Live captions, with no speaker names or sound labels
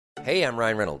Hey, I'm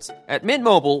Ryan Reynolds. At Mint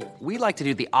Mobile, we like to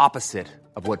do the opposite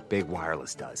of what Big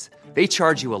Wireless does. They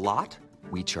charge you a lot,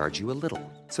 we charge you a little.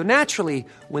 So naturally,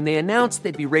 when they announced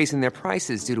they'd be raising their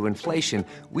prices due to inflation,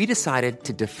 we decided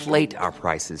to deflate our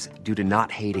prices due to not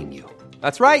hating you.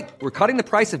 That's right. We're cutting the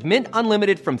price of Mint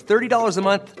Unlimited from $30 a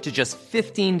month to just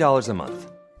 $15 a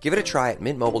month. Give it a try at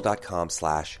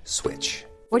mintmobile.com/switch.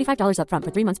 $45 up front for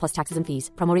 3 months plus taxes and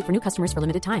fees. Promo rate for new customers for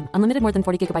limited time. Unlimited more than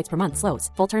 40 gigabytes per month. Slows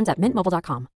full terms at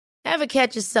mintmobile.com. Ever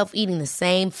catch yourself eating the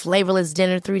same flavorless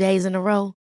dinner 3 days in a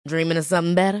row? Dreaming of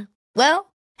something better?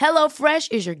 Well,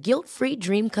 HelloFresh is your guilt-free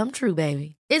dream come true,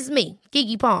 baby. It's me,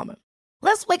 Keke Palmer.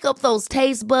 Let's wake up those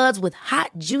taste buds with hot,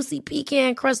 juicy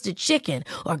pecan-crusted chicken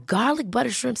or garlic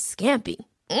butter shrimp scampi.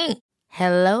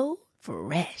 Hello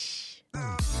Fresh.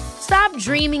 Stop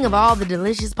dreaming of all the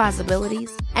delicious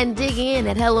possibilities and dig in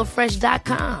at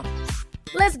HelloFresh.com.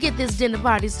 Let's get this dinner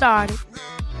party started.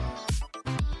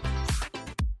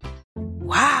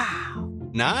 Wow.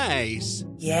 Nice.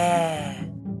 Yeah.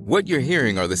 What you're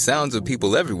hearing are the sounds of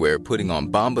people everywhere putting on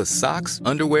Bombas socks,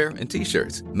 underwear, and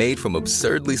T-shirts made from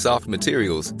absurdly soft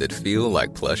materials that feel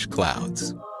like plush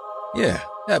clouds. Yeah,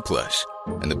 that plush.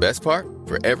 And the best part?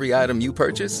 For every item you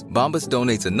purchase, Bombas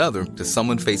donates another to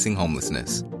someone facing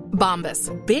homelessness. Bombas.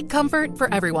 Big comfort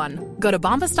for everyone. Go to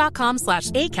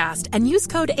bombas.com/ACAST and use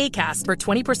code ACAST for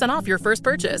 20% off your first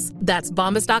purchase. That's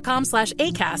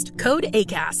bombas.com/ACAST. Code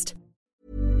ACAST.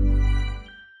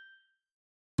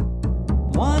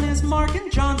 One is Mark and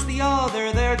John's the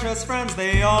other. They're just friends,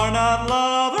 they are not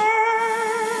lovers.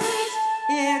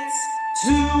 It's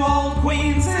two old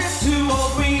queens,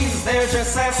 they're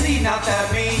just sassy, not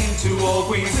that mean. Two old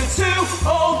queens, it's two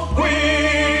old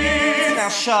queens. Now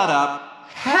shut up.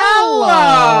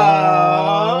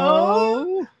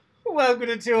 Hello! Welcome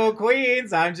to Two Old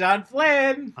Queens. I'm John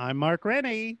Flynn. I'm Mark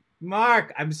Rennie.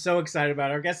 Mark, I'm so excited about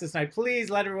our guest this night. Please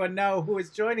let everyone know who is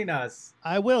joining us.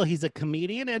 I will. He's a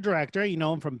comedian and director. You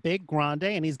know him from Big Grande,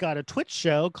 and he's got a Twitch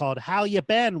show called How You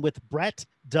Been with Brett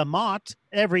DeMott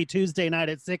every Tuesday night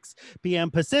at 6 p.m.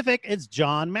 Pacific. It's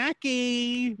John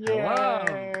Mackey. Hello.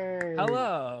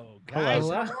 Hello, guys.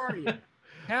 Hello. How are you?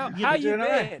 How you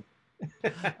been?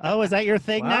 Oh, is that your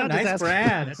thing now? Nice Just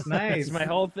brand. That's nice. It's my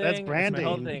whole thing. That's It's branding. my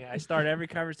whole thing. I start every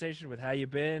conversation with "How you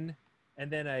been," and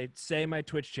then I say my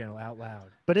Twitch channel out loud.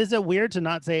 But is it weird to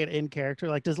not say it in character?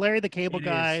 Like, does Larry the Cable It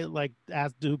Guy is. like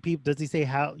ask? Does he say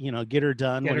how get her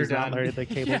done Get when her he's not done. Larry the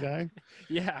Cable Yeah. Guy?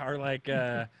 Yeah, or like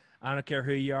I don't care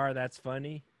who you are, that's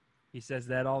funny. He says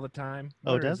that all the time.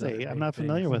 Oh, What are does his other he? I'm big not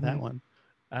familiar things? with that one.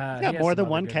 He Got has more some than other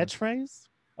one good ones. catchphrase?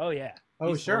 Oh yeah. Oh,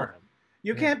 He's full of sure. them.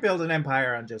 You can't build an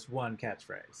empire on just one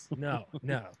catchphrase. No.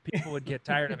 People would get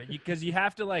tired of it because you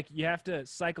have to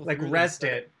cycle Like through them. rest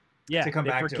it. Yeah, to come they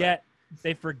back to forget,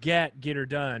 They forget "Get Her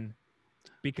Done"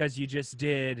 because you just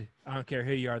did "I don't care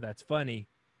who you are, that's funny,"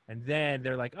 and then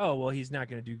they're like, "Oh, well, he's not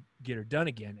going to do "Get Her Done"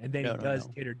 again," and then No, he no, does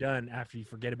no. "Get Her Done" after you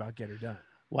forget about "Get Her Done."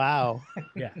 Wow.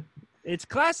 Yeah, it's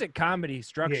classic comedy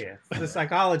structure. Yeah, the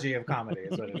psychology of comedy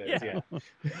is what it is. Yeah.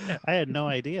 I had no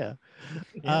idea.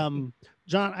 Yeah.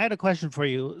 John, I had a question for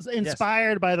you.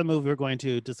 Inspired by the movie we're going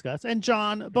to discuss, and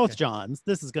John, both Okay. Johns,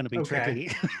 this is going to be Okay.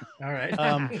 tricky. All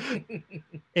right.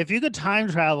 If you could time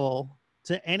travel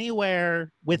to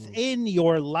anywhere within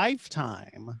your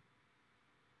lifetime,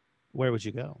 where would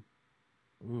you go?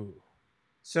 Ooh.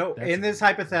 So That's in this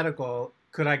hypothetical,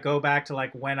 could I go back to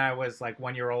like when I was like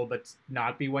 1 year old, but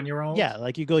not be 1 year old? Yeah,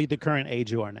 like you go the current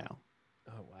age you are now.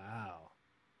 Oh wow.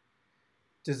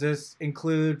 Does this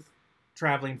include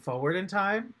traveling forward in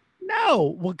time?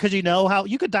 No, well, because you know how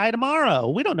you could die tomorrow.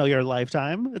 We don't know your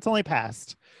lifetime. It's only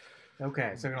past.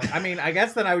 Okay, so I mean, I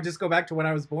guess then I would just go back to when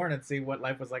I was born and see what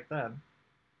life was like then.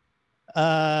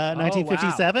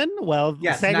 1957. Well,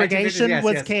 Yes, segregation 1950s,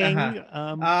 was yes, king.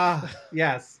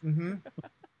 Yes. Mm-hmm.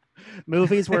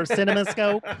 Movies were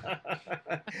CinemaScope.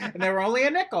 And they were only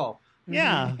a nickel.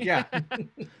 Yeah. Yeah.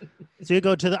 So you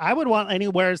go to I would want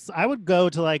anywhere. I would go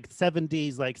to like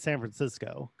 70s, like San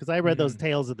Francisco, because I read those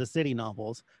Tales of the City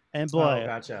novels, and boy, Oh,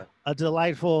 gotcha. a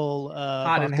delightful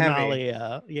Hot and heavy.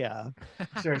 bacchanalia. Yeah,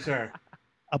 Sure.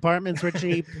 apartments were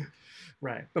cheap.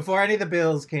 Right. Before any of the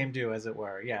bills came due, as it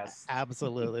were. Yes.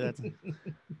 Absolutely. That's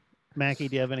Mackie.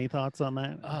 Do you have any thoughts on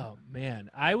that? Oh man,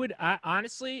 I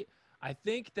honestly, I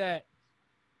think that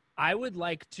I would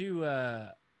like to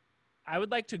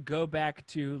go back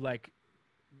to like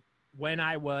when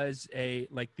I was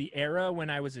the era when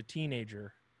I was a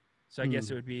teenager. So I guess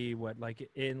it would be from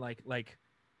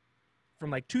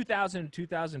like 2000 to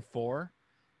 2004,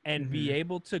 and be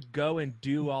able to go and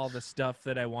do all the stuff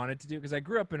that I wanted to do, because I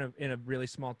grew up in a really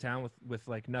small town with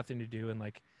like nothing to do, and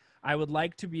like I would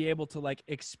like to be able to like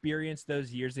experience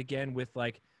those years again with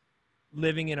like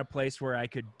living in a place where I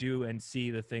could do and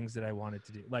see the things that I wanted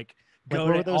to do, like Like, go what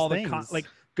were to those all the things?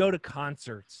 go to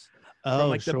concerts. Oh, From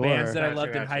like the bands that I Gotcha, loved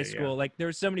in gotcha, high yeah. school. Like there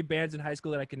were so many bands in high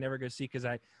school that I could never go see because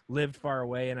I lived far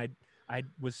away and I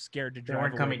was scared to They drive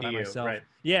weren't away coming by to you, myself. right?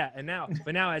 Yeah,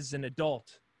 but now as an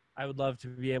adult, I would love to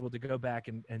be able to go back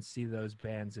and see those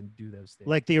bands and do those things.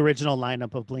 Like the original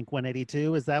lineup of Blink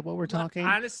 182. Is that what we're talking?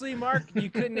 Honestly, Mark, you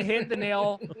couldn't hit the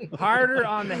nail harder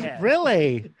on the head.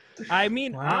 Really? I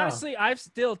mean, Wow. honestly, I've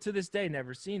still to this day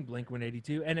never seen Blink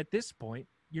 182, and at this point,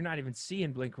 you're not even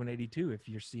seeing Blink 182 if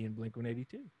you're seeing Blink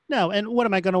 182. No. And what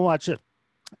am I going to watch?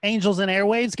 Angels and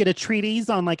Airwaves get a treatise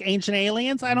on like ancient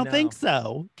aliens? I don't No. think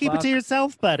so. Keep it Fuck- to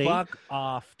yourself, buddy. Fuck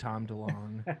off, Tom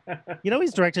DeLonge. You know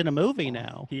he's directing a movie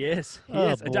now. He is. He Oh,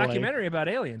 is a boy. documentary about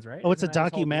aliens, right? Oh, it's a Isn't that his whole deal?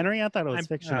 documentary? I thought it was I'm-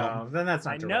 fictional. Oh, then that's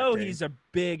not I know directing. he's a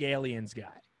big aliens guy.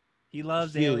 He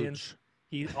loves Huge. aliens.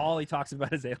 All he talks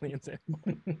about is aliens. It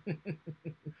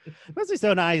must be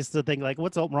so nice to think like,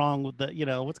 what's wrong with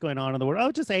what's going on in the world?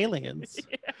 Oh, just aliens.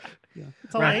 Yeah,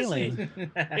 it's all Right.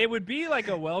 alien. It would be like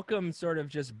a welcome sort of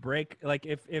just break. Like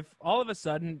if all of a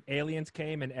sudden aliens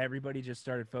came and everybody just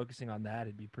started focusing on that,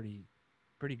 it'd be pretty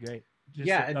great. Just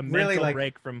Yeah, a it mental really, like-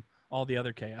 break from all the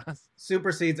other chaos.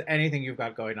 Supersedes anything you've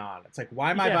got going on. It's like,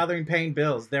 why am I Yeah. bothering paying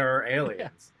bills? There are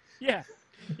aliens. Yeah,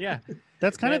 yeah.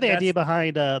 That's kind of the That's- idea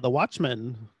behind the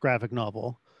Watchmen graphic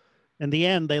novel. In the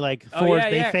end, they Oh, yeah,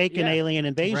 yeah, fake an yeah. alien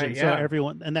invasion, Right, so yeah.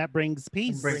 everyone, and that brings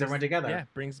peace. Brings everyone together. Yeah,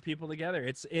 brings people together.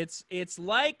 It's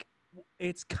like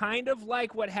it's kind of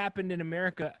like what happened in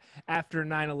America after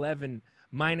 9/11,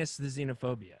 minus the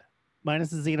xenophobia.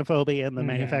 Minus the xenophobia and the Mhm.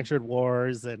 manufactured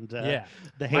wars and Yeah,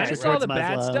 the hatred minus all towards the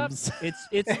bad Muslims. stuff.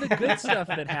 It's the good stuff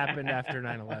that happened after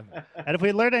 9/11. And if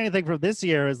we learned anything from this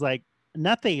year, is like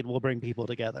nothing will bring people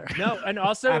together. No, and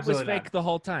also it was Absolutely fake not. the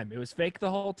whole time. It was fake the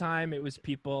whole time. It was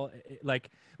people like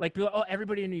people. Oh,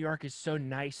 everybody in New York is so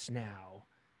nice now.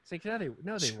 It's like no,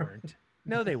 they weren't.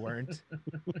 No, they weren't.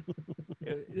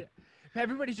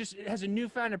 Everybody just has a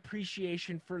newfound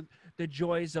appreciation for the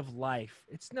joys of life.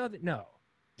 It's no.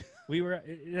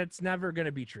 That's never going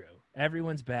to be true.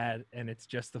 Everyone's bad, and it's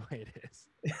just the way it is.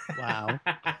 Wow.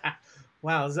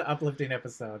 Wow, this is an uplifting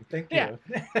episode. Thank you. Yeah.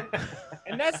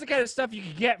 And that's the kind of stuff you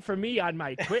can get from me on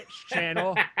my Twitch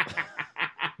channel.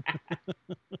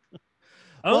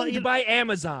 Well, Owned by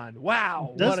Amazon.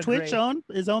 Wow. Does what a Twitch great-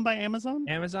 is owned by Amazon?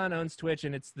 Amazon owns Twitch,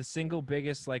 and it's the single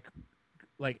biggest like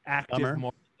active Bummer.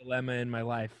 moral dilemma in my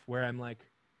life where I'm like,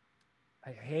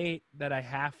 I hate that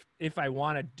if I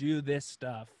want to do this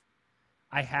stuff,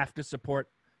 I have to support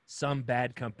some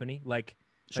bad company. Like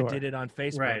if Sure. I did it on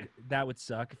Facebook, Right. that would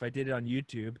suck. If I did it on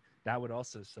YouTube, that would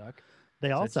also suck. They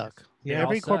So all it's suck. just- Yeah, they all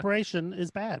Every suck. corporation is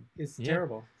bad. It's Yeah.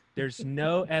 terrible. There's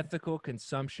no ethical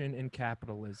consumption in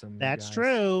capitalism. you That's guys.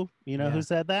 true. You know Yeah. who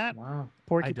said that? Wow.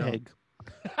 Porky I don't. Pig.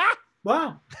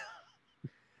 Wow.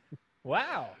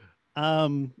 Wow.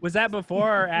 Um, Was that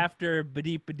before or after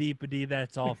Badi?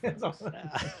 That's all. folks.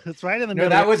 it's right in the No, middle.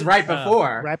 that was right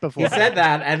before. right before. He said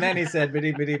that, and then he said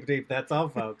 "biddy biddy biddy." That's all,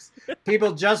 folks.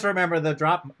 People just remember the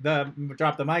drop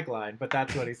the mic line, but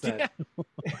that's what he said.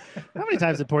 How many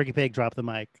times did Porky Pig drop the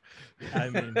mic? I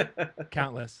mean,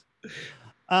 countless.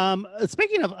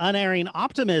 Speaking of unerring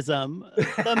optimism,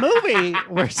 the movie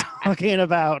we're talking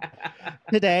about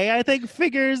today, I think,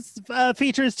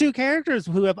 features two characters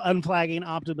who have unflagging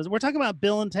optimism. We're talking about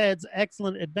Bill and Ted's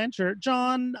Excellent Adventure.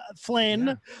 John Flynn,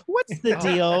 Yeah. what's the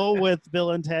deal with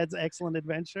Bill and Ted's Excellent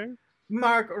Adventure?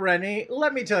 Mark Rennie,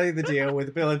 let me tell you the deal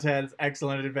with Bill and Ted's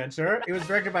Excellent Adventure. It was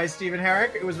directed by Stephen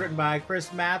Herrick. It was written by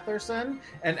Chris Matherson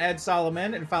and Ed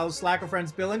Solomon and follows Slacker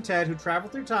friends Bill and Ted who travel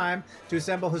through time to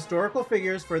assemble historical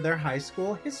figures for their high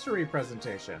school history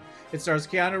presentation. It stars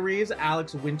Keanu Reeves,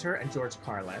 Alex Winter, and George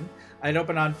Carlin. It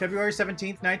opened on February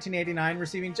 17th, 1989,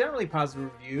 receiving generally positive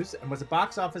reviews and was a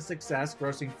box office success,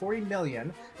 grossing $40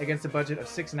 million against a budget of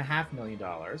 $6.5 million.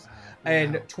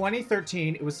 In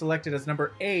 2013, it was selected as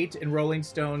number 8 in Rolling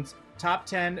Stone's top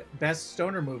 10 best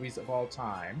stoner movies of all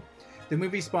time. The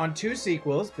movie spawned 2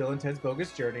 sequels, Bill and Ted's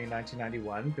Bogus Journey in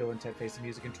 1991, Bill and Ted Face the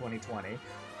Music in 2020,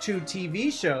 2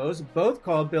 TV shows, both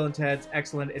called Bill and Ted's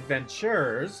Excellent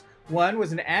Adventures. One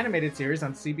was an animated series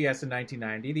on CBS in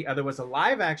 1990. The other was a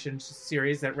live-action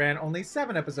series that ran only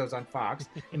 7 episodes on Fox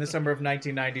in the summer of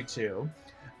 1992.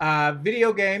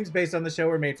 Video games based on the show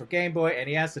were made for Game Boy,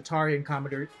 NES, Atari, and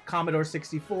Commodore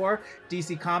 64.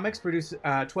 DC Comics produced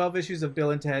 12 issues of Bill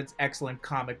and Ted's Excellent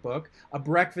Comic Book. A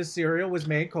breakfast cereal was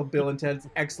made called Bill and Ted's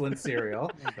Excellent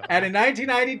Cereal. And in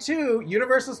 1992,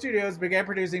 Universal Studios began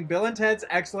producing Bill and Ted's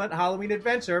Excellent Halloween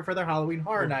Adventure for their Halloween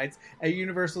Horror Nights at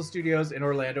Universal Studios in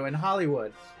Orlando and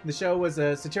Hollywood. The show was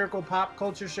a satirical pop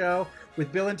culture show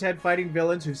with Bill and Ted fighting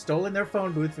villains who've stolen their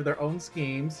phone booth for their own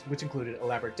schemes, which included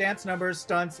elaborate dance numbers,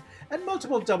 stunts, and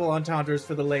multiple double entendres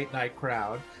for the late night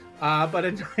crowd. But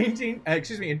in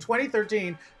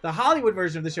 2013, the Hollywood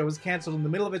version of the show was canceled in the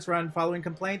middle of its run following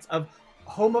complaints of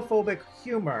homophobic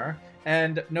humor.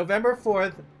 And November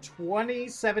 4th,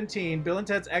 2017, Bill and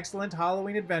Ted's Excellent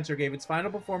Halloween Adventure gave its final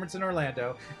performance in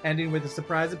Orlando, ending with a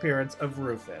surprise appearance of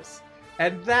Rufus.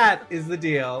 And that is the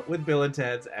deal with Bill and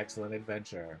Ted's Excellent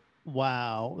Adventure.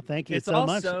 Wow. Thank you It's so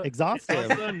much. also- Exhaustive.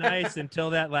 It's also nice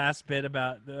until that last bit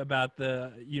about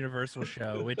the Universal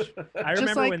show, which I Just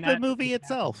remember like when the that movie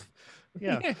itself.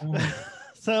 Yeah.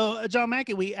 So, John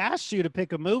Mackey, we asked you to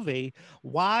pick a movie.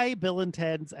 Why Bill and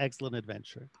Ted's Excellent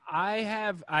Adventure?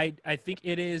 I think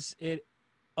it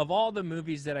of all the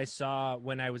movies that I saw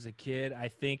when I was a kid, I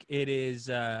think it is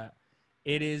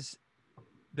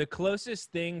the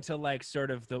closest thing to like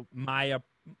sort of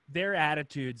their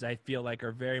attitudes. I feel like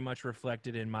are very much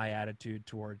reflected in my attitude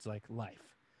towards like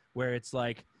life, where it's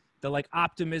like the like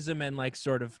optimism and like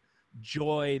sort of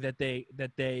joy that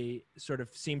they sort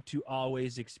of seem to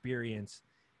always experience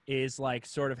is like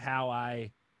sort of how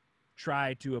I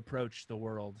try to approach the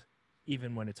world,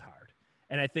 even when it's hard.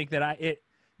 And I think that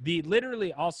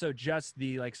literally also just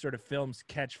the like sort of film's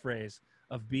catchphrase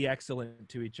of "be excellent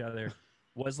to each other"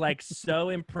 was like so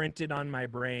imprinted on my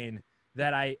brain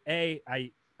that I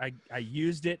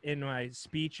used it in my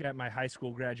speech at my high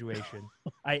school graduation.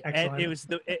 And it was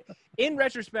in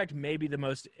retrospect, maybe the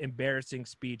most embarrassing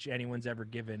speech anyone's ever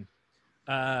given.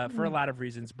 For a lot of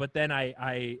reasons, but then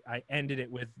I ended it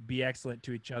with "be excellent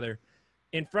to each other"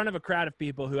 in front of a crowd of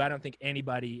people who I don't think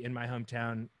anybody in my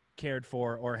hometown cared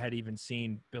for or had even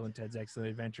seen Bill and Ted's Excellent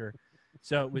Adventure.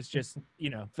 So it was just,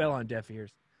 fell on deaf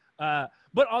ears.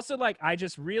 But also like I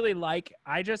just like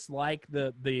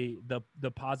the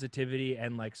positivity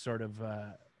and like sort of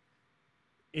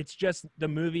it's just the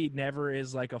movie never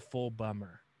is like a full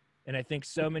bummer, and I think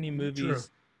so many movies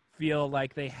feel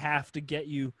like they have to get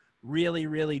you really,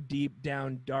 really deep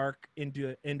down dark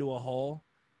into a hole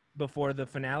before the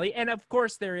finale. And of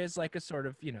course there is like a sort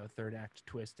of, third act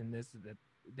twist in this that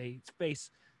they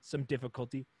face some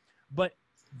difficulty, but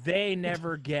they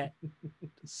never get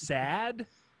sad.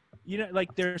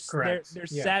 Like their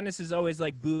sadness is always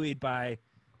like buoyed by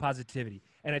positivity.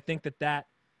 And I think that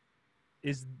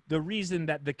is the reason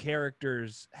that the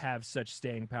characters have such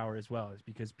staying power as well, is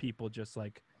because people just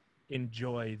like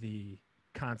enjoy the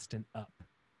constant up.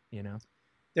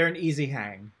 They're an easy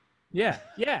hang. Yeah.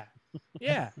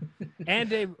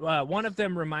 And one of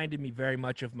them reminded me very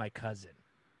much of my cousin.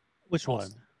 Which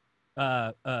one?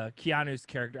 Keanu's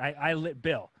character.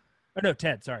 Bill. Oh no,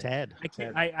 Ted. Sorry, Ted.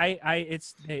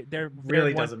 They're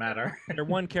really doesn't matter. They're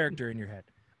one character in your head.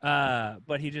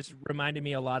 But he just reminded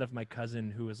me a lot of my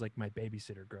cousin, who was like my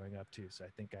babysitter growing up too. So I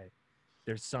think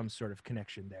there's some sort of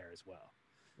connection there as well.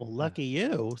 Well, lucky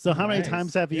you. So how many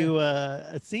times have you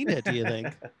seen it, do you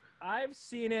think? I've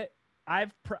seen it.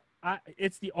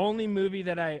 It's the only movie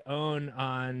that I own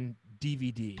on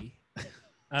DVD.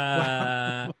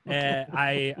 I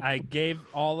gave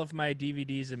all of my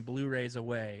DVDs and Blu-rays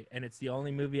away, and it's the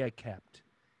only movie I kept.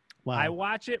 Wow. I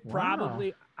watch it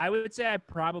probably. I would say I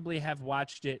probably have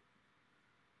watched it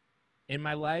in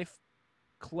my life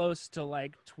close to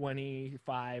like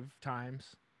 25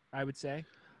 times, I would say.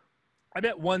 I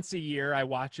bet once a year I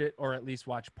watch it, or at least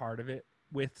watch part of it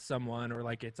with someone, or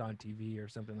like it's on TV or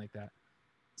something like that.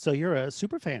 So you're a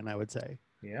super fan, I would say.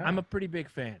 Yeah. I'm a pretty big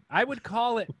fan. I would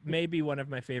call it maybe one of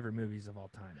my favorite movies of all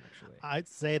time, actually. I'd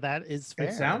say that is fair.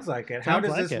 It sounds like it. Sounds How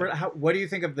does like this? it. What do you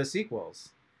think of the sequels?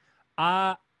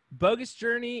 Bogus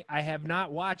Journey, I have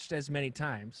not watched as many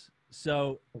times.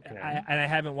 So, Okay. I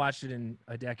haven't watched it in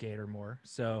a decade or more.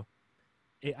 So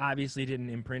it obviously didn't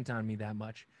imprint on me that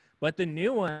much. But the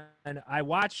new one, I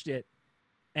watched it,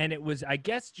 and it was, I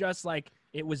guess, just like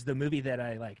it was the movie that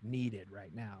I like needed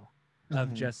right now,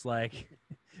 of just like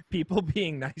people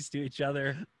being nice to each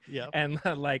other, and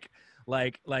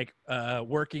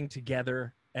working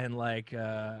together and like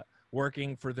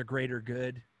working for the greater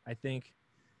good, I think.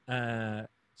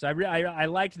 So I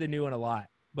liked the new one a lot,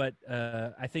 but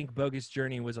I think Bogus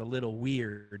Journey was a little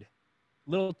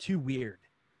too weird,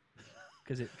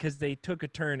 because they took a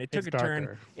turn. It took a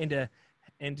turn into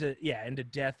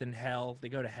death and hell. They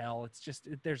go to hell. It's just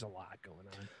there's a lot going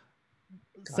on.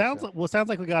 Sounds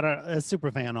like we got a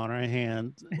super fan on our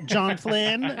hands. John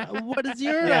Flynn, what is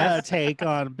your take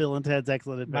on Bill and Ted's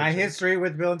Excellent Adventure? My history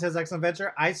with Bill and Ted's Excellent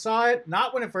Adventure. I saw it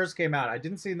not when it first came out. I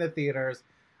didn't see it in the theaters.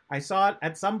 I saw it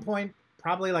at some point,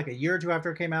 probably like a year or two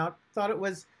after it came out. Thought it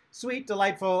was sweet,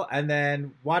 delightful, and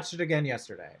then watched it again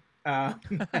yesterday. I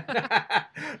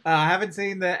haven't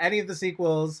seen any of the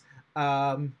sequels.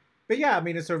 But yeah, I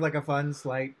mean, it's sort of like a fun,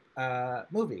 slight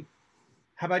movie.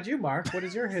 How about you, Mark? What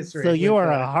is your history? So you with,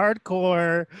 are a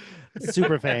hardcore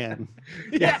super fan.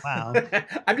 Yeah. Wow.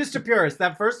 I'm just a purist.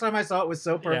 That first time I saw it was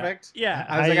so perfect. Yeah.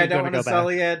 I was like, I don't want to go back?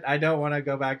 sully it. I don't want to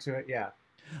go back to it. Yeah.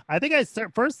 I think I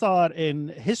first saw it in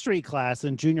history class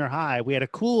in junior high. We had a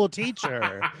cool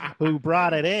teacher who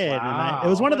brought it in. And it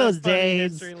was one of What a those funny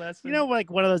days, history lesson. you know,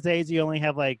 like one of those days you only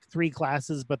have like 3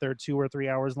 classes, but they're 2 or 3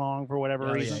 hours long for whatever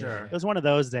Oh, reason. sure. It was one of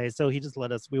those days. So he just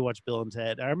we watched Bill and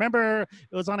Ted. I remember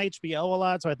it was on HBO a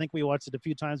lot. So I think we watched it a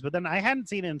few times, but then I hadn't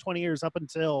seen it in 20 years up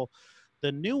until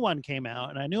the new one came out.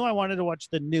 And I knew I wanted to watch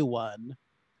the new one.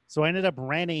 So I ended up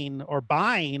renting or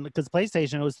buying, because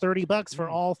PlayStation, it was $30 for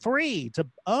all 3 to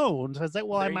own. So I was like,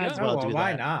 well, I There you might as go. well Well, do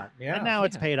why that. not? Yeah. And now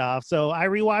it's paid off. So I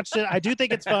rewatched it. I do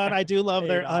think it's fun. I do love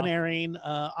their Paid off. unerring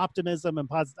optimism and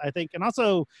positive, I think. And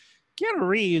also, Keanu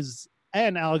Reeves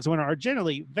and Alex Winter are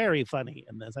generally very funny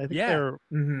in this. I think Yeah. they're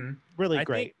Mhm. really I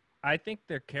great. I think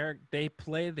they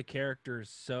play the characters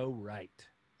so right.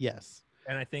 Yes.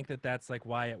 And I think that's like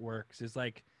why it works. Is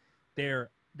like they're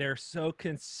so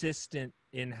consistent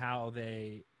in how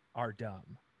they are dumb.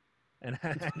 And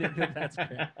I think that's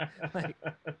great. Like,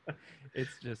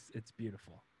 it's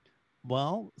beautiful.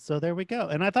 Well, so there we go.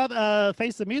 And I thought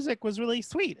Face the Music was really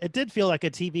sweet. It did feel like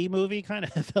a TV movie, kind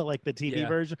of felt like the TV Yeah.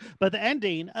 version. But the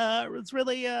ending was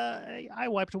really, I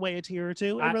wiped away a tear or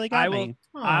two. It really got me.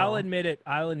 I'll admit it.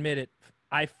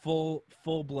 I full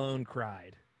blown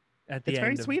cried at the It's end.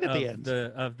 very sweet at the of end.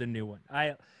 of the new one.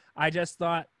 I just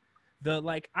thought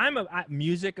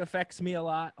music affects me a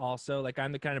lot. Also, like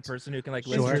I'm the kind of person who can like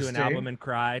listen to an Interesting. album and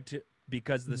cry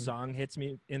because the song hits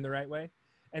me in the right way.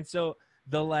 And so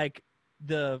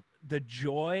the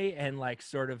joy and like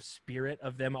sort of spirit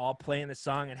of them all playing the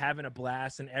song and having a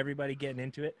blast and everybody getting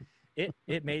into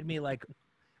it made me like,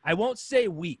 I won't say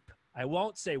weep.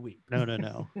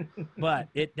 No. But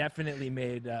it definitely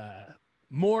made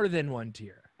more than one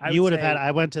tear.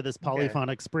 I went to this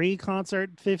Polyphonic Spree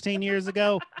concert 15 years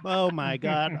ago. Oh my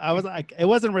God. I was like, it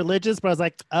wasn't religious, but I was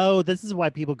like, oh, this is why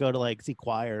people go to like see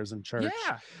choirs in church.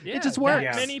 Yeah, It just that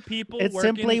works. Many people. It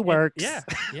simply works. Yeah.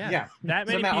 Yeah. That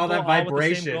many Somehow people. all that all with the same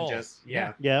vibration goal. just,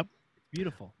 yeah. Yep.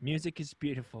 Beautiful. Music is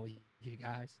beautiful, you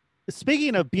guys.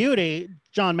 Speaking of beauty,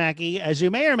 John Mackey, as you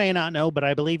may or may not know, but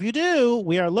I believe you do,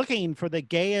 we are looking for the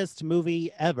gayest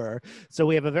movie ever. So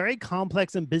we have a very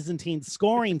complex and Byzantine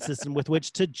scoring system with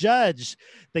which to judge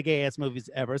the gayest movies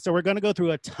ever. So we're going to go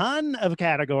through a ton of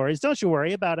categories. Don't you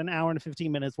worry, about an hour and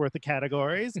 15 minutes worth of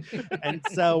categories. And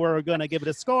so we're going to give it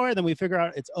a score, then we figure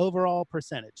out its overall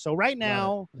percentage. So right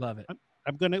now, Love it.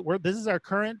 this is our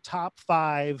current top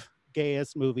 5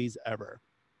 gayest movies ever.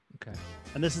 Okay.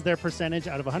 And this is their percentage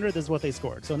out of 100. This is what they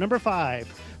scored. So number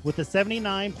 5 with a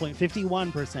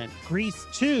 79.51%, Grease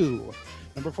 2.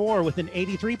 Number 4 with an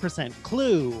 83%,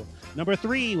 Clue. Number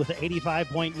 3 with an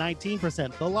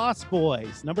 85.19%, The Lost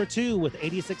Boys. Number 2 with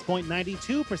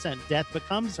 86.92%, Death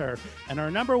Becomes Her. And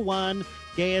our number 1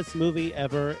 gayest movie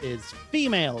ever is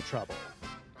Female Trouble.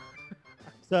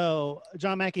 So,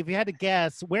 John Mackey, if you had to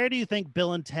guess, where do you think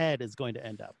Bill and Ted is going to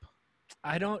end up?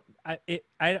 I don't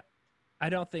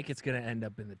think it's going to end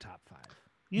up in the top 5.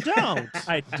 You don't.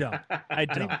 I don't.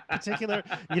 Any particular,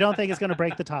 you don't think it's going to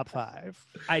break the top 5?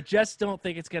 I just don't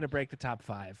think it's going to break the top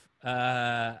 5.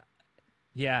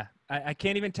 Yeah, I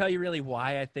can't even tell you really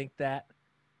why I think that.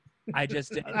 I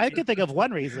could think of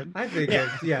one reason. I think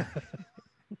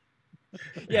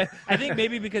yeah, I think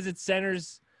maybe because it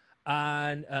centers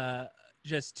on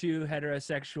just 2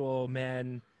 heterosexual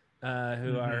men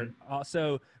who are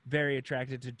also very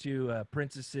attracted to 2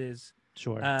 princesses.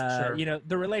 Sure. You know,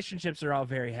 the relationships are all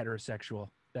very heterosexual.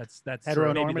 That's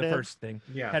Heteronormative? maybe the first thing.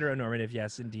 Yeah. Heteronormative,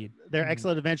 yes, indeed. Their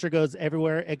excellent adventure goes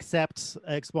everywhere except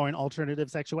exploring alternative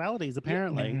sexualities,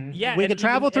 apparently. Yeah, We and could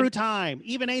travel even- through and- time,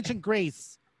 even ancient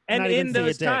Greece. And not even in see a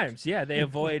those dick. times, yeah, they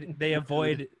avoid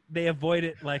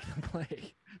it like the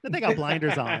plague. They got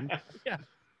blinders on. Yeah.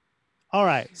 All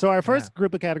right. So our first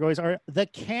group of categories are the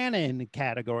canon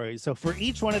categories. So for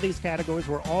each one of these categories,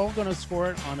 we're all going to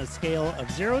score it on a scale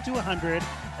of 0 to 100.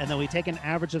 And then we take an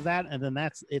average of that. And then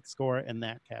that's its score in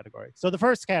that category. So the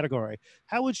first category,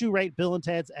 how would you rate Bill and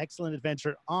Ted's Excellent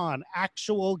Adventure on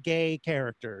actual gay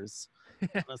characters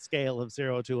on a scale of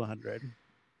 0 to 100?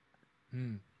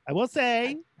 I will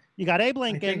say you got Abe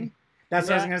Lincoln. That's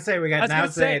what I was going to say. We got now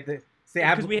say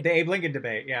the Abe Lincoln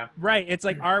debate. Yeah. Right. It's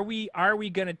like, are we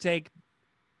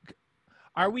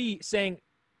saying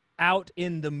out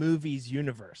in the movies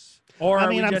universe? Or I are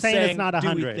mean, we I'm just saying it's not do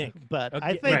we 100, think? but Okay.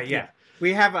 I think Right, yeah.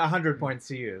 We have 100 points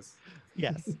to use.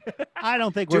 Yes. I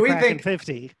don't think Do we're we cracking think-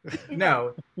 50.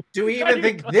 No. Do we even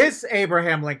think this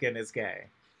Abraham Lincoln is gay?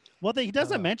 Well, he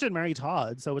doesn't Oh. mention Mary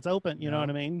Todd, so it's open. You know No. what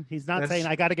I mean? He's not That's- saying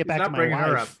I got to get he's back not to my bringing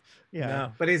her wife. Yeah.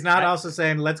 No. But he's not I- also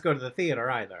saying, let's go to the theater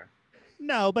either.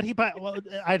 No, but well,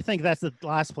 I think that's the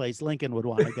last place Lincoln would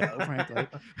want to go, frankly.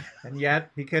 And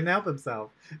yet he couldn't help himself.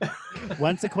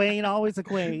 Once a queen, always a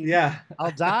queen. Yeah.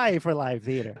 I'll die for live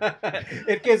theater.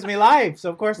 It gives me life, so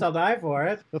of course I'll die for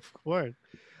it. Of course.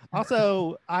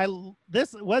 Also,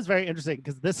 this was very interesting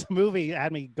because this movie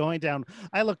had me going down.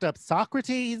 I looked up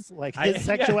Socrates, like his Yeah.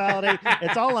 sexuality.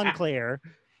 It's all unclear.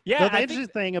 Yeah, So the I interesting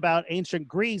think thing about ancient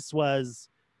Greece was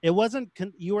it wasn't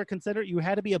you were considered you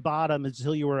had to be a bottom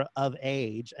until you were of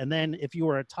age, and then if you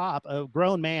were a top, a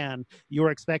grown man, you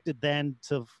were expected then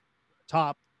to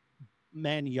top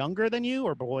men younger than you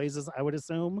or boys, as I would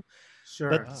assume.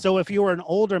 Sure. But so if you were an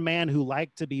older man who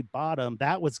liked to be bottom,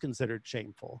 that was considered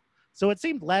shameful. So it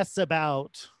seemed less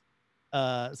about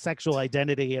sexual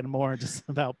identity and more just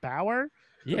about power.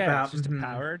 yeah, About- it's just mhm.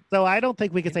 empowered. So I don't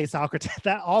think we could say Socrates.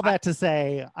 That to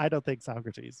say, I don't think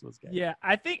Socrates was gay. Yeah,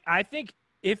 I think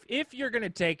if you're gonna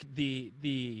take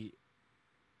the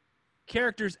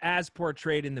characters as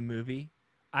portrayed in the movie,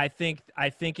 I think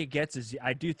it gets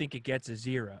I do think it gets a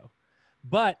 0.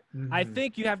 But I Mhm.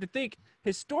 think you have to think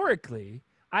historically.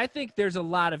 I think there's a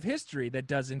lot of history that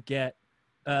doesn't get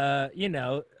has been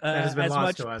as lost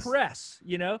much to us. press.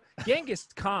 Genghis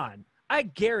Khan. I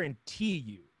guarantee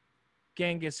you,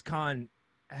 Genghis Khan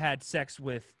had sex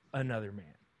with another man.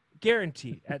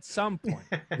 Guaranteed at some point.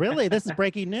 Really, this is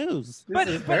breaking news. but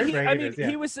is but very he, I breaking mean, news, yeah.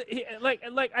 he was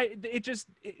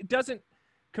it doesn't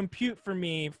compute for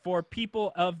me for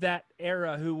people of that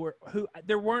era who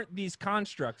there weren't these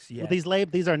constructs yet. Well,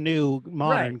 these are new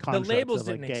modern right. The constructs labels of,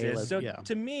 like, didn't gay exist. So yeah.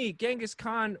 to me, Genghis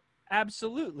Khan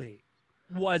absolutely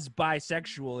was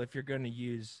bisexual if you're going to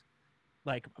use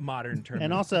like modern terms.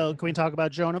 And also, can we talk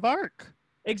about Joan of Arc?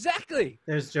 exactly.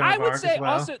 There's Joan I of would Arc say as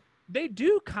well. also they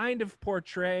do kind of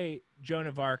portray Joan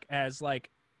of Arc as like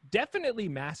definitely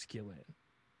masculine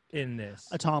in this.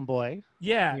 A tomboy.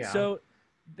 Yeah. Yeah. So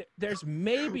there's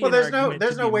maybe Well, an there's no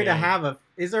argument to be way to made. have a.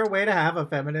 Is there a way to have a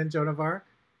feminine Joan of Arc?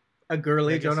 A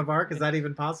girly I guess- Joan of Arc? Is that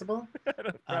even possible? I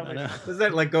don't Probably know. Does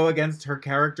that like go against her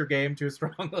character game too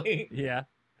strongly? Yeah.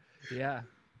 Yeah.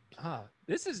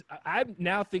 This is I'm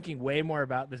now thinking way more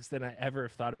about this than I ever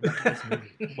have thought about this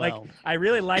movie. Well. Like I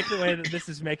really like the way that this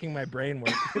is making my brain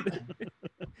work.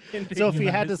 in So if thinking you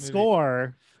about had to this movie.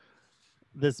 score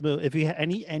this movie, if you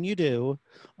and you do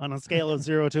on a scale of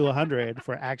 0 to 100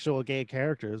 for actual gay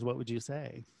characters, what would you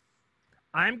say?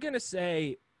 I'm gonna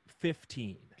say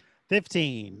 15.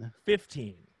 15.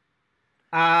 15.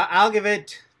 I'll give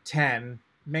it 10,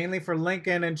 mainly for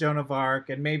Lincoln and Joan of Arc,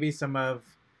 and maybe some of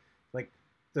like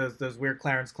those weird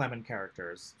Clarence Clement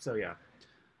characters. So yeah,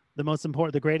 The most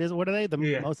important, the greatest. What are they? The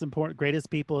Yeah. most important, greatest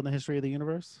people in the history of the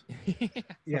universe. yes.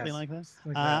 Something like that.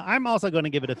 Like that. I'm also going to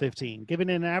give it a 15, giving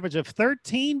it an average of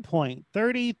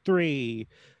 13.33,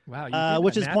 Wow, you did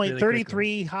which that is math point really quickly.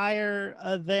 33 higher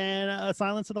than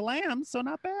Silence of the Lambs. So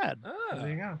not bad. There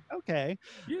you Oh, go. Okay.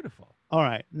 beautiful. All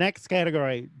right. Next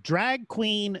category: drag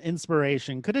queen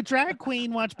inspiration. Could a drag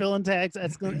queen watch Bill and Ted's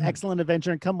Excellent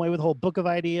Adventure and come away with a whole book of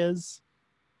ideas?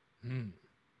 Hmm.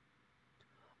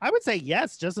 I would say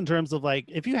yes, just in terms of like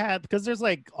if you had, because there's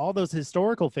like all those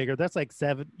historical figures. That's like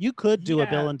 7. You could do a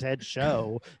Bill Yeah. and Ted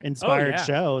show, inspired yeah.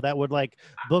 show that would like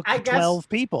book I guess- 12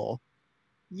 people.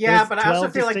 Yeah, There's but I also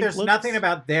 12 feel like distinct there's nothing looks.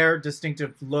 about their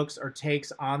distinctive looks or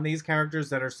takes on these characters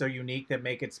that are so unique that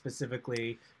make it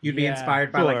specifically you'd be Yeah,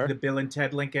 inspired by sure. like the Bill and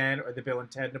Ted Lincoln or the Bill and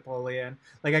Ted Napoleon.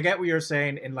 Like I get what you're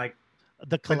saying in like The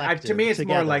but collective. to me it's more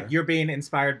together. like you're being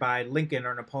inspired by Lincoln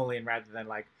or Napoleon rather than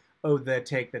like the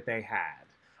take that they had.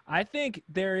 I think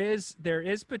there is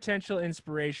potential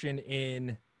inspiration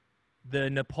in the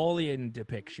Napoleon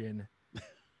depiction.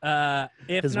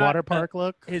 If his not, water park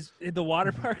look. the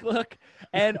water park look,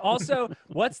 and also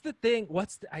what's the thing?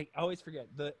 I always forget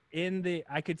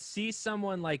I could see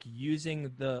someone like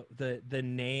using the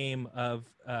name of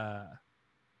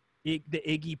the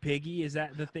Iggy Piggy. Is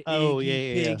that the thing? Oh, Iggy yeah,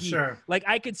 yeah, yeah. Piggy. Sure. Like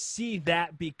I could see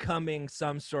that becoming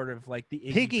some sort of like the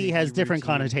Iggy Piggy has different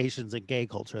routine. connotations in gay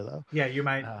culture, though. Yeah, you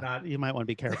might Oh. not. You might want to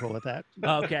be careful with that.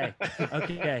 Okay.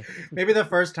 Okay. Maybe the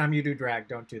first time you do drag,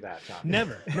 don't do that, Tom.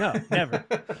 Never. No, never.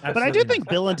 But I do think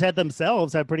Bill and Ted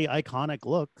themselves have pretty iconic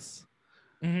looks.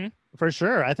 Hmm. For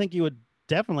sure. I think you would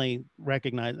definitely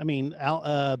recognize. I mean,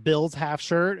 Bill's half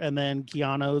shirt and then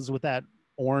Keanu's with that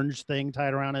orange thing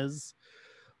tied around his.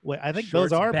 I think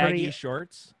those are baggy pretty,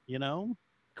 shorts, you know,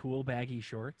 cool baggy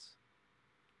shorts.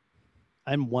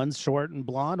 and one's short and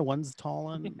blonde, one's tall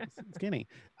and skinny.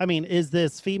 I mean, is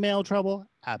this female trouble?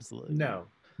 Absolutely.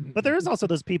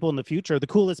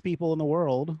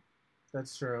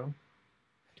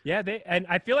 Yeah, and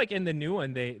I feel like in the new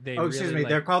one they Oh, excuse really, me. like,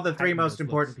 They're called the three heighten most those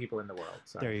important looks. people in the world.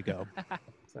 Sorry. There you go.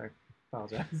 Sorry.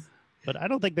 Apologize. But I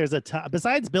don't think there's a ton.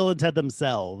 Besides Bill and Ted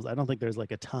themselves, I don't think there's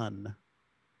like a ton.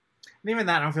 And even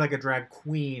that, I don't feel like a drag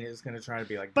queen is going to try to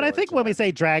be like. But Bill I or think when we Ted.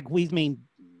 say drag, we mean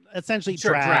essentially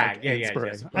Sure, drag. drag. Yeah, yeah,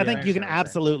 inspiration. yes. I Yeah, think I you can understand what you're saying.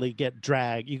 absolutely get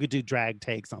drag. You could do drag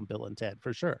takes on Bill and Ted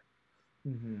for sure.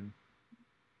 Mhm.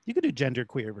 You could do gender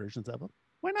queer versions of them.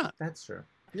 Why not? That's true.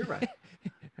 You're right.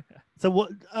 So,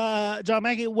 what, John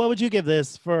Mackey, what would you give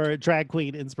this for drag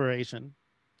queen inspiration?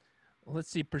 Well, let's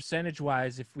see, percentage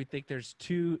wise, if we think there's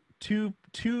two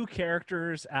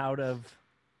characters out of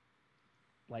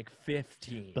like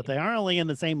 15. But they are only in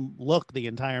the same look the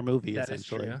entire movie, That is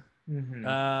essentially. true.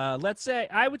 Mhm. Let's say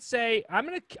I would say I'm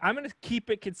gonna keep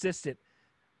it consistent,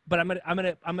 but I'm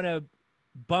gonna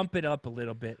bump it up a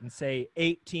little bit and say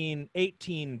 18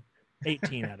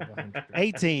 out of 100.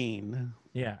 18.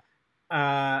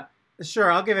 Yeah.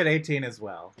 Sure, I'll give it 18 as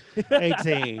well.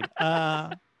 18.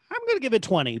 I'm going to give it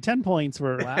 20. 10 points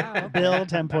for Wow. Bill,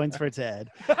 10 points for Ted.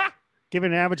 Give it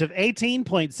an average of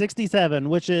 18.67,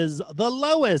 which is the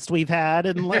lowest we've had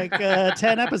in like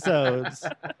 10 episodes.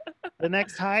 The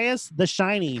next highest, The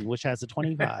Shining, which has a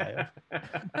 25.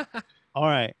 All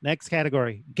right, next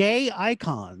category, gay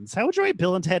icons. How would you rate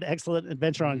Bill and Ted Excellent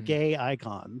Adventure on gay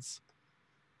icons?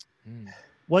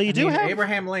 Well, you do have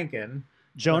Abraham Lincoln.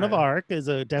 Joan of Right. Arc is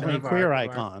a definitely Joan of queer Arc.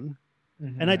 icon.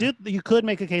 Mhm. And you could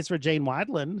make a case for Jane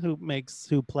Wadlin,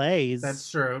 who plays That's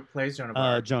true. Plays Joan of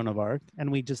Arc. Joan of Arc, and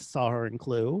we just saw her in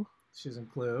Clue, She's in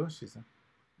Clue. She's in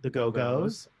The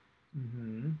Go-Go's.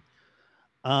 Mm-hmm.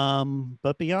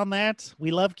 But beyond that,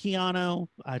 we love Keanu.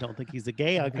 I don't think he's a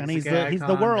gay I think icon. he's He's a gay the he's the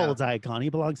icon, no. world's icon. He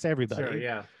belongs to everybody. Sure,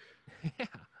 yeah. Yeah.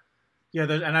 Yeah,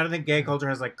 and I don't think gay culture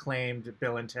has like claimed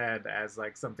Bill and Ted as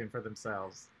like something for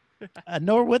themselves.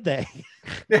 Nor would they.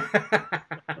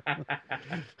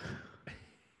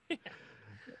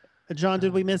 John,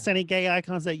 did we miss any gay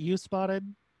icons that you spotted?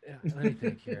 Yeah, let me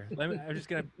think here. I'm just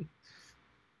gonna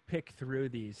pick through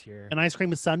these here. An ice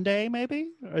cream sundae, maybe?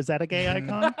 Or is that a gay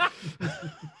icon?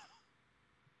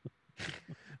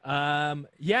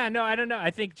 Yeah, no, I don't know.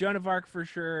 I think Joan of Arc for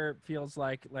sure feels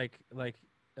like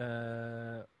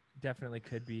definitely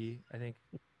could be. I think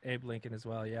Abe Lincoln as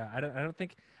well. Yeah, I don't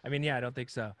think. I mean, yeah, I don't think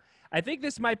so. I think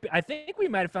this might be. I think we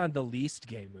might have found the least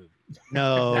gay movie.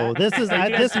 No,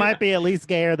 this might be at least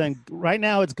gayer than right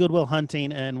now. It's Good Will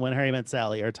Hunting and When Harry Met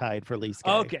Sally are tied for least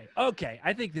gay. Okay.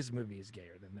 I think this movie is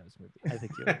gayer than those movies. I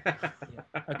think you're right. Yeah.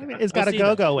 Okay. I mean, it's got We'll a see,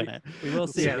 though. go-go in it. We will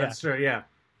see. Yeah, that's true. Yeah.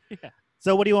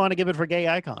 So what do you want to give it for gay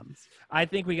icons? I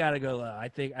think we gotta go low. I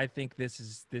think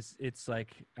this. It's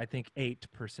like I think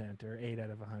 8% or 8 out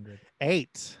of 100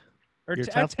 8. or You're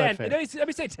 10. tough but fair. Let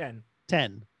me say 10.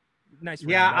 10. Nice.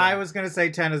 Yeah, round. I was gonna say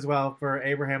 10 as well for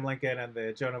Abraham Lincoln and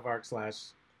the Joan of Arc /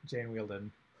 Jane Wielden.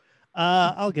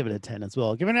 I'll give it a 10 as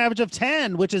well. Give it an average of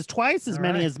 10, which is twice as All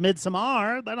many right. as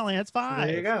Midsommar. That only has 5.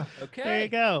 There you go. Okay. There you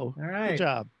go. All right. Good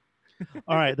job.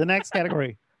 All right, the next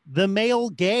category. The male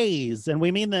gaze. And we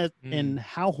mean that in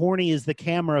how horny is the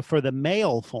camera for the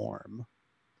male form.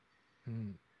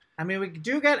 I mean, we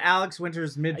do get Alex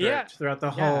Winter's midriff Yeah. throughout the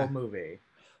Yeah. whole movie.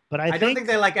 But I don't think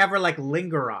they like ever like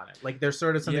linger on it. Like there's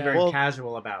sort of something Yeah. very Well,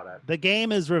 casual about it. the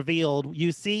game is revealed.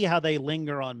 You see how they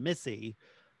linger on Missy.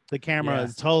 The camera Yeah.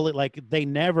 is totally like they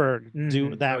never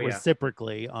do Mhm. that Oh, yeah.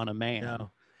 reciprocally on a man.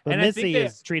 No. But And I think Missy they-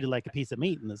 is treated like a piece of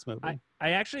meat in this movie. I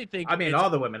actually think. I mean, it's- all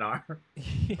the women are,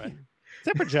 Right.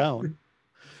 Except for Joan.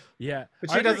 Yeah. but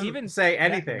Are she there doesn't even say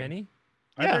that anything. many?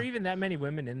 Are Yeah. there even that many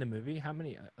women in the movie? How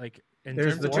many? Like in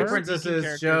There's terms the of two speaking princesses,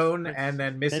 characters, Joan, Prince- and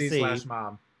then Missy Missy. /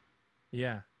 mom.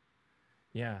 Yeah.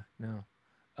 No.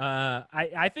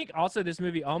 I think also this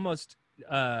movie almost.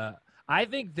 I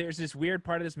think there's this weird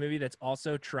part of this movie that's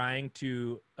also trying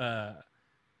to.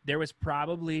 There was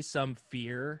probably some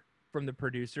fear from the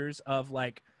producers of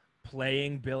like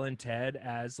playing Bill and Ted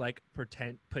as like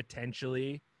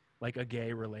potentially like a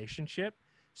gay relationship.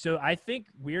 So I think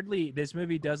weirdly this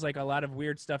movie does like a lot of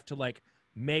weird stuff to like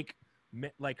make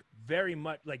like very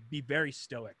much like be very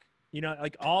stoic. You know,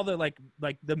 like all the like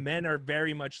the men are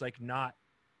very much like not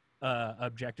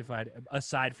objectified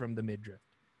aside from the midriff.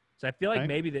 So I feel like Right.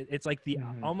 maybe that it's like the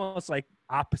Mhm. almost like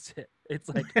opposite. It's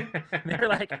like they're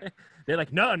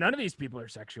like no, none of these people are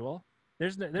sexual. We're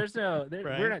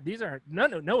Right. not. These are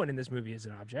no one in this movie is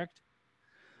an object,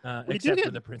 We do except for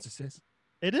get- the princesses.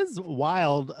 It is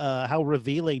wild how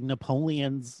revealing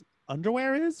Napoleon's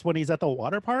underwear is when he's at the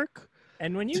water park.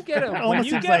 And when you get It almost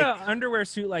seems an like- underwear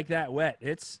suit like that wet,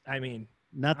 it's. I mean,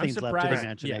 Nothing's I'm left to the surprised.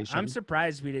 imagination. Yeah, I'm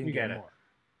surprised we didn't You get get it. more.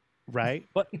 right?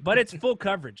 But it's full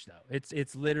coverage though.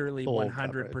 It's literally Full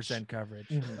 100% coverage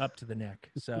Mhm. up to the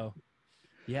neck. So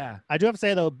Yeah. I do have to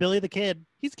say though, Billy the Kid,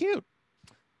 he's cute.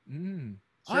 Oh,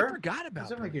 Sure. I forgot about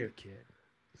Definitely Billy cute. the Kid.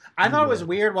 I thought it was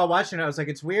weird while watching it. I was like,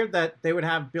 it's weird that they would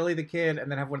have Billy the Kid and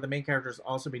then have one of the main characters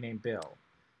also be named Bill.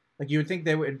 Like you would think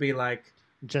they would be like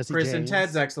Jesse Chris and James.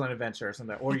 Ted's Excellent Adventure or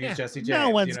something, or use Jesse James. No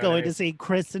one's you know going what I to mean? see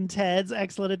Chris and Ted's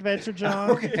Excellent Adventure,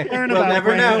 John. Okay. Learn We'll about never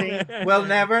Brandy. know. We'll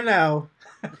never know.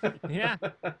 Yeah.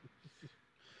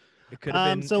 It could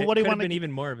have been. So what do you want wanna- been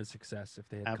even more of a success if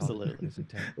they had called it Chris and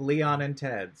Ted. Leon and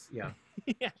Ted's. Yeah.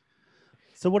 Yeah.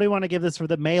 So what do you want to give this for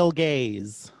the male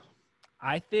gaze?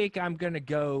 I think I'm gonna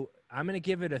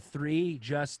give it a 3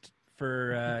 just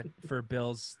for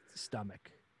Bill's stomach.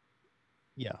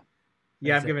 Yeah.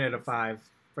 Yeah, That's I'm giving it a 5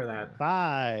 for that.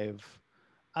 5.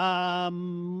 I'll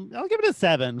give it a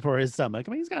 7 for his stomach.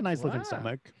 I mean, he's got a nice looking Wow.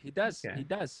 stomach. He does. Okay. He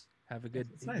does have a good,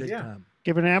 It's nice, good yeah. time.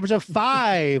 Give it an average of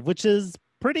 5, which is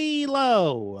pretty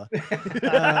low.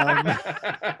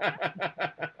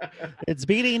 It's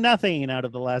beating nothing out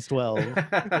of the last 12.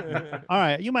 All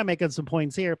right, you might make up some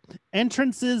points here.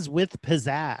 Entrances with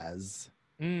pizzazz.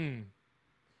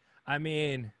 I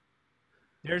mean,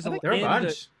 there's I think there are a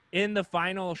bunch. In the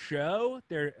final show.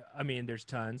 There's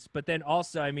tons, but then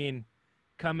also, I mean,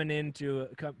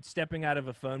 stepping out of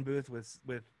a phone booth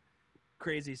with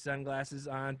crazy sunglasses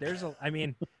on.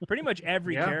 Pretty much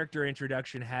every Yeah. character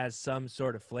introduction has some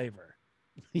sort of flavor.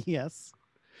 Yes.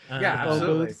 Yeah, Phone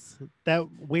absolutely. booths,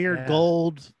 that weird Yeah.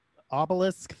 gold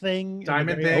obelisk thing.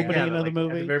 Diamond in the very thing. opening Yeah, of the like,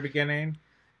 movie. at the very beginning.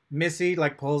 Missy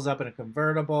like pulls up in a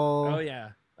convertible. Oh yeah.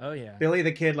 Billy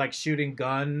the Kid like shooting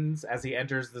guns as he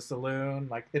enters the saloon.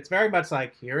 Like it's very much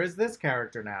like here is this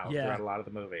character now Yeah. throughout a lot of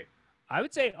the movie. I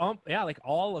would say, like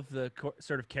all of the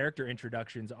sort of character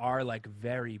introductions are like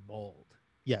very bold.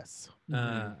 Yes.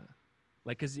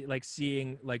 Like, cause like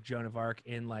seeing like Joan of Arc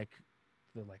in like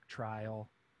the like trial,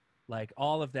 like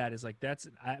all of that is like there's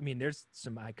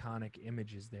some iconic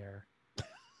images there.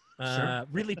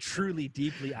 Really, truly,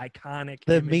 deeply iconic.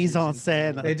 The images mise en and-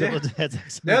 scène. They of Bill did. and Ted's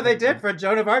Excellent No, they Adventure. did for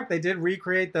Joan of Arc. They did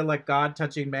recreate the like God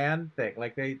touching man thing.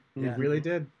 Like they really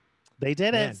did. They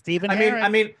did Man. it. Stephen I Harris.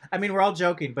 mean, we're all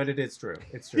joking, but it is true.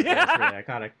 It's true. Yeah. It's really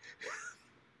iconic.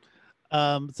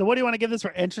 So what do you want to give this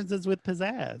for entrances with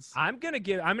pizzazz? I'm gonna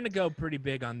go pretty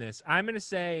big on this. I'm gonna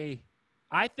say,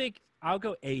 I think I'll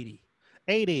go 80.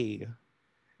 80.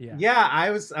 Yeah. Yeah,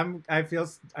 I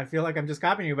feel like I'm just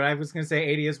copying you, but I was gonna say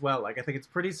 80 as well. Like I think it's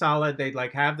pretty solid. They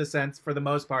like have the sense for the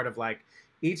most part of like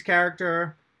each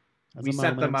character. As We a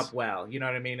set them moment. up well. You know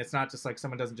what I mean? It's not just like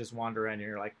someone doesn't just wander in and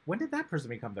you're like, when did that person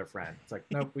become their friend? It's like,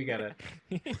 nope, we get it.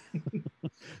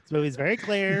 This movie's very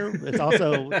clear. It's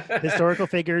also historical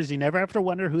figures. You never have to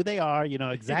wonder who they are. You know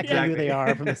exactly who they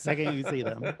are from the second you see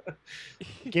them.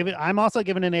 I'm also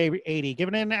giving an 80.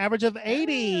 Giving it an average of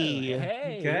 80.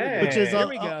 Hey. Okay. Which is There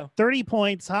we go. 30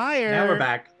 points higher Now we're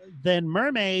back. than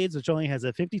Mermaids, which only has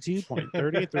a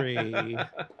 52.33.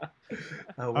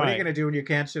 What are right. you gonna do when you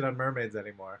can't shit on mermaids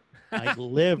anymore? I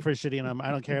live for shitting them.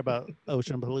 I don't care about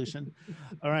ocean pollution.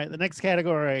 All right, the next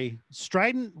category,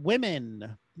 strident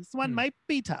women. This one might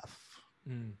be tough.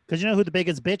 Because you know who the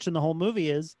biggest bitch in the whole movie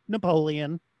is?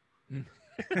 Napoleon.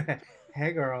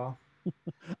 Hey, girl.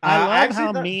 I love actually,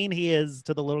 how mean he is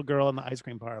to the little girl in the ice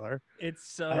cream parlor. It's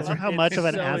so. I love how it's much of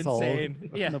an so asshole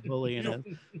insane. Yeah. Napoleon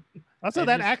is. Also, It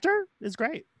that just- actor is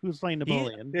great. Who's playing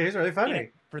Napoleon? Yeah, he's really funny. Yeah,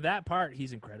 for that part,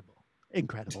 he's incredible.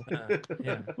 Incredible.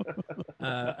 Yeah.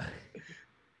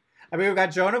 I mean, we've got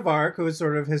Joan of Arc, who is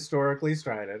sort of historically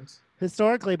strident.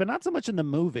 Historically, but not so much in the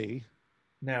movie.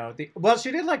 No, well, she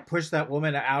did like push that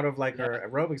woman out of like her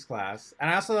aerobics class, and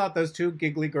I also thought those two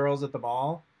giggly girls at the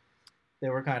mall, they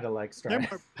were kind of like They're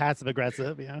strident. more passive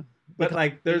aggressive, yeah. But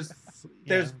like, there's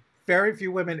Yeah. very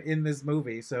few women in this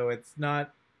movie, so it's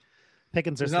not.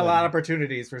 Pickens are There's not a lot slim. of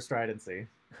opportunities for stridency.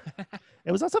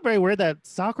 It was also very weird that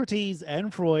Socrates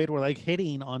and Freud were like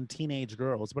hitting on teenage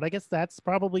girls, but I guess that's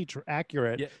probably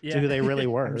accurate Yeah, to who they really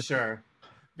were. I'm sure.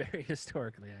 Very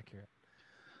historically accurate.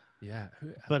 Yeah.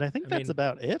 But I think that's mean,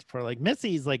 about it for like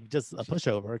Missy's like just a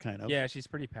pushover kind of. Yeah, she's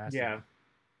pretty passive. Yeah.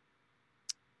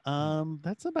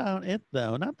 That's about it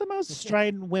though. Not the most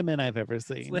strident women I've ever It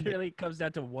seen. literally comes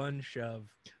down to one shove.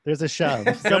 There's a shove.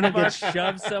 Joan Someone of Arc gets,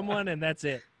 shoves someone, and that's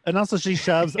it. and also she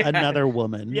shoves another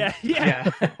woman. Yeah.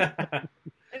 Yeah.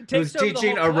 And Who's takes over the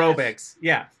teaching whole class. aerobics?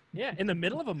 Yeah. Yeah, in the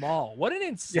middle of a mall. What an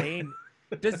insane.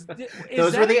 Is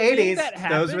Those were that the a thing 80s. that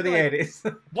Those were happened? the Like,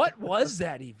 80s. What was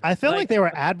that even? I feel like they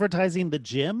were advertising the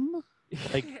gym,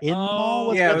 like in the mall.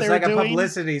 Was Yeah, what it was they like were a doing.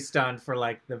 publicity stunt for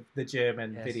like the gym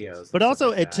and Yes, videos. But and also,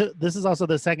 stuff like that. this is also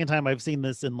the second time I've seen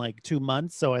this in like 2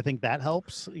 months, so I think that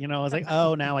helps. You know, I was like,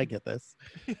 oh, now I get this.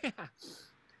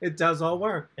 It does all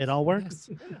work. It all works.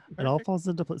 It all falls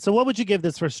into place. So what would you give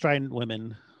this for Strident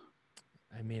Women?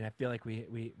 I mean, I feel like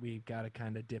we got to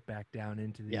kind of dip back down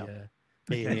into the Yeah.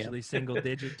 potentially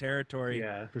single-digit territory.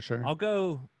 Yeah. For sure.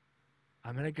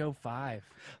 I'm gonna go 5.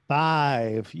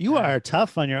 5. You are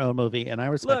tough on your own movie, and I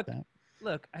respect that.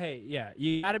 Look, hey, yeah,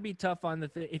 you got to be tough on the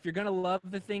thing. If you're gonna love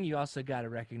the thing, you also got to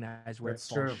recognize where That's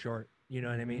it falls true. short. You know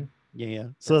what I mean? Yeah.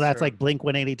 So that's true. like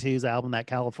Blink-182's album, that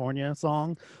California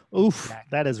song. Oof, Exactly.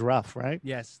 that is rough, right?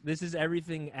 Yes, this is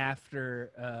everything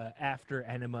after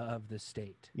Enema of the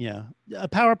State. Yeah.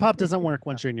 Power pop doesn't work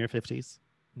once you're in your 50s.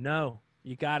 No,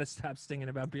 you got to stop singing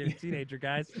about being a teenager,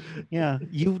 guys. Yeah,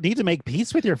 you need to make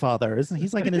peace with your father. Isn't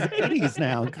he's like in his 80s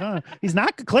now? God, he's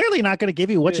clearly not going to give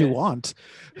you what you want.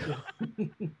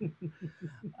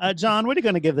 John, what are you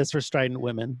going to give this for Strident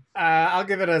Women? I'll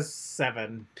give it a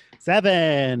 7.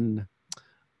 7.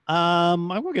 I'm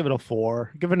gonna give it a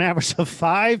 4. Give it an average of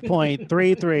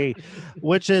 5.33,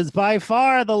 which is by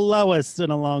far the lowest in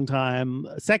a long time.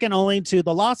 Second only to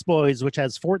The Lost Boys, which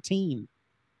has 14.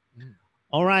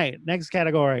 All right, next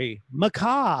category,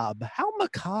 macabre. How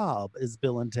macabre is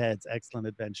Bill and Ted's Excellent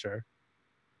Adventure?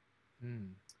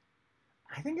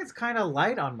 I think it's kind of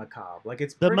light on macabre. Like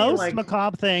it's The pretty, most like,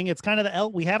 macabre thing, it's kind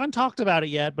of we haven't talked about it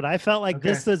yet, but I felt like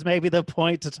this is maybe the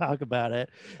point to talk about it.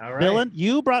 All right. Bill and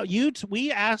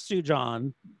we asked you,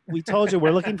 John, we told you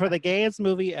we're looking for the gayest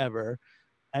movie ever,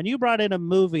 and you brought in a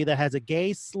movie that has a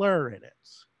gay slur in it.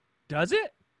 Does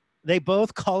it? They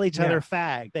both call each other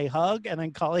fag. They hug and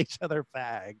then call each other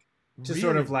fag. Just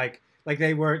sort of like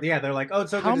they were, they're like, oh, it's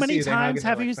so good How to many see you. They hug times and they're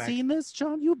have like, you "Fag." seen this,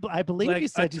 John? I believe Like you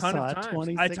said you ton saw of it times.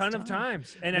 26 A ton of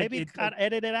times. And maybe it got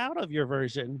edited out of your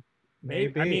version.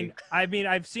 Maybe. I mean,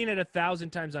 I've seen it 1,000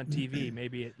 times on TV.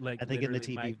 Maybe it like I think in the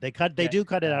literally TV they do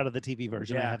cut it out of the TV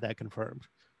version. I Yeah. have that confirmed.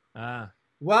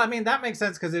 Well, I mean, that makes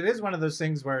sense because it is one of those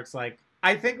things where it's like,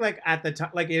 I think like at the time,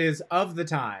 like it is of the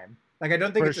time. Like I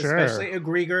don't think For it's sure. especially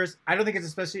egregious. I don't think it's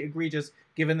especially egregious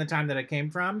given the time that it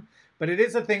came from. But it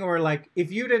is a thing where like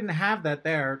if you didn't have that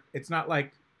there, it's not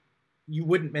like you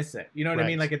wouldn't miss it. You know what I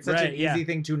mean? Right. Like it's such Right, an yeah. easy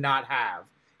thing to not have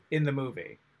in the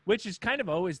movie. which is kind of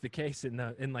always the case in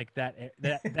like that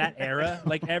era.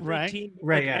 Like every Right. teen,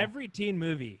 Right, like yeah. every teen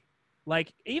movie,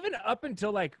 like even up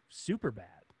until like Superbad,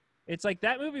 it's like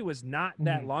that movie was not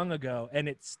that long ago, and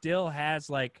it still has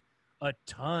like a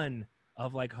ton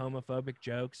of like homophobic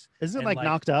jokes. Isn't it and, like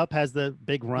Knocked Up has the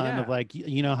big run Yeah. of like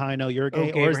you know how I know you're gay,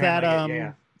 Okay, or is that Abraham,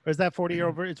 yeah. or is that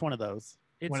 40-year-old? It's one of those.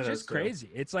 It's One of those just two. crazy.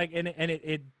 It's like, and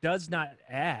it does not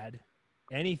add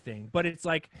anything, but it's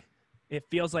like, it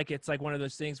feels like it's like one of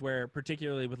those things where,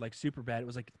 particularly with like Superbad, it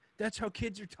was like, that's how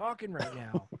kids are talking right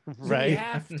now. So Right. We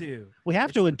have to. We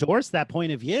have to endorse that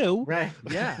point of view. Right.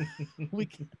 Yeah. We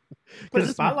can, Put a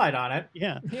 'cause spotlight on it.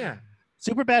 yeah. Yeah.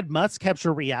 Superbad must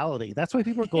capture reality. That's why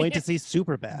people are going to see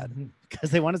Superbad because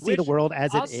they want to see the Which, world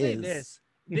as I'll it say is. this.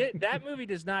 That movie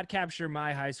does not capture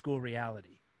my high school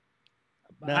reality.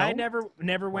 No? I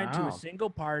never went to Wow. a single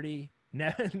party.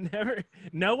 Never.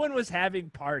 No one was having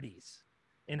parties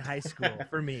in high school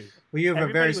for me. Well, you have a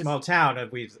Everybody very was- small town,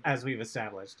 as we've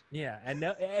established. Yeah,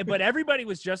 but everybody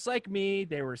was just like me.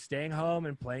 They were staying home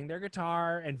and playing their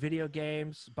guitar and video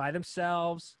games by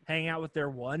themselves, hanging out with their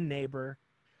one neighbor.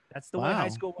 That's the way high Wow.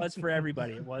 school was for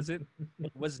everybody. It wasn't.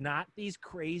 It was not these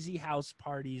crazy house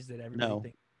parties that everybody No.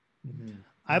 thinks.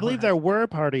 I believe there were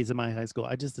parties in my high school.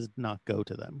 I just did not go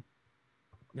to them.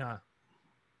 Yeah.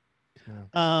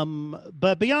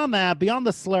 But beyond that, beyond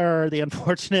the slur, the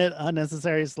unfortunate,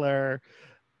 unnecessary slur,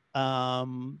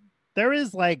 there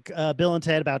is like Bill and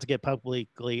Ted about to get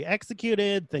publicly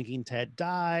executed, thinking Ted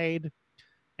died.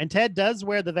 And Ted does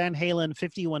wear the Van Halen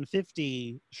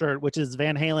 5150 shirt, which is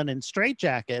Van Halen in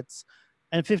straitjackets.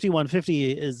 And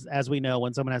 5150 is, as we know,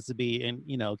 when someone has to be in,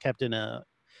 kept in a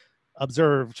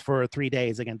observed for 3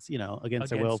 days against their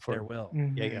will. Their will.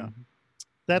 Yeah.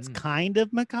 That's kind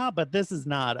of macabre, but this is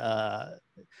not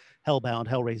Hellbound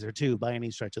Hellraiser 2 by any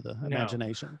stretch of the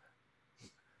imagination.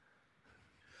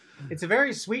 It's a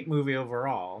very sweet movie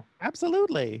overall.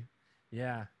 Absolutely.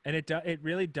 Yeah, and it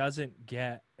really doesn't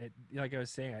get it. Like I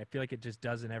was saying, I feel like it just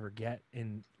doesn't ever get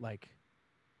in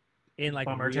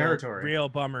Bummer real, territory. real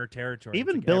bummer territory.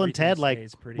 Even It's Bill and everything Ted, like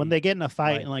stays pretty when they get in a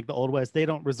fight light. in like the Old West, they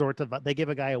don't resort to they give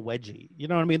a guy a wedgie. You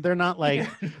know what I mean? They're not like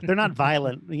they're not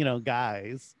violent,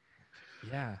 guys.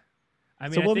 Yeah, I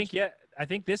So mean, what I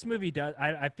think this movie does.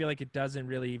 I feel like it doesn't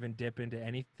really even dip into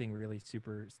anything really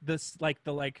super.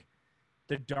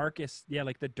 The darkest,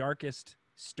 the darkest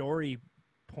story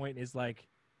point is like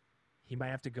he might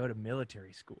have to go to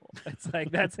military school. It's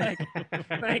like that's like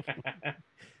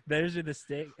those are the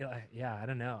stakes. Yeah, I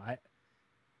don't know.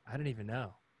 I don't even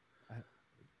know.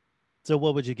 So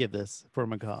what would you give this for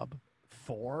macabre?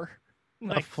 4.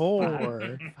 A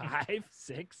 4. 5,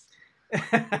 6.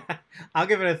 I'll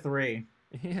give it a 3.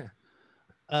 Yeah.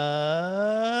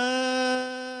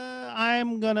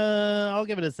 I'll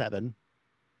give it a 7.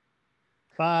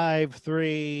 5,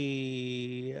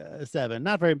 3, 7.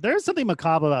 Not very. There's something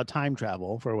macabre about time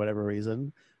travel for whatever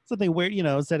reason. Something weird,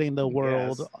 setting the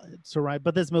world to right.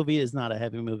 But this movie is not a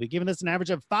heavy movie. Giving this an average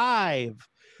of 5.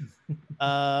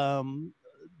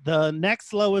 The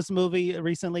next lowest movie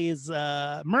recently is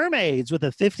Mermaids with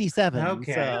a 57.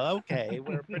 Okay. So,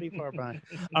 we're pretty far behind.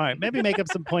 All right, maybe make up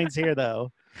some points here,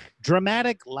 though.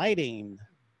 Dramatic lighting.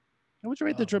 How would you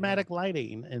rate the dramatic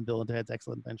lighting in Bill and Ted's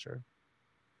Excellent Adventure?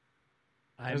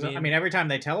 I mean, every time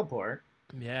they teleport.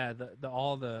 Yeah,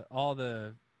 all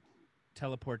the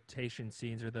teleportation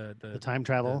scenes or the time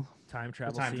travel. The time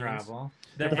travel. The time scenes. travel.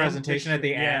 The presentation at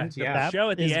the end. The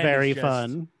show at the is end very is just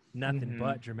fun. Nothing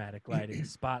but dramatic lighting,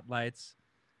 spotlights,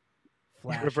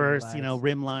 flashing reverse, lights,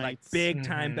 rim lights, like big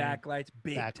time backlights,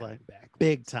 big backlight. time.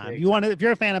 Big time. If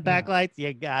you're a fan of backlights,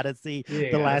 you gotta see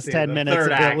the last 10 minutes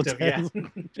third of act Bill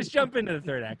and Ted's. Just jump into the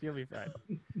third act, you'll be fine.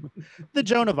 The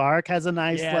Joan of Arc has a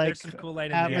nice there's some cool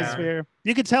lighting atmosphere.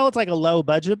 You could tell it's like a low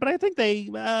budget, but I think they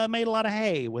made a lot of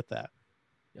hay with that.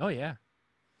 Oh yeah,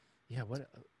 yeah. What?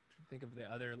 Think of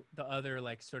the other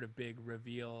like sort of big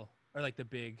reveal or like the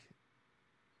big.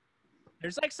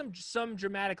 There's like some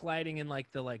dramatic lighting in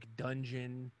like the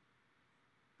dungeon.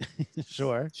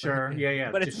 Sure. Yeah.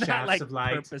 But just it's not like of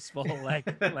light. purposeful. Like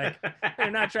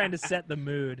they're not trying to set the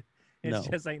mood. It's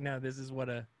No. just like no, this is what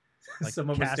a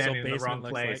someone was castle standing in the basement wrong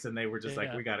looks place, like. and they were just like,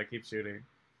 Yeah. "We got to keep shooting."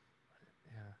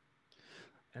 Yeah.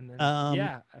 And then but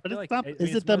I it's feel like not. I mean, Is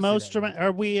it's it the mostly most that. dramatic?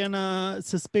 Are we in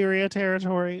Suspiria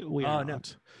territory? We are Oh, no.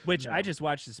 not. Which No. I just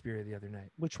watched Suspiria the other night.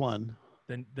 Which one?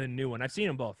 The new one. I've seen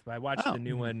them both, but I watched Oh. the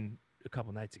new one a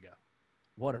couple nights ago.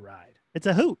 What a ride! It's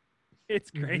a hoot. It's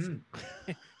crazy.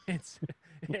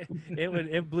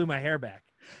 It blew my hair back,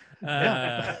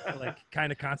 like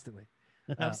kind of constantly.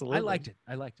 Absolutely. I liked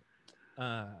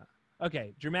it.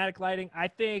 Okay, dramatic lighting. I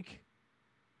think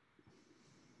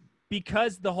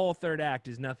because the whole third act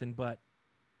is nothing but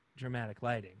dramatic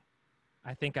lighting,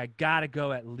 I think I gotta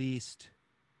go at least.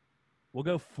 We'll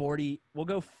go 40. We'll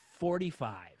go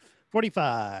 45.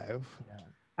 45. Yeah.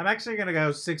 I'm actually gonna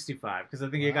go 65 because I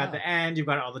think you got Wow. the end, you've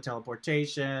got all the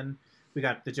teleportation, we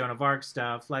got the Joan of Arc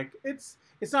stuff. Like it's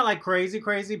not like crazy,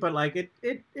 but like it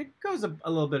goes a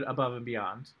little bit above and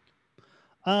beyond.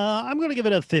 I'm going to give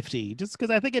it a 50 just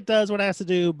because I think it does what it has to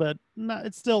do, but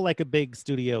it's still like a big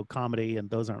studio comedy,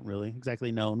 and those aren't really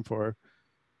exactly known for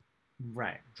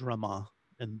Right. drama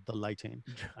and the lighting.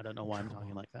 I don't know why I'm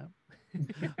talking like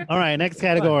that. All right, next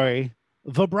category,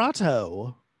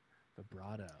 vibrato.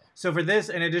 Vibrato. So for this,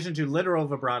 in addition to literal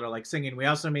vibrato, like singing, we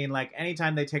also mean like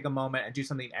anytime they take a moment and do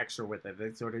something extra with it.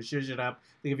 They sort of zhuzh it up.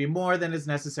 They give you more than is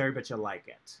necessary, but you like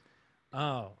it.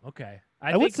 Oh, okay.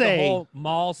 I think would say- the whole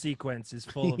mall sequence is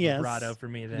full of Yes. vibrato for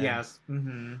me. Then Yes.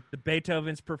 Mm-hmm. the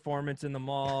Beethoven's performance in the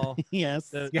mall, Yes.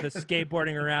 the Yeah.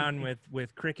 skateboarding around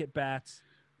with cricket bats.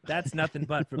 That's nothing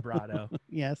but vibrato.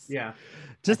 Yes. Yeah.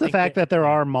 Just I the think fact that- that there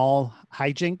are mall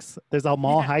hijinks. There's a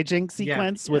mall hijink Yeah.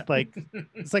 sequence with like,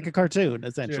 it's like a cartoon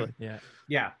essentially. Yeah.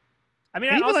 Yeah. I mean,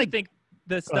 And I even, also like- think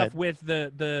the ahead. stuff with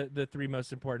the three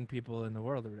most important people in the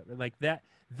world, or whatever, like that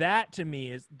to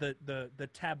me is the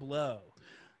tableau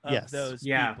of Yes. those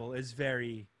Yeah. people is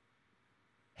very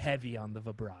heavy on the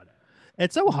vibrato.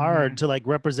 It's so hard to like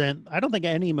represent. I don't think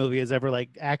any movie has ever like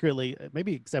accurately,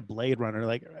 maybe except Blade Runner,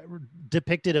 like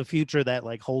depicted a future that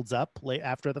like holds up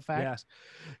after the fact.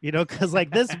 You know, because like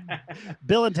this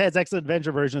Bill and Ted's Excellent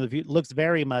Adventure version of the future looks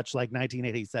very much like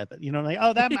 1987. You know, like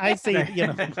oh that I see. You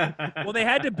know, Well, they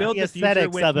had to build The the future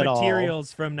aesthetics with of it all.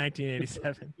 materials from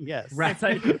 1987. yes, Right.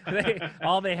 It's like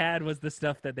all they had was the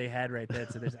stuff that they had right then.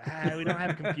 So there's we don't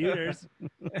have computers.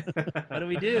 What do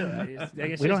we do? I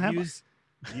guess We don't just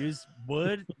use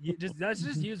wood. Let's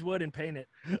just use wood and paint it.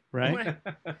 right.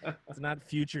 It's not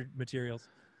future materials.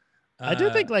 I do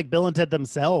think like Bill and Ted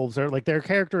themselves are like their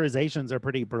characterizations are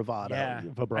pretty bravado. yeah.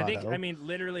 Vibrato. I mean,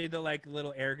 literally the like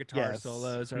little air guitar Yes.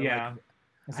 solos are Yeah. like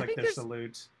It's I like think their there's-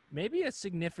 salute. maybe a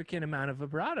significant amount of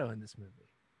vibrato in this movie.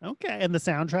 okay, and the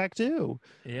soundtrack too.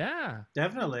 Yeah.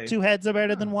 Definitely. Two heads are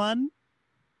better than one.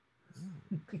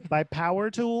 By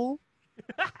Power Tool.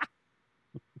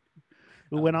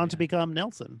 Who went on to become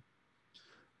Nelson.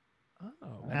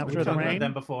 Oh. After We've the talked about Rain?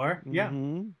 them before. Yeah.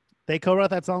 Mhm. They co-wrote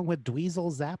that song with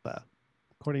Dweezil Zappa,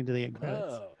 according to the end credits.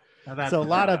 Oh. Now that's So a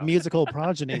lot of vibrato. musical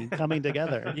progeny coming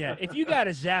together. Yeah, if you got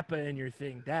a Zappa in your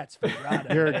thing, that's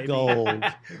vibrato. You're baby. gold.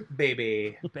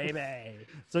 Baby. Baby.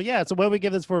 So yeah, so what do we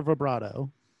give this for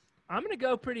vibrato? I'm gonna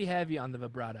go pretty heavy on the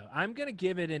vibrato. I'm gonna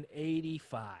give it an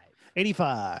 85.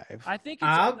 85. I think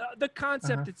I'll- the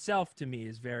concept itself to me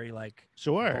is very like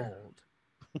Sure.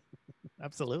 bold.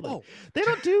 Absolutely. Oh. They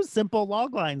don't do simple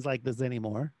log lines like this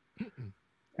anymore.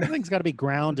 Everything's got to be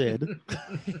grounded.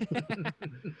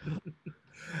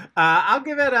 I'll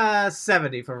give it a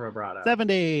 70 for vibrato.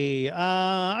 70.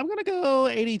 I'm going to go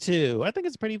 82. I think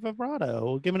it's pretty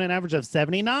vibrato, given an average of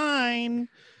 79,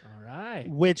 All right.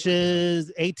 which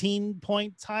is 18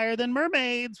 points higher than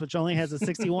Mermaids, which only has a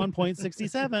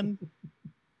 61.67.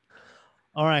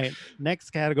 All right. Next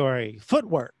category,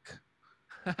 footwork.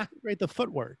 Rate the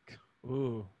footwork.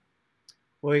 Ooh.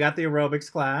 Well, we got the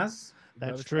aerobics class.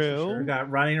 That's Aerobics class for true. We got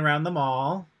running around the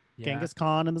mall. Yeah. Genghis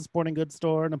Khan in the sporting goods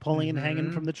store, Napoleon hanging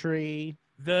Mhm. from the tree.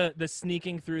 The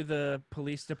sneaking through the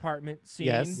police department scene.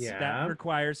 Yes. Yeah. That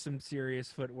requires some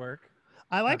serious footwork.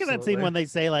 I like in that scene Absolutely. when they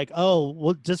say like, "Oh,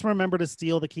 well, just remember to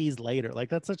steal the keys later." Like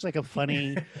that's such like a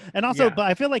funny, and also, Yeah. but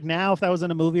I feel like now if that was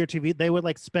in a movie or TV, they would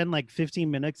like spend like 15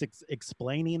 minutes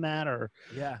explaining that, or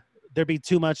Yeah. there'd be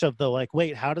too much of the like,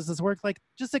 "Wait, how does this work?" Like,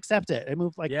 just accept it and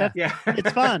move. Like Yeah. that. Yeah.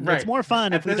 It's fun. Right. It's more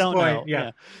fun At if we this don't point, know.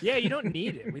 yeah. Yeah, you don't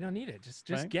need it. We don't need it. Just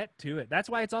Right. get to it. That's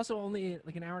why it's also only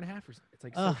like an hour and a half or something. It's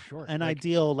like so Ugh, short. an Like,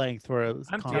 ideal length for a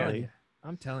I'm telling comedy. you.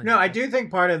 I'm telling No, you. I do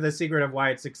think part of the secret of why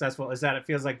it's successful is that it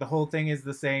feels like the whole thing is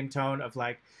the same tone of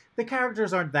like the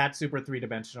characters aren't that super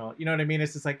three-dimensional. You know what I mean?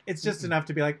 It's just like it's just enough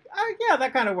to be like, oh yeah,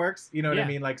 that kind of works. You know what I Yeah.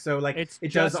 mean? Like so, like It's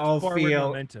it does just all forward feel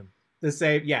momentum. the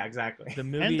same. Yeah, exactly. The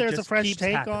movie And there's a just fresh keeps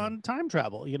take happening. on time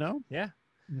travel. You know. Yeah.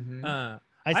 Mhm. I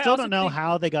I still also don't know think-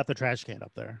 how they got the trash can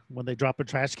up there. When they drop a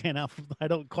trash can out, I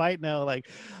don't quite know. Like,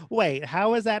 wait,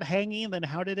 how is that hanging? Then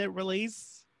how did it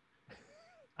release?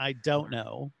 I don't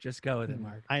know. Just go with it,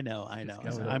 Mark. I know. go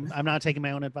with it. I'm not taking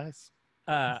my own advice.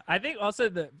 I think also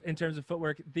in terms of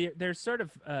footwork, there's sort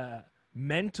of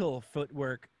mental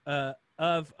footwork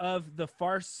of the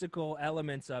farcical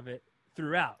elements of it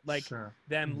throughout, like Sure.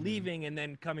 them Mhm. leaving and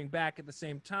then coming back at the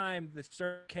same time. The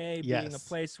Circle K being a Yes.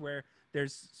 place where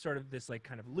there's sort of this like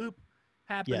kind of loop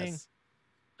happening, Yes.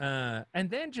 and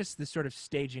then just the sort of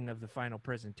staging of the final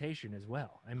presentation as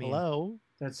well. I mean, Hello.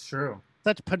 That's true.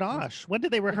 Such panache. When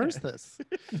did they rehearse this?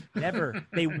 never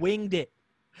they winged it.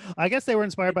 I guess they were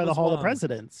inspired It by the was Hall of long.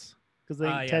 Presidents because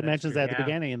Ah, yeah, Ted that's mentions true. that at the Yeah.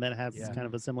 beginning, and then it has Yeah. kind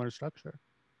of a similar structure.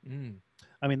 Mm.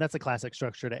 I mean, that's a classic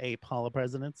structure to ape Hall of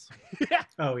Presidents.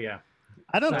 Oh yeah.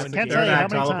 I don't So can't third tell you how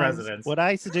act many Hall of times Presidents. when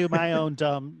I used to do my own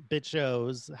dumb bit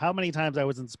shows, how many times I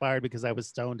was inspired because I was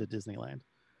stoned at Disneyland.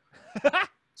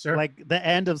 Sure. Like the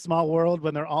end of Small World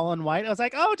when they're all in white. I was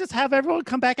like, oh, just have everyone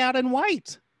come back out in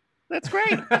white. That's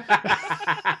great.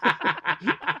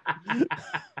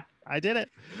 I did it.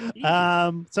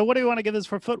 Easy. So what do you want to give this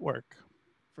for footwork?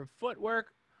 For footwork,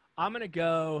 I'm gonna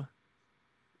go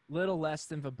little less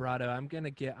than vibrato. I'm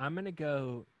gonna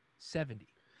go 70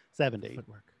 70.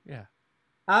 footwork. Yeah.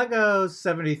 I'll go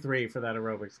 73 for that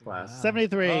aerobics class. Wow.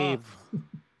 73. Oh,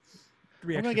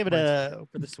 3 I'm gonna extra give it points a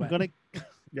for the I'm sweat. gonna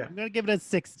Yeah. I'm gonna give it a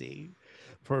 60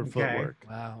 for Okay. footwork.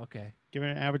 Wow. Okay. Give it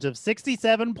an average of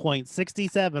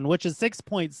 67.67, which is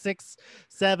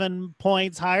 6.67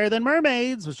 points higher than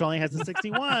Mermaids, which only has a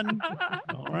 61.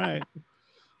 All right.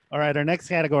 All right. Our next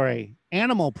category,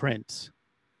 animal print.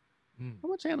 Hmm. How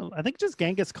much animal? I think just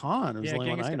Genghis Khan is Yeah, the only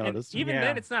one Genghis I Khan- and noticed. even Yeah.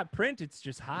 then, it's not print; it's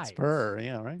just hide. It's fur.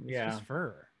 Yeah, right. It's Yeah. just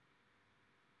fur.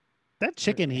 That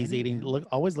chicken he's any eating animal.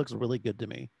 always looks really good to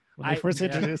me. When they I- first yeah.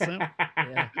 introduce him,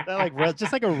 Yeah. that like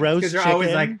just like a roast Because you're chicken.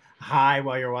 always like high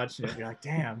while you're watching it. You're like,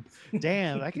 damn.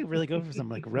 Damn, I could really go for some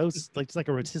like roast, like just like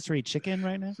a rotisserie chicken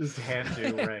right now. Just hand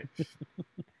do, right?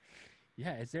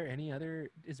 Yeah. Is there any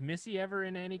other? Is Missy ever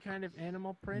in any kind of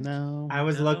animal print? No, I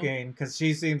was No. looking because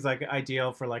she seems like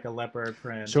ideal for like a leopard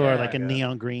print. sure, Yeah, like a yeah.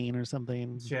 neon green or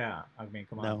something. Yeah, I mean,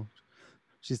 come on. No,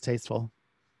 she's tasteful.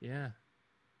 Yeah.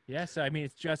 Yeah. So I mean,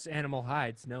 it's just animal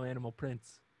hides, no animal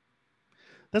prints.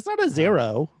 That's not a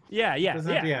zero. Yeah. Yeah.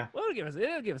 Doesn't- Yeah. yeah. Well,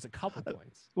 it'll give us a couple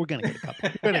points. We're gonna get a couple.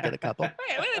 We're gonna get a couple.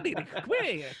 Hey, we're gonna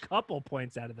get a couple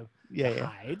points out of the Yeah.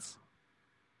 hides.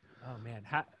 Oh man,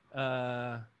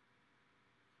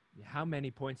 how many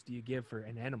points do you give for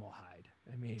an animal hide?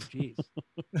 I mean, geez.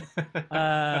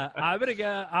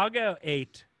 I'll go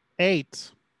 8.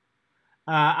 8.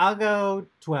 I'll go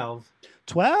 12.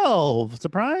 12.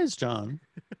 Surprise, John.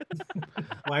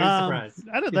 Why are you surprised?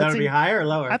 I don't. You thought it'd be seemed- higher or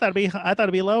lower? I thought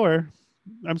it'd be lower.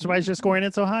 I'm surprised you're scoring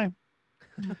it so high.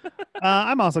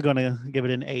 I'm also going to give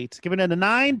it an 8. Give it a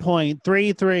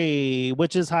 9.33,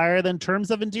 which is higher than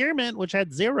Terms of Endearment, which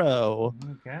had 0.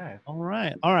 Okay. All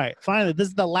right. Finally, this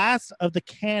is the last of the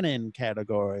canon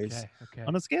categories. Okay.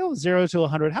 On a scale of 0 to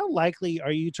 100, how likely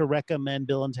are you to recommend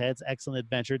Bill and Ted's Excellent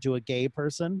Adventure to a gay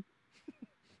person?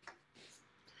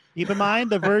 Keep in mind,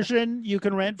 the version you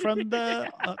can rent from the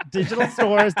digital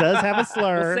stores does have a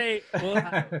slur.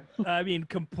 I mean,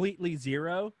 completely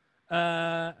zero.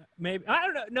 Maybe I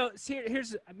don't know. No, see,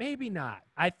 here's maybe not.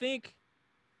 I think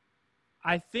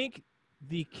the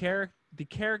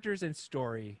characters and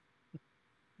story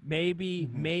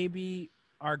maybe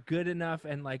are good enough,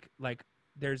 and like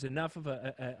there's enough of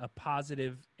a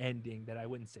positive ending that I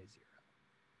wouldn't say zero.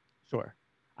 Sure.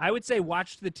 I would say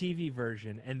watch the TV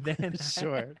version, and then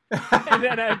Sure. and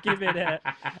then I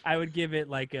would give it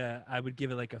like a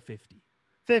 50.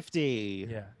 50.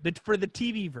 Yeah, for the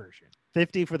TV version.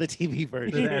 50 for the TV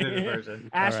version. The edited version.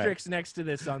 Asterisk next to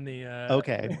this on the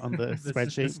okay, on the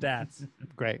spreadsheet. The stats.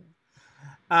 Great.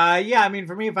 Yeah, I mean,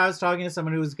 for me, if I was talking to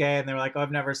someone who was gay and they were like, "Oh,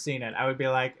 I've never seen it," I would be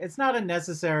like, "It's not a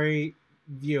necessary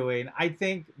viewing." I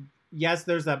think, yes,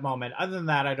 there's that moment. Other than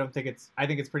that, I think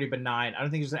it's pretty benign. I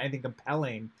don't think there's anything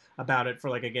compelling about it for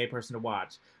like a gay person to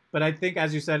watch. But I think,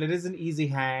 as you said, it is an easy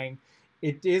hang.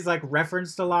 It is like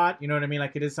referenced a lot. You know what I mean?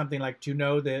 Like it is something like to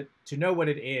know what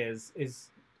it is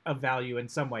of value in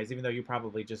some ways, even though you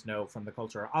probably just know from the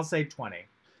culture. I'll say 20.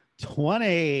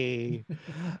 20.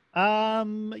 Yeah, I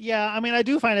mean, I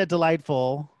do find it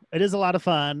delightful. It is a lot of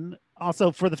fun.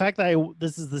 Also, for the fact that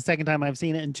this is the second time I've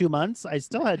seen it in 2 months, I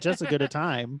still had just as good a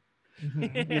time.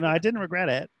 You know, I didn't regret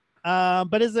it.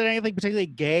 But is there anything particularly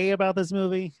gay about this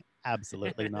movie?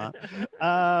 Absolutely not.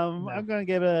 No. I'm going to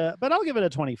give it I'll give it a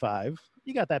 25.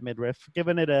 You got that midriff.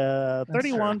 Giving it a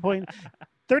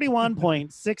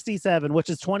 31.67,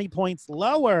 which is 20 points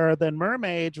lower than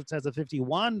Mermaid, which has a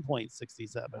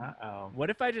 51.67. Uh-oh. What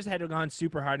if I just had gone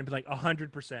super hard and be like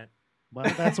 100%?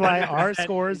 Well, that's why our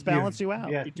scores balance you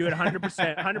out. Yeah. You do it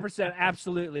 100%, 100%,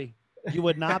 absolutely. You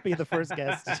would not be the first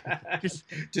guest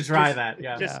to try that.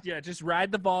 Just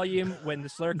ride the volume when the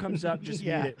slur comes up. Just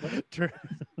mute it,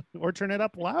 or turn it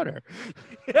up louder.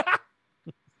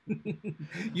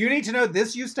 You need to know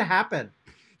this used to happen.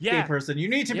 Yeah, gay person. You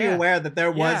need to be aware that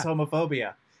there was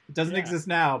homophobia. It doesn't exist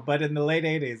now, but in the late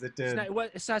 80s, it did.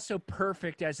 It's not so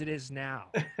perfect as it is now.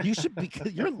 You should be.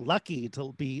 You're lucky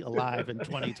to be alive in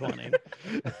 2020.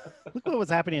 Look what was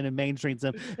happening in mainstream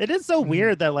cinema. It is so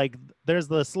weird that like there's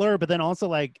the slur, but then also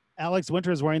like Alex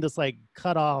Winter is wearing this like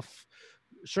cut off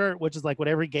shirt, which is like what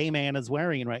every gay man is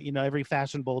wearing, right? You know, every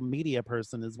fashionable media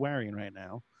person is wearing right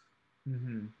now.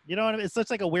 Mm-hmm. You know what I mean? It's such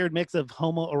like a weird mix of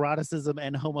homoeroticism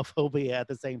and homophobia at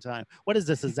the same time. What is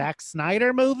this, a Zack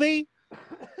Snyder movie?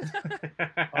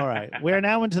 All right, we're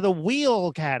now into the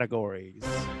wheel categories.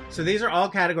 So these are all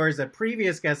categories that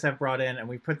previous guests have brought in, and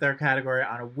we put their category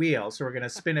on a wheel. So we're going to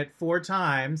spin it 4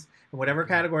 times, and whatever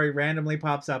category randomly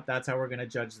pops up, that's how we're going to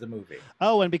judge the movie.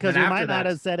 Oh, and because we might not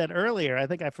have said it earlier, I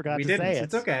think I forgot to say it.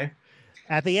 It's okay.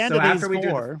 At the end of these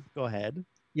 4, go ahead.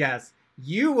 Yes.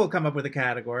 You will come up with a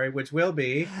category, which will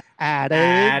be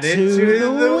added to the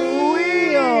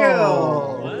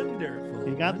wheel. Wonderful.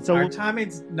 You got, our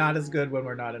timing's not as good when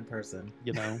we're not in person.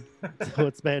 You know, so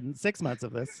it's been 6 months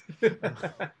of this.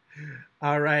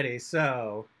 Alrighty,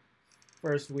 so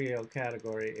first wheel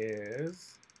category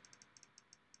is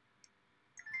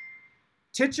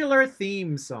titular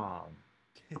theme song.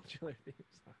 Titular theme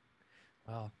song.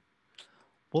 Wow.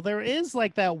 Well, there is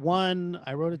like that one.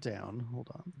 I wrote it down. Hold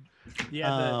on.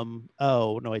 Yeah.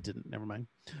 Oh no, I didn't. Never mind.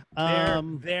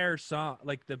 Their song,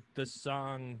 like the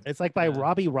song. It's like by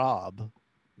Robbie Robb.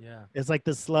 Yeah. It's like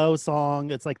the slow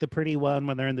song. It's like the pretty one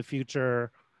when they're in the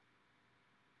future.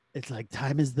 It's like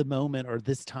 "Time is the Moment" or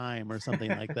 "This Time" or something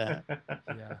like that.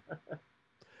 Yeah.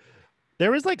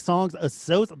 There is like songs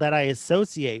that I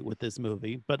associate with this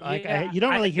movie, but like you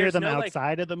don't really hear them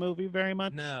outside of the movie very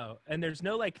much. No, and there's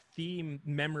no like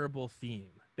memorable theme.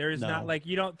 There is not like,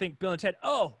 you don't think Bill and Ted,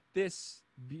 oh, this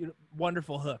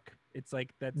wonderful hook. It's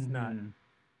like, that's not,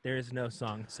 there is no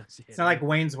song associated. It's not like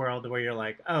Wayne's World where you're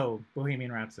like, oh,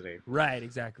 Bohemian Rhapsody. Right,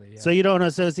 exactly. Yeah. So you don't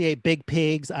associate Big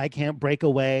Pigs, I Can't Break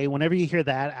Away. Whenever you hear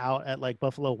that out at like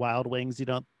Buffalo Wild Wings, you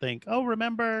don't think, oh,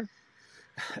 remember?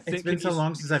 It's been so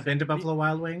long since I've been to Buffalo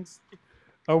Wild Wings.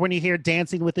 Or when you hear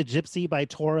Dancing with the Gypsy by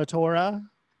Tora Tora.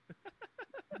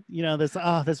 You know,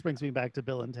 this brings me back to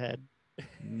Bill and Ted.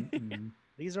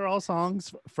 These are all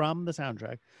songs from the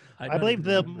soundtrack. I believe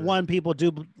the one people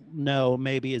do know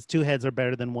maybe is Two Heads Are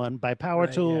Better Than One by Power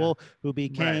Tool, who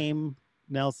became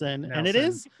Nelson. And it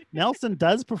is, Nelson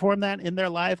does perform that in their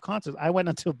live concerts. I went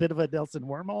into a bit of a Nelson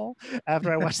wormhole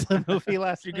after I watched the movie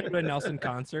last night. Did you go to a Nelson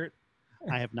concert?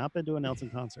 I have not been to a Nelson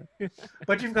concert.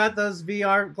 But you've got those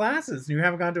VR glasses. You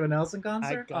haven't gone to a Nelson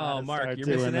concert? Oh, Mark, you're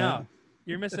missing out.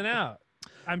 You're missing out.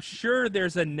 I'm sure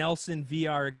there's a Nelson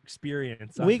VR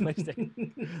experience on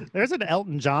PlayStation. There's an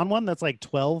Elton John one that's like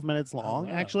 12 minutes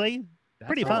long, actually.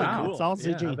 Pretty fun. Wow. It's all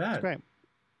CG. Yeah, it's great.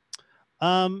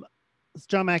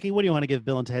 John Mackey, what do you want to give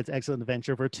Bill and Ted's Excellent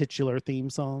Adventure for titular theme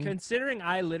song? Considering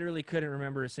I literally couldn't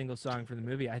remember a single song from the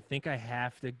movie, I think I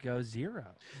have to go 0.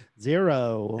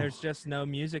 0. There's just no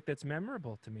music that's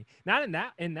memorable to me. Not in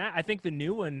that. I think the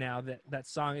new one now, that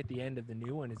song at the end of the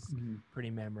new one is pretty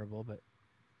memorable, but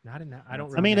not in that. I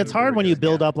don't. I mean, it's hard when you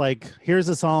build yeah. up like, here's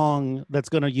a song that's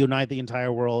going to unite the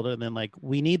entire world, and then like,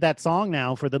 we need that song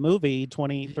now for the movie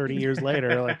 20, 30 years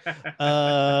later. Like,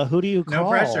 who do you call? No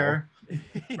pressure.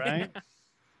 Right?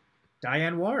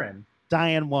 Diane Warren.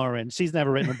 Diane Warren. She's never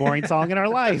written a boring song in her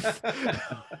life.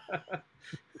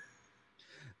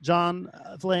 John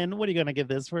Flynn, what are you going to give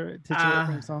this for titular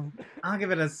theme song? I'll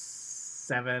give it a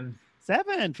 7.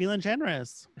 7, feeling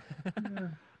generous.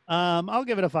 I'll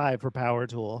give it a 5 for Power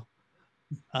Tool.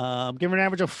 Give it an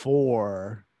average of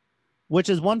 4, which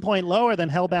is 1 point lower than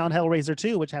Hellbound Hellraiser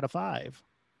 2, which had a 5.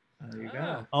 There you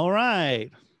go. All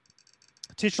right.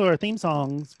 Titular theme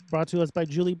songs brought to us by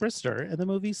Julie Brister in the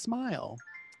movie Smile,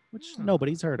 which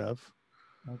nobody's heard of.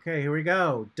 Okay, here we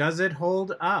go. Does it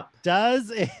hold up? Does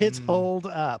it hold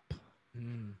up?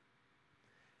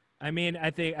 I mean, I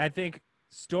think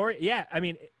story. Yeah, I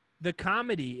mean, the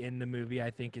comedy in the movie, I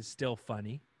think, is still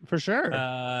funny. For sure.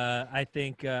 I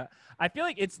think. I feel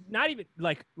like it's not even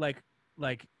like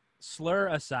slur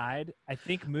aside. I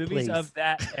think movies Please. of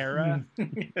that era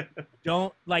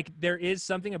don't like. There is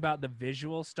something about the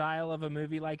visual style of a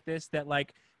movie like this that,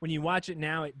 like, when you watch it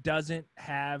now, it doesn't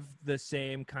have the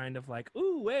same kind of like,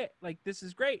 ooh, wait, like this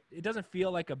is great. It doesn't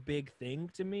feel like a big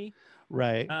thing to me.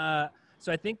 Right.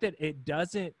 So I think that it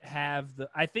doesn't have the.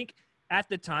 I think at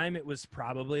the time it was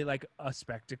probably like a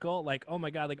spectacle, like, oh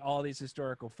my god, like all these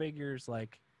historical figures,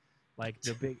 like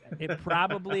the big. It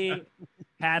probably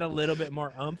had a little bit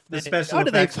more oomph. The Than special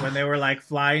effects when they were like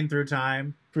flying through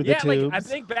time. Through the like tubes. I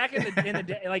think back in the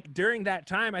day, like during that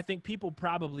time, I think people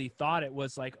probably thought it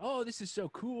was like, oh, this is so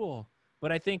cool.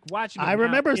 But I think watching it I now,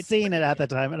 remember it's seeing it at the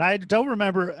time, and I don't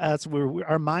remember us.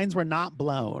 Our minds were not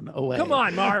blown away. Come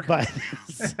on, Mark. But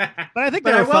I think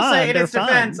But I they're will fun. say, in They're its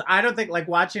defense, fun. I don't think like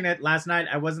watching it last night,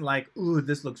 I wasn't like, ooh,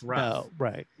 this looks rough. No,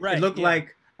 right. Right. It looked yeah.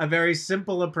 like a very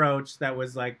simple approach that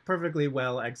was like perfectly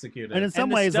well executed. And in some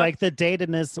the ways, stuff- like the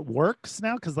datedness works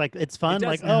now because like it's fun. It does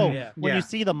Like, now, oh, yeah. when Yeah. you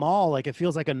see the mall, like it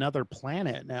feels like another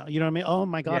planet now. You know what I mean? Oh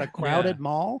my god, Yeah. a crowded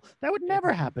mall that would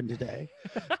never happen today.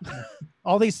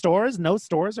 All these stores, no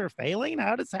stores are failing.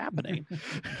 How is happening?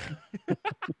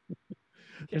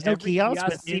 There's no Every kiosk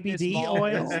with in this CBD mall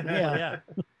oil. is- Yeah.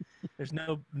 There's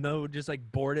no just like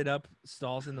boarded up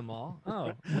stalls in the mall.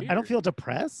 Oh, I don't weird. feel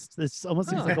depressed. This almost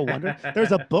seems Oh. like a wonder.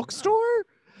 There's a bookstore.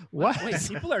 What? Wait,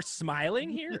 people are smiling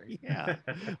here. Yeah.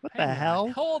 What Hang the on, hell?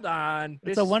 Hold on.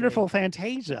 It's a wonderful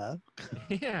Fantasia.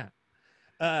 Yeah.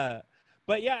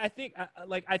 But yeah, I think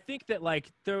I think that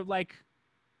like they're like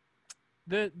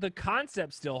the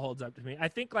concept still holds up to me. I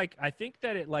think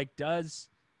that it like does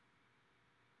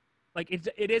like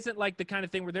it isn't like the kind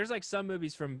of thing where there's like some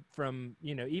movies from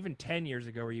even 10 years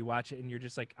ago where you watch it and you're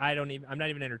just like I'm not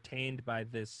even entertained by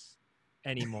this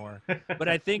anymore. But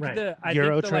I think Right. the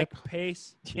Euro like Trip.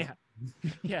 pace, yeah,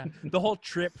 the whole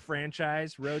Trip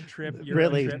franchise, Road Trip, Euro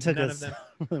Really Trip, took none us. of them.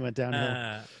 Really went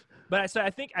downhill. But I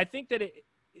think that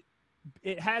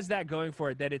it has that going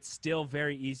for it, that it's still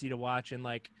very easy to watch and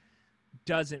like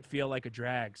doesn't feel like a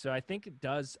drag. So I think it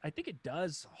does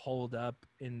hold up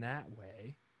in that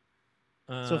way.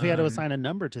 So if you had to assign a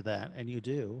number to that, and you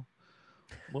do,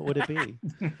 what would it be?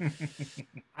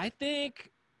 I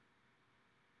think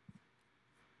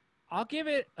I'll give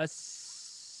it a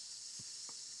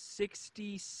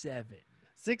 67.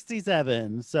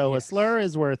 67. So Yes. a slur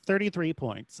is worth 33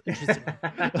 points. Interesting.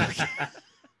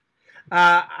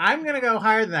 I'm gonna go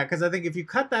higher than that because I think if you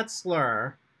cut that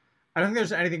slur, I don't think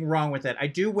there's anything wrong with it. I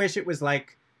do wish it was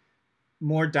like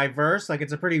more diverse. Like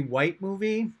it's a pretty white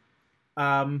movie.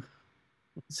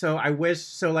 So I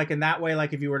wish like in that way,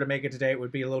 like if you were to make it today, it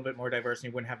would be a little bit more diverse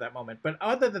and you wouldn't have that moment. But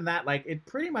other than that, like it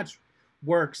pretty much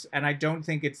works, and I don't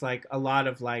think it's like a lot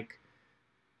of like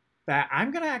that.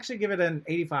 I'm gonna actually give it an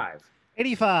 85.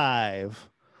 85.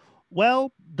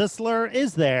 Well, the slur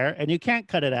is there, and you can't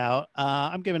cut it out.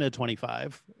 I'm giving it a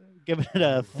 25. Giving it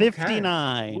a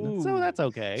 59. Ooh. So that's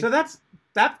okay. So that's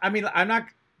that. I mean, I'm not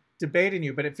debating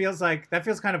you, but it feels like that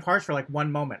feels kind of harsh for like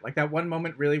one moment. Like that one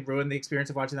moment really ruined the experience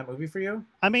of watching that movie for you.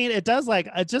 I mean, it does like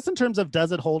just in terms of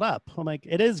does it hold up? I'm like,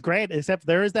 it is great, except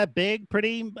there is that big,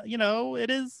 pretty,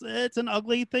 it's an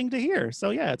ugly thing to hear.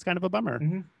 So yeah, it's kind of a bummer.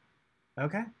 Mm-hmm.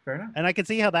 Okay, fair enough. And I can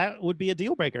see how that would be a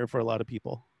deal breaker for a lot of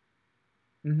people.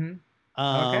 Mm-hmm.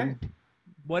 Okay.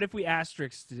 What if we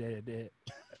asterisked it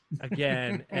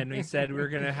again and we said we were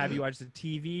going to have you watch the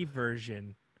TV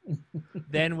version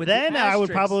Then with Then the I would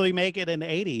asterisks- probably make it an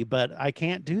 80, but I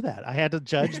can't do that. I had to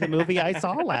judge the movie I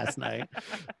saw last night.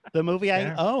 The movie I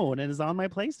Fair. own and is on my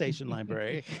PlayStation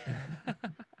library.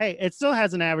 Hey, it still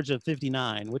has an average of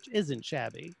 59, which isn't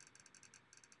shabby.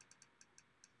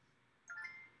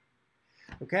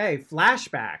 Okay,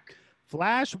 flashback.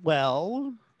 Flash,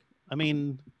 well, I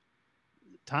mean,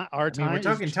 our I time. mean, we're is-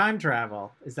 talking time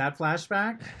travel. Is that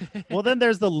flashback? well, then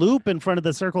there's the loop in front of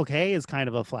the Circle K is kind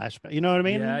of a flashback. You know what I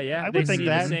mean? yeah. I they would think see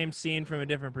that the same scene from a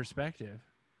different perspective.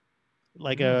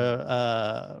 like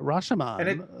a Rashomon And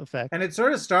it- effect. And it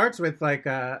sort of starts with like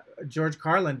George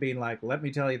Carlin being like, "Let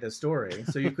me tell you the story."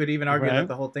 So you could even argue Right. that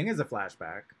the whole thing is a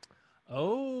flashback.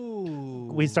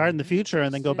 Oh, We start in the future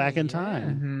and then go back in interesting, yeah.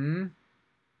 time. Hmm.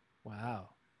 Wow.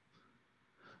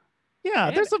 Yeah,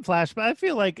 And- there's some flashback. I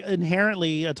feel like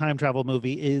inherently a time travel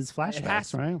movie is It flashbacks,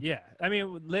 has to, right? Yeah, I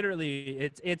mean, literally,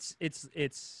 it's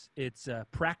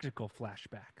practical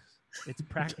flashbacks. It's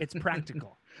practical.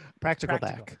 Practical Practical.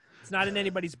 back. It's not in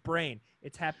anybody's brain.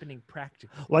 It's happening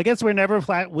practical. Well, I guess we're never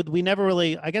we never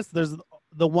really. I guess there's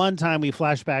the one time we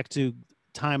flash back to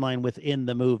timeline within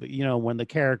the movie. You know, when the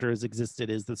characters existed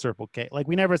is the Circle K. Like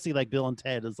we never see like Bill and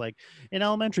Ted as like in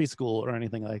elementary school or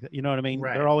anything like that. You know what I mean?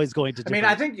 Right. They're always going to. I mean,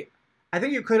 I think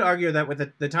you could argue that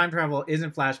with the time travel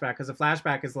isn't flashback because a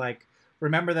flashback is like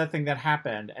remember that thing that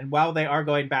happened, and while they are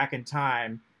going back in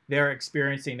time, they're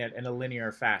experiencing it in a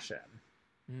linear fashion.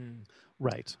 Mm.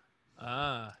 right.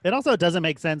 Ah, It also doesn't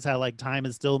make sense how like time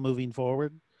is still moving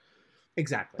forward.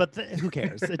 Exactly. But who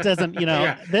cares? It doesn't. You know,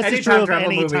 Yeah. this Any is true time of travel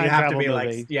any movie, time you have to travel be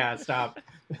movie. like, yeah, stop.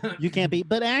 You can't be.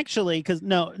 But actually, because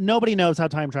nobody knows how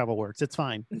time travel works. It's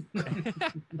fine.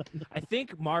 I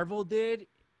think Marvel did.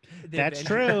 the That's Avengers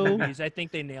true. movies. I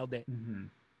think they nailed it. Mhm.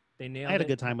 They nailed it. I had a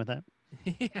good time with that.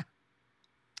 Yeah.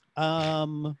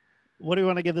 What do you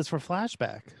want to give this for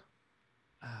flashback?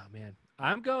 Oh man,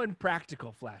 I'm going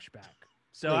practical flashback.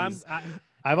 So Please. I'm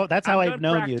That's how I'm I've going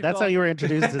known you. That's how practical. you were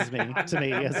introduced as me to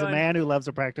me as a going- man who loves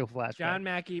a practical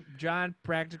flashback. John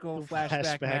practical flashback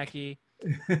Flashback. Mackie.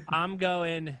 I'm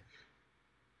going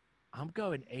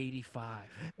 85.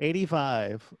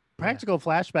 85. Practical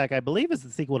flashback, I believe, is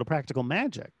the sequel to Practical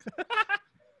Magic.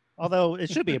 Although it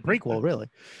should be a prequel, really.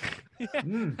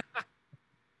 Mm.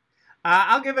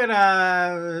 I'll give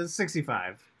it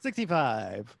 65.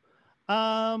 65.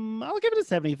 I'll give it a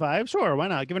 75. Sure, why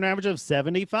not? Give it an average of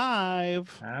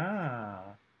 75. Ah.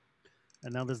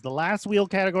 And now there's the last wheel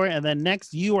category, and then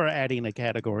next you are adding a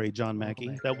category, John Mackey,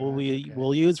 my that God, okay.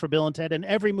 will use for Bill and Ted in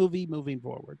every movie moving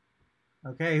forward.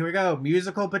 Okay, here we go.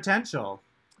 Musical potential.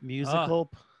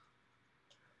 Musical.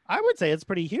 I would say it's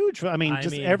pretty huge. I mean, I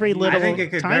just mean, every I little think it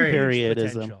could time very period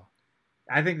is Potential.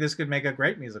 I think this could make a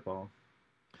great musical.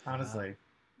 Honestly.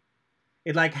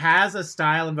 It like has a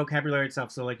style and vocabulary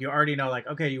itself. So like you already know like,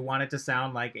 okay, you want it to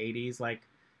sound like 80s like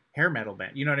hair metal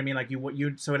band. You know what I mean? Like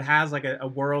you so it has like a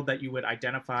world that you would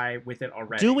identify with it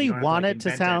already. Do we You don't have want like, it to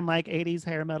invent sound like 80s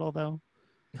hair metal though?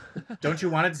 Don't you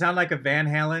want it to sound like a Van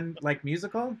Halen like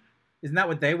musical? Isn't that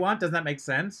what they want? Doesn't that make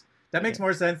sense? That makes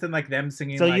more sense than like them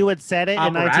singing. So like, you would set it in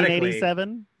operatically.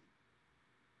 1987?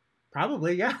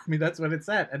 Probably, yeah. I mean, that's what it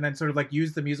said, and then sort of like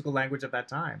use the musical language of that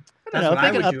time. I don't That's know. what If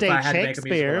I they would could do if I update had to make a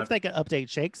Shakespeare, musical. if they could update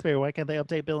Shakespeare, why can't they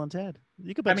update Bill and Ted?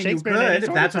 You could put I mean, you Shakespeare in any could if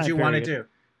sort that's of what time you want to period. do.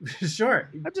 Sure.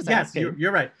 I'm just yes, asking.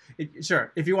 you're right.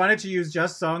 Sure. If you wanted to use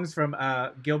just songs from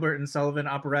Gilbert and Sullivan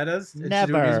operettas to do a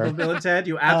Never. musical Bill and Ted,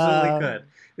 you absolutely Um, could.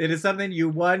 It is something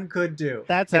you could do.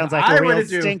 That If sounds like I a were real to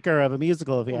do- stinker of a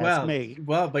musical, if you well, ask me.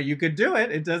 well, but you could do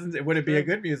it. It doesn't. It wouldn't be a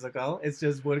good musical. It's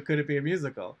just could it be a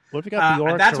musical? What if you got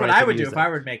Bjork That's to what write I the would do if music? I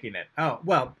were making it. Oh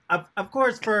well, of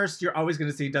course. First, you're always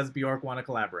going to see does Bjork want to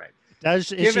collaborate? Is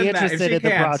she Given that, if interested she in the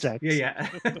can't- project? Yeah.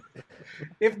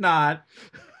 If not,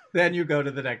 then you go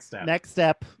to the next step. Next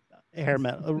step, hair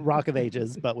metal, Rock of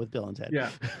Ages, but with Bill and Ted. Yeah.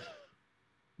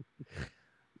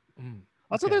 Mm.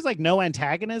 Also, Okay. there's like no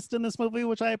antagonist in this movie,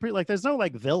 which I appreciate. Like, there's no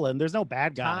like villain. There's no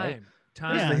bad guy.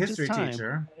 Time. He's Yeah, the just history time.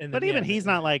 teacher. And But then, even yeah, he's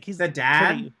not like he's The dad?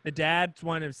 pretty- The dad's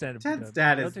one of said. Ted's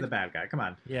dad is the bad guy. Come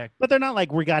on. Yeah. but they're not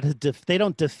like we got to. They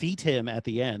don't defeat him at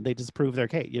the end. They just prove their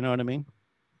case. You know what I mean?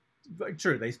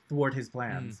 True, they thwart his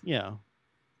plans. Yeah.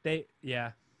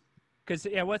 Because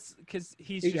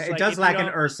he's Yeah, just it like, does if lack you an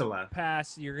don't Ursula.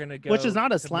 pass, you're gonna go. Which is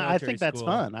not a to slam. I military think that's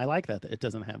school. fun. I like that it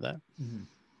doesn't have that.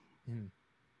 Mhm.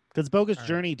 Because Bogus All right.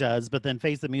 Journey does, but then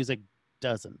Face the Music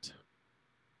doesn't.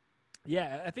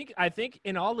 Yeah, I think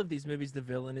in all of these movies, the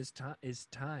villain is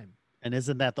time. And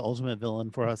isn't that the ultimate villain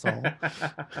for us all?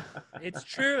 It's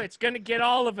true. It's gonna get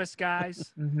all of us,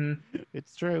 guys. Mhm.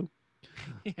 It's true.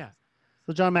 Yeah.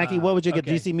 So, John Mackey, what would you give?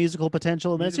 Do you okay. see musical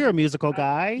potential in this? You're a musical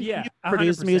guy. yeah, You've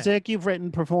produced 100%. music. You've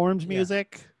written, performed Yeah.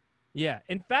 music. Yeah.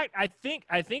 In fact, I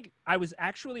think I was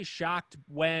actually shocked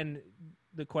when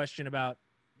the question about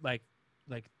like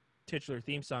titular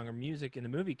theme song or music in the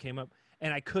movie came up,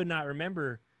 and I could not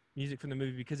remember music from the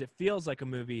movie because it feels like a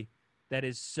movie that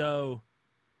is so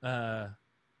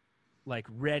like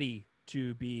ready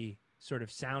to be sort of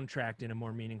soundtracked in a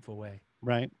more meaningful way.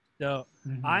 Right. So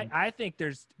I think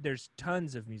there's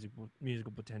tons of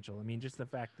musical potential. I mean, just the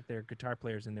fact that they're guitar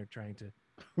players and they're trying to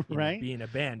Right. be in a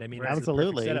band. I mean, that's the perfect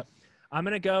Absolutely. setup. I'm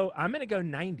gonna go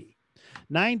 90.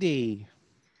 90.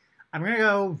 I'm gonna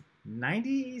go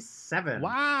 97.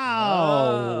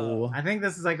 Wow. I think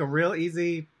this is like a real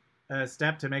easy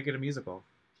step to make it a musical.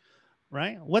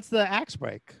 Right. What's the axe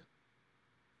break?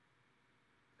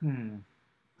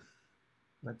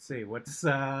 Let's see. What's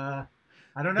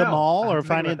I don't know. The mall, I or have to think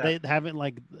finding about they that. haven't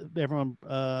like everyone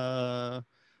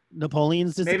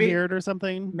Napoleon's disappeared or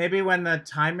something. Maybe when the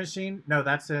time machine. No,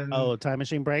 that's in. Oh, time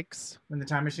machine breaks. When the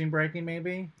time machine breaking,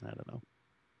 maybe. I don't know.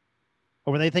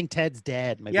 Or when they think Ted's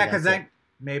dead. Maybe Yeah, because that's then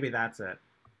maybe that's it.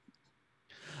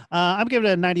 I'm giving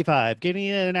it a 95, giving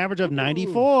it an average of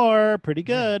 94. Pretty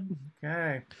good.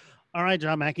 Okay. All right,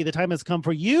 John Mackey, the time has come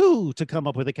for you to come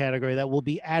up with a category that will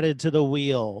be added to the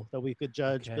wheel that we could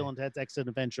judge Okay. Bill and Ted's Excellent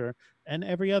Adventure and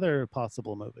every other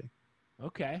possible movie.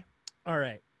 Okay. All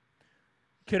right.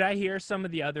 Could I hear some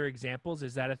of the other examples?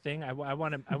 Is that a thing? I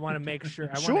want to make sure.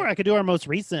 Sure, I could do our most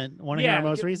recent. Want to hear our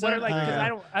most recent? Because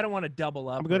I don't want to double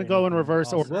up. I'm going to go in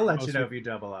reverse order. We'll let you know if you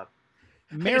double up.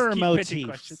 Mirror keep pitching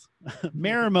motifs,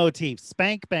 mirror motifs,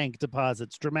 spank bank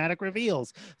deposits, dramatic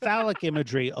reveals, phallic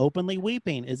imagery, openly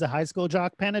weeping. Is a high school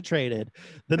jock penetrated?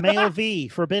 The male V,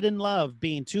 forbidden love,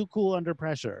 being too cool under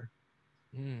pressure.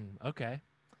 Okay.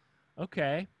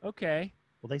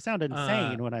 Well, they sound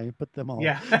insane when I put them all.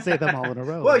 Yeah. Say them all in a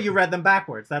row. Well, you read them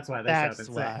backwards. That's why they sound That's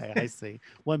insane. why I see.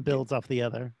 One builds off the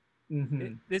other.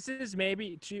 This is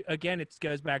maybe again. It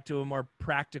goes back to a more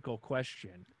practical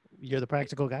question. You're the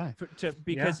practical guy.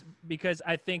 Because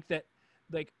I think that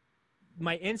like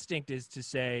my instinct is to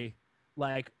say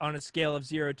like on a scale of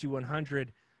 0 to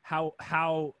 100, how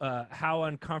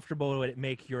uncomfortable would it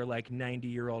make your like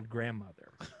 90-year-old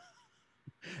grandmother?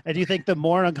 And do you think the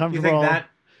more You uncomfortable think that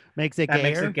makes it that gayer?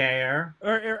 makes it gayer?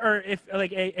 Or if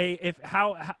like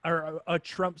or a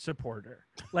Trump supporter,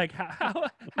 like how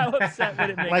upset would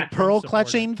it make? Like a Trump pearl supporter?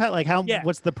 clutching? Like how? Yeah.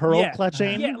 What's the pearl Yeah.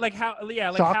 clutching? Yeah, like how? Yeah,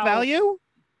 like Shock how, value?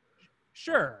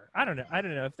 Sure. I don't know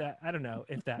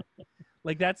if that.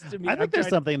 Like that's to me. I think there's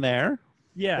something there.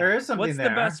 Yeah, There is something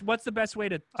there. What's the best way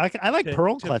to? I like to-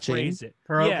 pearl to clutching. phrase it?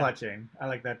 Pearl Yeah. clutching. I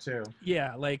like that too.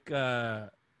 Yeah,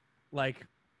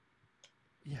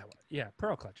 yeah,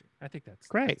 pearl clutching. I think that's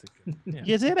Great. that's a good- yeah.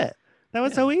 You did it. That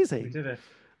was so We easy. did it.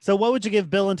 So what would you give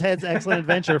Bill and Ted's Excellent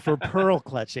Adventure for pearl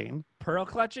clutching? Pearl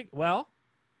clutching. Well,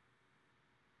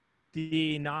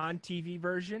 the non-TV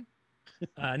version.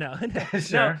 No.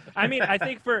 Sure. No. I mean, I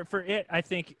think for it, I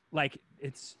think like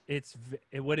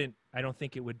it wouldn't. I don't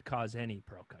think it would cause any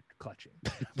pearl clutching.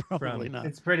 Probably From- not.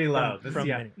 It's pretty low.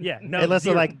 Yeah, no. Unless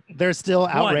they're zero. like they're still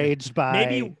One. outraged by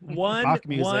Maybe rock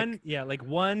music.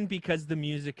 one because the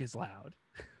music is loud.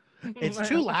 It's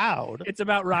too loud. It's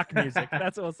about rock music.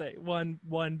 That's what I'll say. One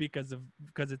because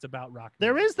it's about rock.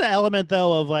 There music. is the element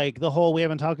though of like the whole we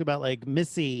haven't talked about like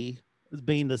Missy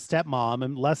being the stepmom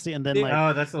and Leslie and then like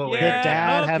Oh, that's a little the Yeah, weird.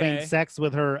 dad okay. having sex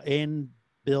with her in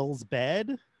Bill's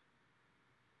bed.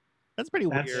 That's pretty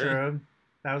That's weird. true.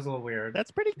 That was a little weird.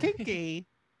 That's pretty kinky.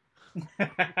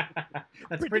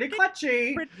 That's pretty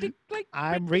clutchy. Pretty, like,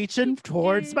 I'm pretty reaching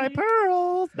towards my kinky.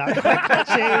 pearls. Not quite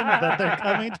touching, but they're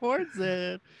coming towards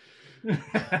it.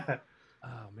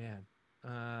 Oh man.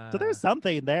 So there's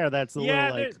something there that's a little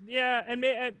like there's- yeah, and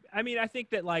I mean, I think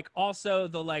that like also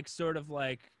the like sort of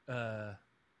like, but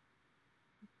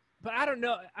I don't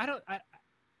know.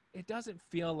 It doesn't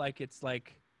feel like it's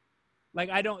like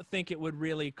I don't think it would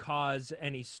really cause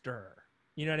any stir.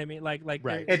 You know what I mean? Like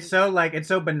Right. It's so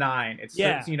benign. It's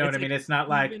Yeah, so, you know what it's I mean. like It's not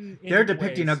like even in they're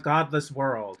depicting ways. a godless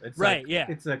world. It's Right, Like, yeah.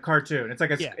 It's a cartoon. It's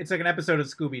like Yeah. it's like an episode of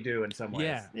Scooby Doo in some ways.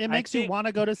 Yeah. it I makes you think- want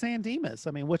to go to San Dimas.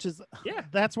 I mean, which is Yeah.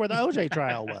 that's where the OJ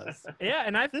trial was. Yeah,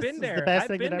 and I've This been is there. the best I've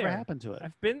thing been that ever there. happened to it.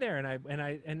 I've been there,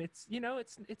 and it's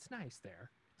it's nice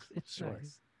there. It's Sure.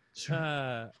 nice.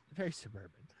 Sure. Very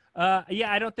suburban.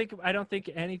 Yeah, I don't think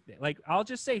anything. Like, I'll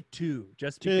just say 2,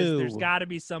 just because there's 2. got to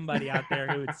be somebody out there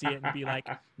who would see it and be like,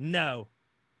 no.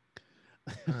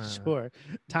 Sure.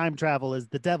 Time travel is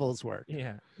the devil's work.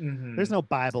 Yeah. Mhm. There's no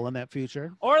Bible in that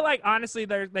future. Or like, honestly,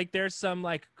 there's some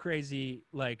like crazy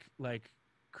like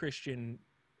Christian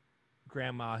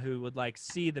grandma who would like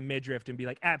see the midriff and be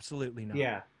like, absolutely not.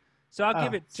 Yeah. So I'll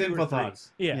give it 2 sinful or 3.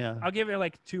 thoughts. Yeah. Yeah. I'll give it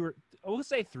like 2 or we'll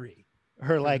say 3.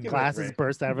 her like Give it a glasses 3.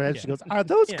 burst out of her head. Yeah. She goes, "Are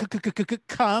those Yeah.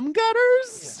 cum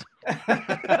gutters?"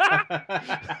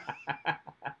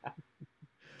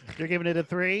 You're giving it a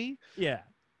 3? Yeah.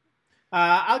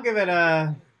 I'll give it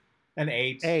an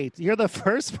 8. 8. You're the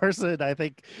first person, I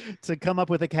think, to come up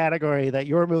with a category that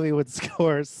your movie would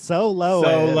score so low.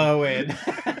 So in. low in.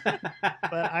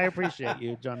 But I appreciate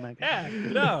you, John Mack. Yeah.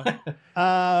 No.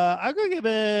 I'm gonna give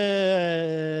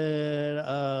it.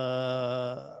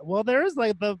 Well, there's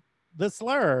like the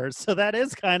slur, so that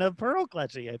is kind of pearl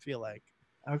clutchy. I feel like,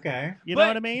 Okay. you know But-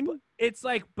 what I mean? It's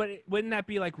like, wouldn't that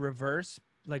be like reverse?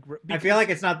 Like, I feel like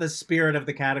it's not the spirit of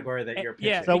the category that you're pitching.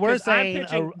 yeah. So we're because I'm saying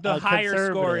pitching a the higher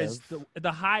score is conservative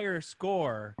the higher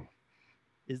score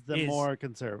Is the is- more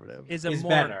conservative? is a Is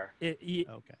more better. Okay.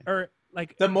 or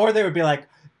like The more they would be like,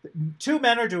 2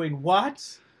 men are doing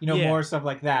what? You know, Yeah. more stuff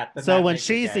like that. then So that when makes it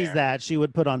she sees gayer. that, she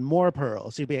would put on more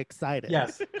pearls. She'd be excited.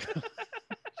 Yes.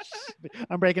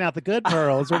 I'm breaking out the good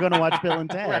pearls. We're going to watch Bill and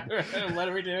Ted. What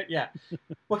are we doing? Yeah.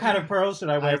 What kind of pearls should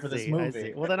I wear for this see, I movie?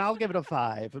 see. Well, then I'll give it a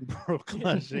 5 in pearl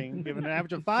clutching, giving an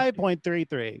average of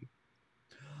 5.33.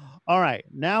 All right,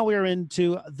 now we're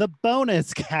into the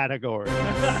bonus category.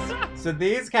 So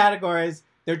these categories,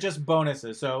 they're just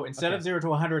bonuses. So instead of Okay. 0 to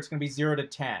 100, it's going to be 0 to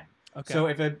 10. okay. So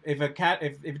if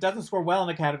it doesn't score well in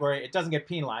a category, it doesn't get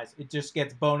penalized. It just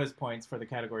gets bonus points for the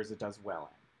categories it does well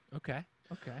in. okay.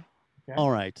 Okay. Okay? All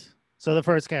right. So the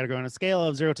first category on a scale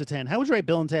of 0 to 10, how would you rate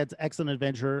Bill and Ted's Excellent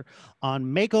Adventure on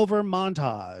makeover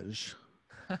montage?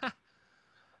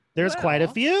 There's quite a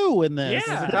Well, few in this.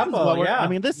 yeah. This is Couple, what we're- yeah. I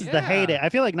mean, this is the Yeah. heyday. I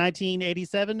feel like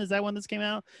 1987 is that when this came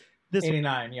out? This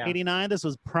 89, yeah. 89. This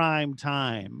was prime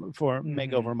time for Mhm.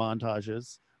 makeover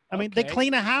montages. I mean, they Okay.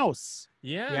 clean a house,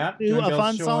 Yeah. Yeah. do doing a Bill's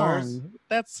fun chores. song.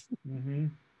 That's Mm-hmm.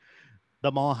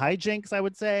 the mall hijinks, I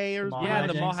would say. Or Mall Yeah,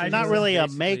 the mall hijinks is not hijinks really a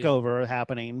basically- makeover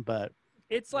happening, but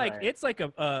It's like Right. it's like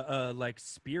a like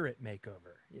spirit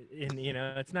makeover. In you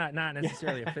know, it's not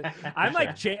necessarily a fit. I'm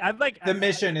like I'm like The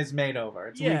mission is made over.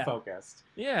 It's Yeah. refocused.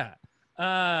 Yeah.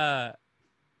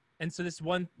 And so this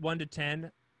one to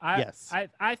 10. Yes.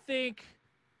 I think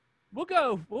we'll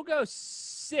go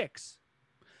 6.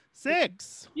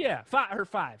 6. Yeah, 5 or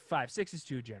 5. 6 is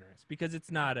too generous because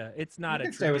it's not a You a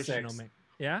can stay with traditional 6.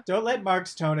 Yeah. Don't let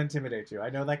Mark's tone intimidate you. I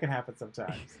know that can happen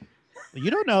sometimes.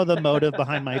 You don't know the motive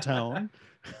behind my tone.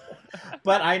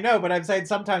 But I know, but I'm saying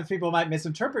sometimes people might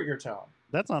misinterpret your tone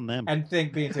That's on them. and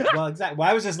think being well, exactly. Well,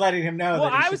 I was just letting him know Well,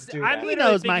 that he I should was- do I'm that. He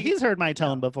literally knows my. thinking- He's heard my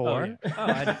tone Oh, before.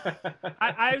 yeah.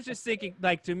 I was just thinking,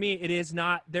 like, to me, it is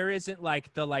not. There isn't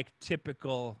like the like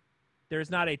typical.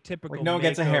 There's not a typical. Like, no one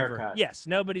gets a makeover. haircut. Yes,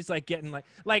 nobody's like getting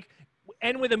like,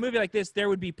 and with a movie like this, there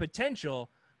would be potential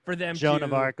for them Joan to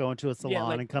of Arc going to a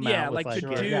salon and come yeah, out with like like,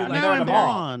 to a- do, yeah, like, now they're I'm in the mall.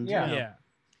 blonde. Yeah. you know. Yeah.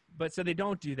 But so they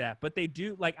don't do that, but they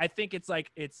do like I think it's like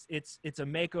it's a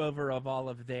makeover of all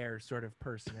of their sort of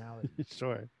personality.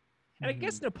 Sure. And I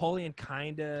guess Napoleon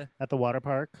kind of At the water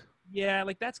park. yeah,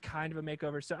 like that's kind of a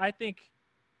makeover. So I think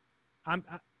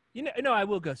I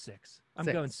will go 6. I'm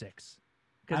 6. going 6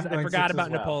 because I'm I going forgot 6 as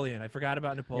about well. Napoleon. I forgot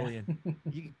about Napoleon.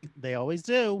 They always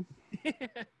do.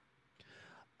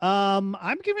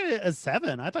 I'm giving it a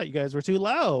 7. I thought you guys were too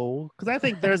low because I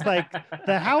think there's like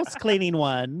the house cleaning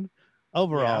one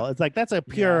overall. It's like that's a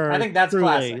pure. I think that's truly,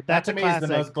 classic. That's That to a me is the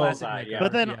classic. most bullseye. Classic Yeah.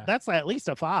 But then Yeah. that's at least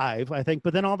a 5, I think.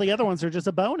 But then all the other ones are just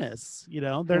a bonus. You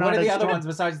know, they're what not are the as other strong- ones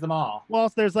besides them all?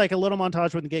 Well, there's like a little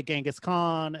montage where they get Genghis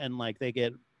Khan and like they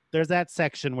get. There's that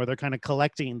section where they're kind of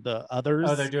collecting the others.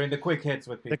 Oh, they're doing the quick hits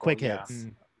with people. the quick yeah. hits.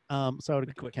 Mm. So I The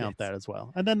would quick count hits. that as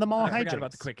well. And then the mall I forgot hijinks.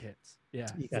 about the quick hits. Yeah,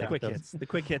 You the gotta quick get those. hits. The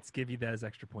quick hits give you those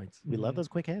extra points. We love those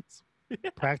quick hits.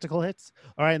 Practical hits.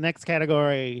 All right, next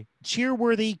category: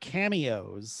 cheerworthy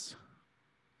cameos.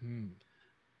 Hmm.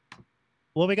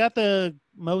 Well, we got the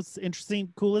most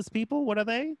interesting, coolest people. What are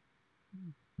they?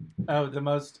 Oh, the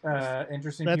most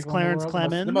interesting. That's people in Clarence the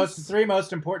world? The Clemens. three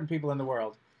most important people in the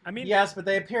world. I mean, Yes, but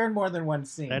they appear in more than one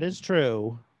scene. That is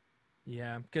true.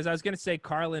 yeah, because I was gonna say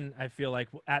Carlin. I feel like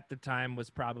at the time was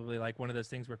probably like one of those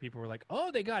things where people were like,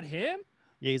 "Oh, they got him,"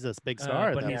 Yeah, he's a big star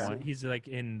at but that point. he's like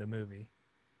in the movie.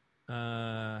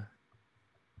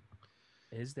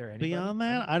 Is there anybody? Beyond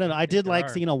that, I don't know. I did there like are.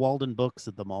 seeing a Walden Books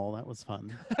at the mall. That was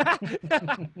fun.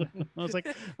 I was like,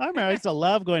 I remember I used to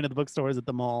love going to the bookstores at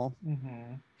the mall.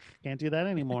 Mm-hmm. Can't do that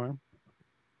anymore.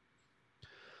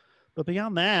 But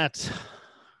beyond that, it's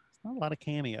not a lot of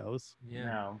cameos. Yeah.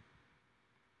 No.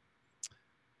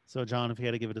 So, John, if you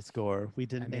had to give it a score, we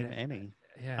didn't mean, name any.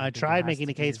 Yeah, I think it tried has making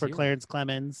to a be case for 0. Clarence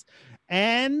Clemens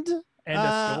and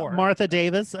a score. Martha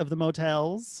Davis of the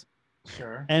Motels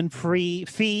Sure. and Fee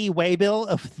Waybill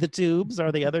of the Tubes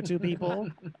are the other two people.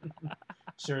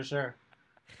 Sure.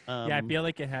 Yeah, I feel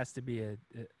like it has to be a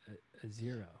A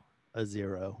 0. A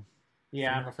 0.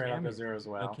 Yeah, So I'm no afraid I'll go cameos. 0 as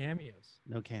No well. cameos.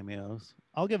 No cameos.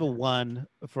 I'll give a 1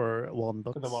 for Walden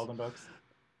Books. For the Walden books.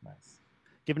 Nice.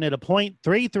 Giving it a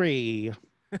 0.33.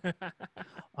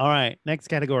 All right, next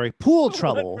category, pool One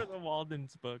trouble. for the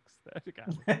Walden's books. That got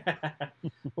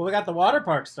me. Well, we got the water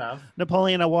park stuff.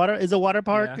 Napoleon, a water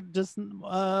park, Yeah. just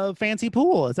fancy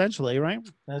pool, essentially, right?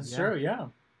 I That's Yeah. true, yeah.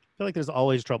 feel like there's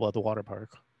always trouble at the water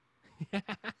park.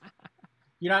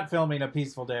 You're not filming a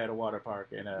peaceful day at a water park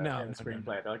in a No,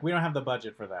 screenplay. They're like, we don't have the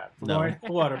budget for that. For No. going to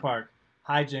a water park,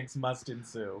 hijinks must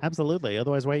ensue. Absolutely.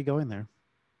 Otherwise, why are you going there?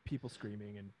 People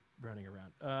screaming and running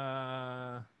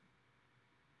around.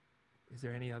 Is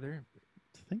there any other?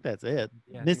 I think that's it.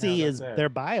 Yeah, Missy that's is it. they're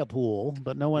by a pool,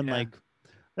 but no one Yeah. like.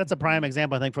 That's a prime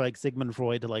example, I think, for like Sigmund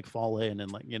Freud to like fall in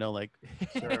and like like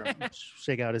Sure.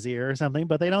 shake out his ear or something,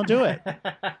 but they don't do it.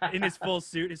 In his full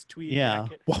suit, his tweed Yeah.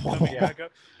 jacket. coming back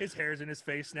up. His hair's in his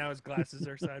face now. His glasses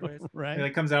are sideways. He Right?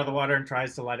 like comes out of the water and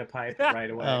tries to light a pipe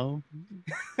right away. Oh,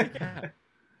 Yeah,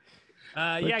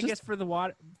 I just- guess for the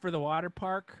water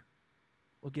park,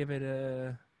 we'll give it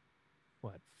a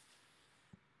what?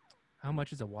 How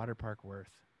much is a water park worth?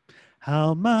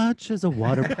 how much is a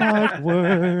water park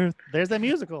worth? There's that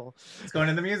musical. It's going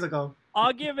in the musical.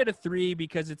 I'll give it a 3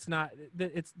 because it's not.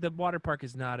 The water park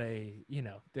is not a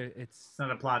it's It's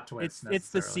not a plot twist. it's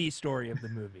the necessarily. C story of the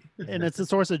movie. And it's a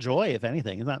source of joy, if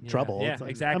anything. It's not Yeah, trouble. yeah, It's like-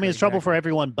 I exactly, mean, it's trouble for exactly.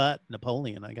 everyone but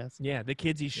Napoleon, I guess. Yeah, the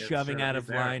kids he's Yeah, shoving sure, out he's of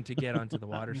there. line to get onto the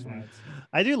water slides.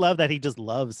 I do love that he just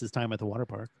loves his time at the water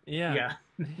park. Yeah. Yeah.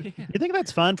 You think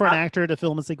that's fun for an actor to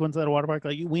film a sequence at a water park?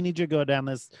 Like, we need you to go down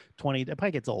this 20. It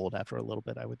probably gets old after a little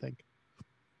bit, I would think.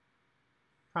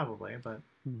 Probably, but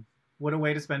Hmm. what a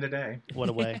way to spend a day. What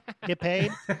a way. Get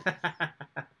paid.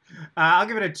 I'll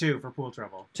give it a 2 for pool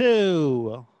trouble.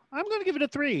 2. I'm going to give it a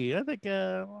 3. I think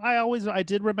I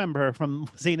did remember from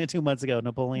seeing it 2 months ago,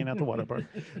 Napoleon at the water park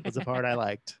was a part I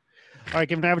liked. All right,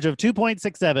 give it an average of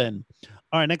 2.67.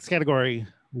 All right, next category,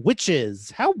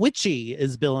 witches. How witchy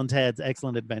is Bill and Ted's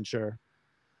Excellent Adventure?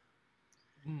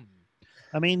 Hmm.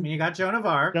 I I mean, mean, you got Joan of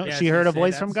Arc. Yeah, she I was heard a gonna say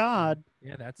voice from that's- God,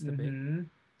 Yeah, that's the big. Mhm.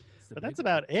 but that's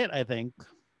about it, I think.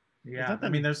 Yeah, I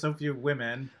something- mean, there's so few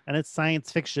women. And it's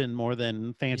science fiction more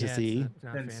than fantasy.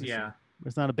 Yeah,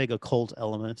 There's not a big occult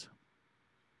element.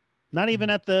 Not even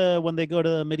at when they go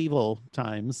to medieval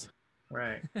times.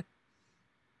 right.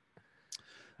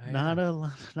 Not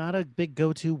a big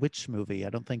go-to witch movie. I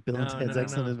don't think Bill and No, Ted's no,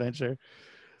 Excellent no. Adventure.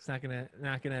 It's not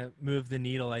gonna move the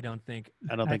needle. I don't think.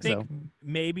 I don't think so.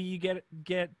 Maybe you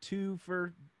get 2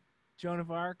 for Joan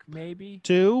of Arc. Maybe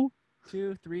 2.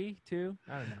 2, 3, 2.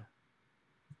 I don't know.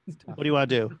 What do you want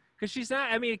to do? Because she's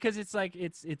not. I mean, because it's like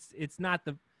it's not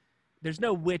the. There's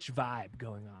no witch vibe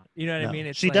going on. You know what No. I mean?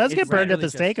 It's She like- does get it's burned at literally the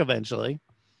just- stake eventually,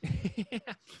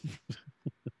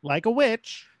 like a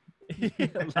witch.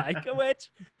 like a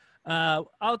witch. I'll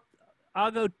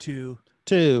go 2.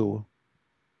 2.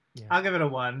 I'll give it a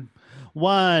 1.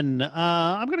 1.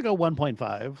 I'm gonna go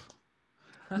 1.5.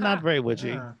 Not very witchy.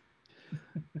 Yeah.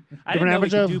 I Give an didn't know we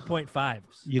average could of- do 0.5s.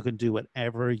 You can do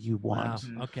whatever you Wow.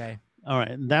 want. Okay. All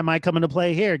right, and that might come into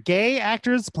play here. Gay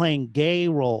actors playing gay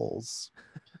roles.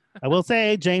 I will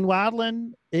say Jane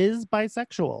Wadlin is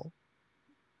bisexual,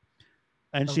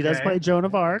 and she does Okay. play Joan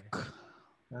of Arc.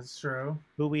 That's true.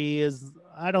 Who he is?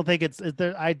 I don't think it's.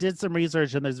 I did some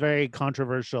research, and there's very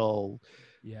controversial.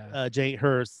 Yeah. Jane,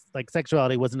 her like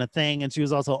sexuality wasn't a thing, and she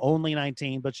was also only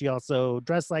 19, but she also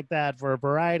dressed like that for a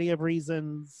variety of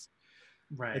reasons.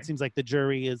 Right. It seems like the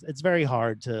jury is. It's very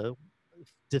hard to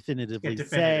definitively definitive.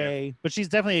 say, but she's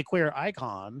definitely a queer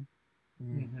icon,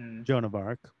 Mhm. Joan of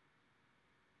Arc.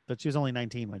 But she was only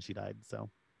 19 when she died, so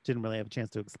didn't really have a chance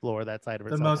to explore that side of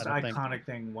The herself. most I don't think. iconic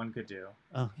thing one could do.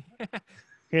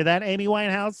 Hear that, Amy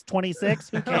Winehouse? 26?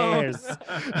 Who cares?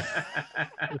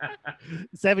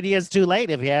 7 years too late,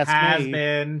 if you ask Has me.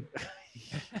 been.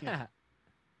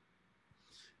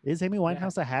 Is Amy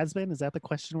Winehouse a has-been? Is that the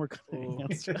question we're going to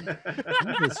answer?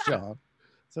 What is this, John?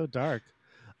 So dark.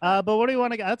 But what do you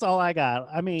want to get? That's all I got.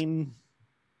 I mean,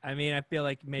 I feel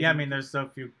like maybe. Yeah, I mean, there's so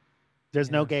few. there's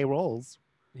no Yeah. gay roles.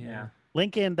 Yeah.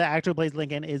 Lincoln, the actor who plays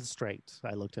Lincoln, is straight.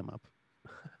 I looked him up.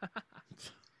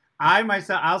 I'll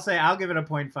give it a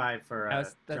 0.5 for.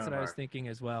 That's Joan what of I was Arc. thinking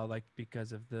as well. Like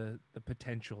because of the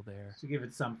potential there. To give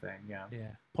it something, yeah.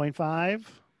 Yeah. 0.5.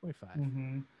 0.5.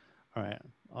 Mm-hmm. All right.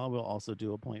 I will also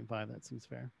do a 0.5. That seems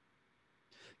fair.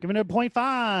 Giving it a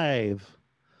 0.5.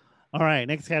 All right.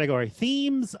 Next category.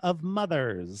 Themes of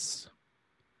mothers.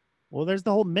 Well, there's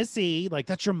the whole Missy. Like,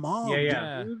 that's your mom.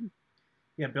 Yeah. dude.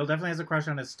 Yeah, Bill definitely has a crush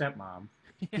on his stepmom.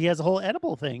 He has a whole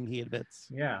edible thing he admits.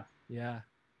 Yeah. Yeah.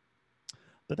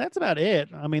 But that's about it.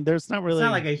 I mean, there's not really. It's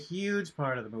not like a huge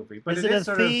part of the movie, but is it it is a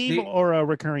sort theme of or a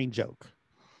recurring joke?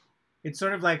 it's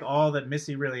sort of like all that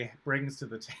Missy really brings to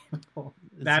the table.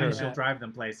 That and her- she'll drive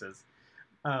them places.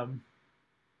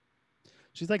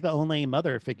 She's like the only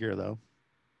mother figure, though.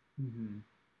 Mhm.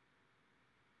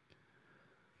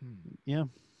 Yeah,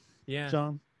 Yeah.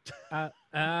 John.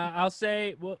 I'll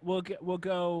say we'll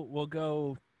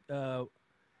go.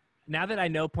 Now that I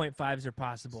know 0.5s are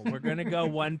possible, we're gonna go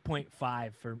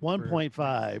 1.5 for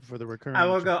 1.5 for the recurring. I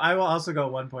joke. will also go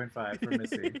 1.5 for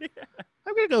Missy.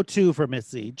 I'm gonna go 2 for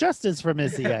Missy. Justice for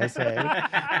Missy, I say.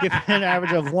 Give it an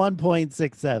average of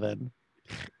 1.67.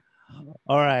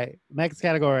 All right, next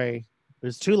category.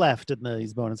 There's 2 left in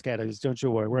these bonus categories. Don't you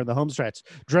worry. We're in the home stretch.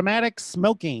 Dramatic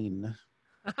smoking.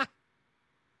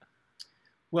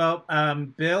 Well,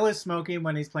 Bill is smoking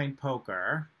when he's playing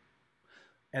poker.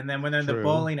 And then when they're in the True.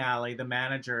 bowling alley, the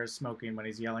manager is smoking when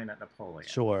he's yelling at Napoleon.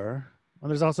 Sure. Well,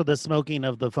 there's also the smoking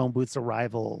of the phone booth's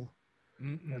arrival.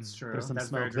 That's true. There's some That's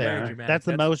smoke very there. dramatic. That's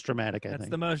the That's- most dramatic, I That's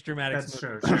think. the most dramatic. That's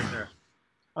smoke. true. Sure.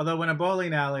 Although when a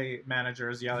bowling alley manager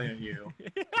is yelling at you,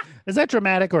 Is that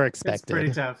dramatic or it's expected?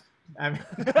 pretty tough. I mean,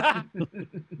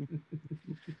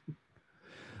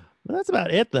 Well, that's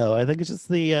about it, though. I think it's just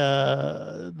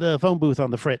the phone booth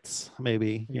on the Fritz,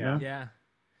 maybe. You Yeah. know? Yeah.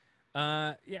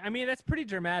 Yeah, I mean that's pretty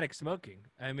dramatic smoking.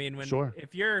 I mean, when Sure.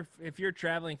 if you're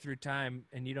traveling through time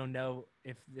and you don't know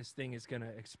if this thing is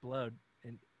gonna explode,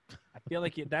 and I feel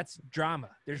like that's drama.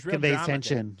 There's real Conveys drama there.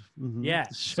 tension. Mhm. Yeah.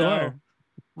 Sure. So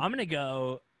I'm gonna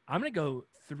go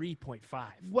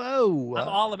 3.5. Whoa. I'm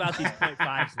all about these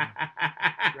 0.5s now.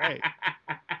 Great.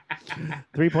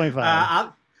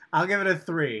 3.5. I'll give it a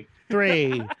 3.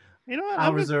 3. You know what?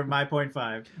 I'll reserve my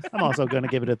 0.5. I'm also going to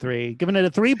give it a 3. Giving it a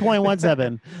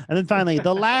 3.17. And then finally,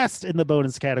 the last in the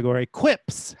bonus category,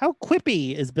 quips. How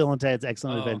quippy is Bill and Ted's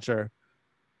Excellent Oh. Adventure?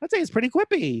 I'd say it's pretty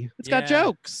quippy. It's got Yeah.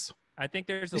 jokes. I think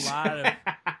there's a lot of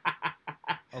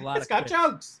It's got quips.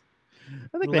 jokes.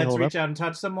 I think they Let's hold reach up. out and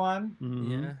touch someone. Mhm.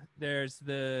 Yeah, there's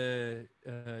the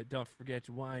don't forget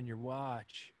to wind your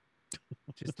watch.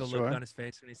 Just the Sure. look on his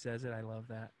face when he says it. I love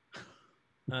that.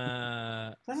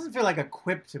 Doesn't feel like a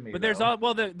quip to me. But there's though. all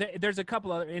well, there's a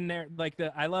couple other in there. Like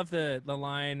I love the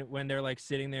line when they're like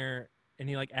sitting there and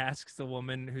he like asks the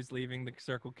woman who's leaving the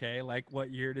Circle K like,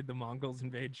 what year did the Mongols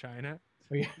invade China?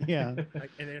 Yeah.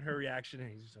 Like, and then her reaction,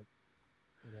 and he's just like,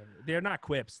 whatever. They're not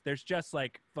quips. There's just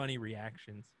like funny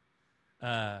reactions.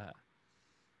 But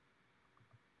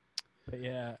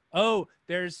yeah. Oh,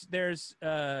 there's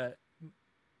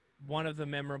one of the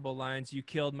memorable lines, "You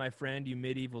killed my friend, you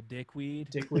medieval dickweed."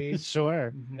 Dickweed.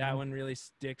 Sure. That one really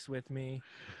sticks with me.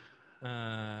 What,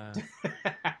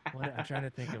 I'm trying to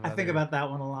think of. I think other- about that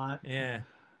one a lot. Yeah.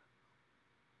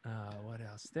 What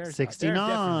else? There's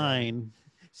 69.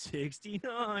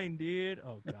 69, dude.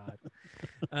 Oh God.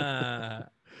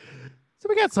 So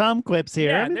we got some quips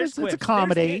here. Yeah, I mean, there's it's a quips.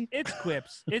 comedy. It's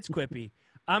quips. It's quippy.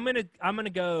 I'm gonna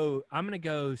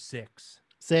go 6.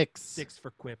 6. 6 for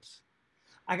quips.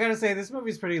 I gotta say, this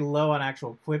movie's pretty low on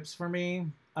actual quips for me,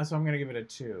 so I'm gonna give it a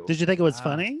 2. Did you think it was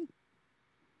funny?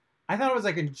 I thought it was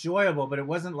like enjoyable, but it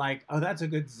wasn't like, oh, that's a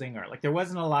good zinger. Like there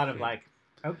wasn't a lot of like,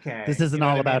 okay, This isn't you know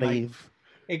all what I about mean? Like, Eve.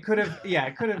 it could have, yeah,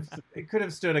 it could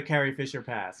have stood a Carrie Fisher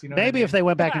pass. You know, Maybe if they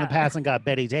went back in the past and got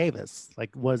Betty Davis, like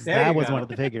There that you was go. one of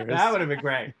the figures. that would have been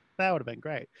great. That would have been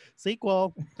great.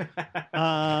 Sequel.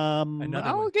 Another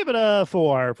I'll one. give it a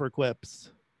 4 for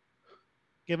quips.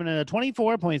 Giving it a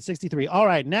 24.63. All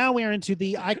right, now we are into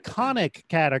the iconic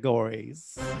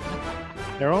categories.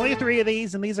 There are only 3 of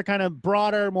these, and these are kind of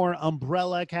broader, more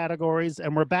umbrella categories,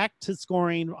 and we're back to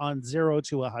scoring on 0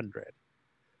 to 100.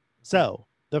 So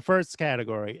the first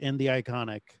category in the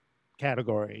iconic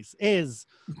categories is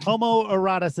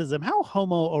homoeroticism. How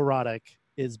homoerotic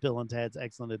is Bill and Ted's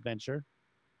Excellent Adventure?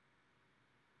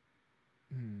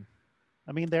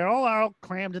 I mean, they're all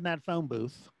crammed in that phone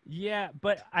booth. Yeah,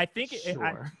 but I think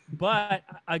Sure. but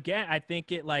again, I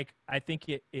think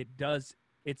it does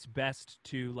its best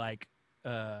to like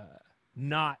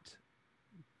not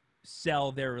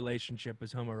sell their relationship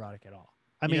as homoerotic at all.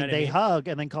 I You know mean, what I they mean? hug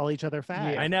and then call each other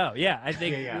fat. I know. Yeah, I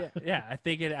think. Yeah, Yeah, I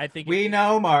think it. We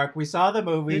know, Mark. We saw the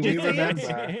movie. Did We you see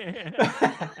it?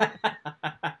 remember.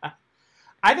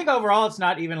 I think overall, it's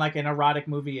not even like an erotic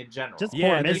movie in general. Just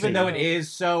Yeah, poor Missy. Even though it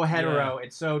is so hetero,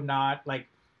 it's so not like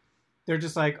they're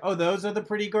just like, oh, those are the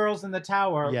pretty girls in the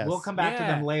tower. Yes. We'll come back to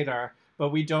Yeah. them later, but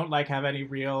we don't like have any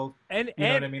real. and You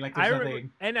know what I mean? Like there's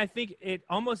nothing. and I think it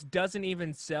almost doesn't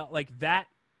even sell like that.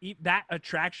 That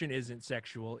attraction isn't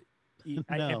sexual.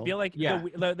 I No. feel like Yeah.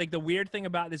 the weird thing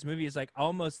about this movie is like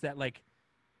almost that like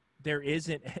there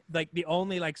isn't like the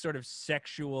only like sort of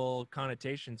sexual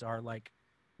connotations are like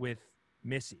with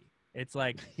Missy. It's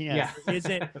like, Yeah.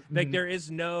 isn't like there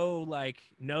is no like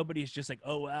nobody's just like,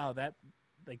 oh wow, that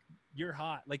like you're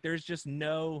hot. Like there's just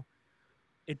no,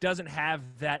 it doesn't have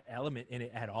that element in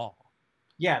it at all.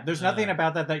 Yeah, there's nothing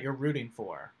about that you're rooting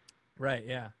for. Right.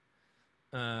 Yeah.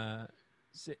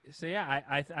 So yeah,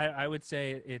 I would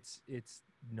say it's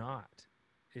not.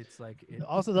 It's like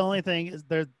Also, the only thing is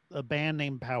there's a band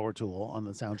named Power Tool on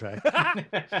the soundtrack.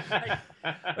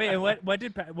 Wait,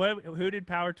 and who did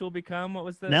Power Tool become? What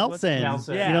was the Nelson.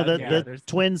 Nelson. Yeah, You know, yeah, the there's-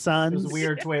 twin sons Those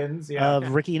weird twins. Yeah.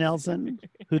 of Ricky Nelson,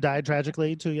 who died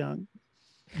tragically too young.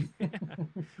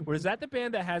 Was that the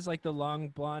band that has like the long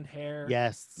blonde hair?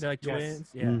 Yes. They're like Yes. twins.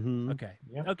 Yeah. Mhm. Okay.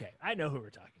 Yep. Okay. I know who we're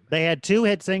talking about. They had 2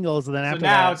 hit singles, and then So after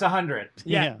now that, it's 100.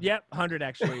 Yeah. Yeah. Yep. 100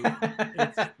 actually.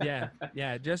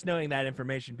 Yeah. Just knowing that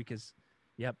information because,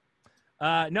 yep.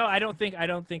 No, I don't think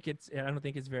it's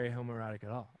very homoerotic at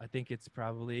all. I think it's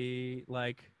probably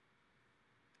like,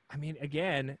 I mean,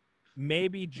 again,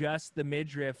 maybe just the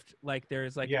midriff. Like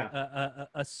there's like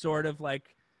a sort of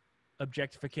like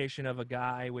objectification of a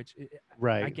guy, which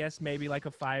right. I guess maybe like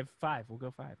a 5. We'll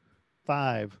go 5.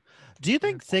 5. Do you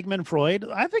think Sigmund Freud?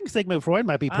 I think Sigmund Freud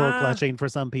might be pearl clutching for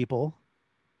some people.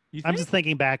 You I'm think? just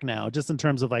thinking back now, just in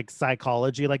terms of like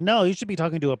psychology. Like, no, you should be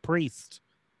talking to a priest.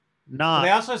 Not. They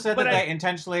also said But that I- they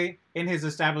intentionally, in his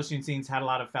establishing scenes, had a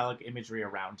lot of phallic imagery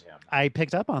around him. I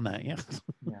picked up on that. Yeah.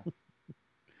 Yeah.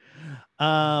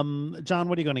 John,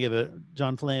 what are you going to give it?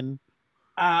 John Flynn.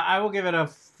 I will give it a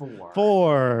 4.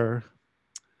 4.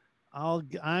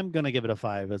 I'm going to give it a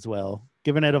 5 as well.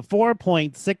 Giving it a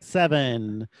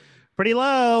 4.67. Pretty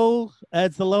low.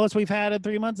 It's the lowest we've had in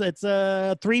 3 months. It's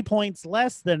 3 points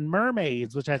less than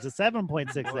Mermaids, which has a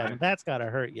 7.67. That's got to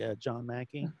hurt you, John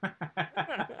Mackey.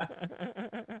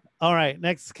 All right,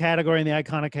 next category in the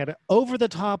iconic category,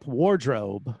 over-the-top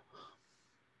wardrobe.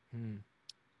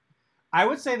 I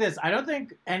would say this. I don't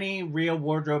think any real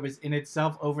wardrobe is in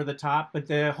itself over the top, but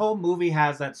the whole movie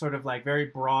has that sort of like very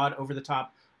broad over the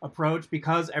top approach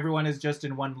because everyone is just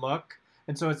in one look.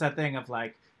 And so it's that thing of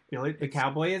like, Billy the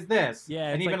cowboy is this. Yeah,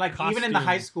 and it's even like even in the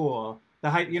high costume. school,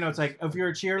 it's like if you're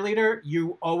a cheerleader,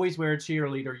 you always wear a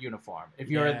cheerleader uniform. If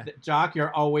you're Yeah. a jock,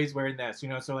 you're always wearing this,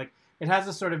 so like it has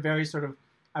a sort of very sort of,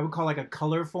 I would call like a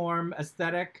color form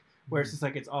aesthetic where it's just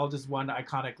like it's all just one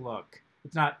iconic look.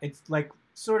 It's like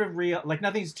sort of real, like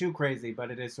nothing's too crazy,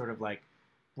 but it is sort of like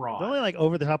broad. The only like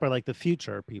over the top are like the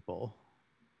future people.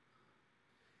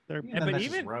 They're And Yeah, then but that's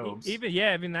just even robes.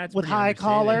 I mean that's with pretty high understated.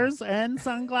 collars and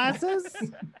sunglasses.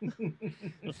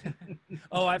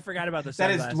 Oh, I forgot about the That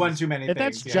sunglasses. is one too many If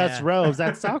that's things. just Yeah. robes,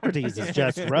 that's Socrates is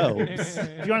just robes.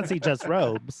 If you want to see just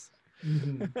robes,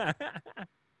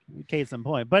 case in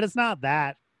point. But it's not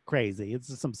that crazy. It's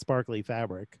just some sparkly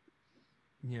fabric.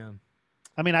 Yeah.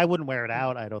 I mean, I wouldn't wear it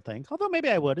out, I don't think. Although maybe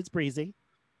I would. It's breezy.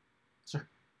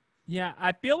 Yeah,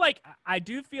 I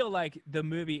do feel like the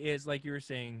movie is like you were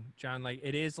saying, John, like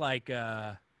it is like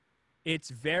it's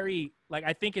very like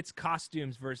I think it's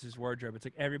costumes versus wardrobe. It's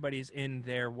like everybody's in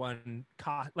their one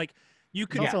like you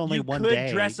could also only you one could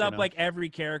day, dress you up know. like every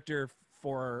character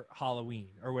for Halloween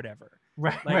or whatever.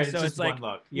 Right, Like, right. so It's it's just like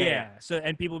one look. Yeah. So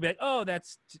and people will be like, "Oh,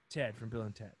 that's Ted from Bill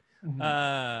and Ted."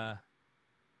 Mhm.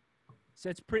 So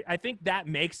it's pretty I think that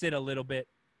makes it a little bit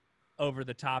over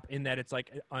the top in that it's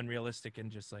like unrealistic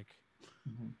and just like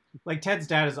Mhm. Like Ted's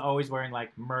dad is always wearing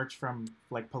like merch from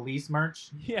like police merch.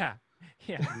 yeah.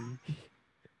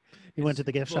 He went to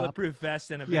the gift shop. Bulletproof vest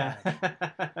and a Yeah.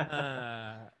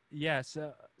 bag. Yeah.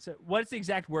 So what's the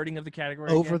exact wording of the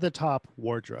category? Over again? the top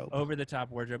wardrobe. Over the top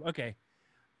wardrobe. Okay.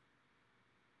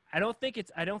 I don't think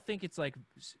it's like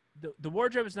the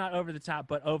wardrobe is not over the top,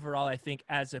 but overall, I think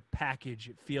as a package,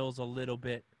 it feels a little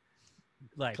bit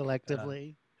like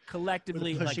collectively.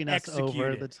 collectively pushing like us over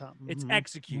executed. the top. It's Mhm.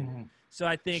 executed. Mhm. So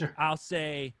I think Sure.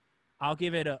 I'll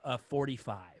give it a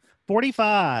 45.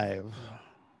 45.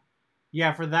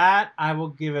 Yeah, for that, I'll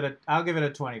give it a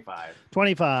 25.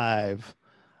 25.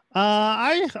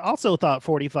 I also thought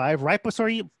 45 right before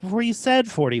you said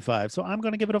 45. So I'm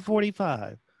going to give it a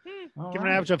 45. All Give it an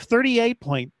right. average of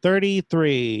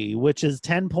 38.33, which is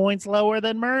 10 points lower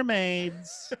than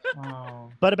Mermaids,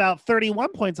 Oh, but about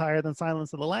 31 points higher than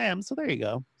Silence of the Lambs. So there you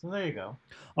go. so there you go.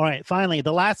 All right. Finally,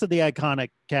 the last of the iconic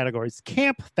categories,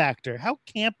 camp factor. How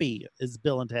campy is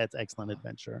Bill and Ted's Excellent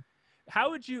Adventure? How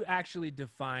would you actually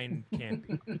define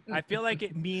campy? I feel like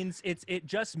it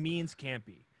just means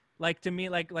campy. Like to me,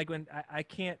 like when I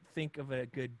can't think of a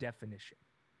good definition.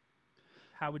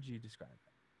 How would you describe it?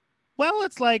 Well,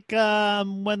 it's like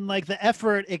when like the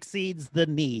effort exceeds the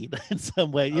need in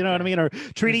some way. You know what I Okay. mean? Or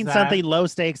treating that- something low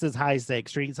stakes as high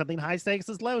stakes, treating something high stakes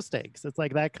as low stakes. It's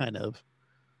like that kind of.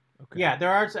 Okay. Yeah, there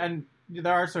are, and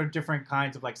there are sort of different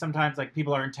kinds of like sometimes like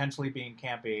people are intentionally being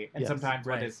campy, and Yes, sometimes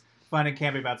what right. is fun and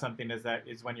campy about something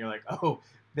is when you're like, oh,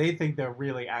 they think they're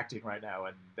really acting right now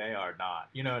and they are not.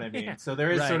 You know what I mean? Yeah. So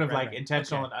there is Right, sort of right, like right.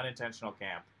 intentional Okay. and unintentional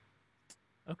camp.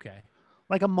 Okay.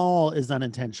 Like a mall is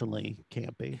unintentionally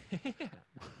campy.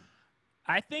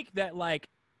 I think that like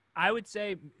I would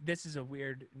say this is a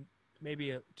weird,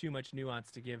 maybe too much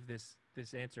nuance to give this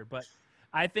answer, but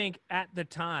I think at the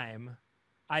time,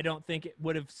 I don't think it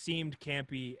would have seemed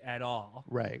campy at all.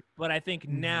 Right. But I think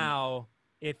now,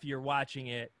 if you're watching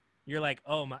it, you're like,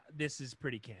 oh my, this is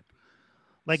pretty campy.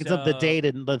 Like it's of the So-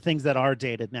 dated, the things that are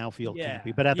dated now feel Yeah,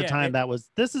 campy. But at the yeah, time,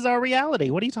 this is our reality.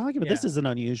 What are you talking about? This Yeah. isn't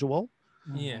unusual.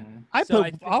 Yeah. Mhm. I So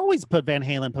always put Van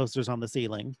Halen posters on the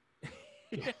ceiling.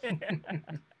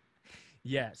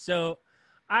 Yeah. So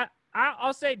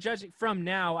I'll say, judging from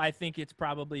now, I think it's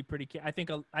probably pretty. I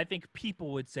think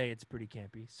people would say it's pretty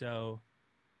campy. So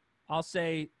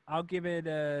I'll give it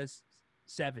a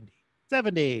 70.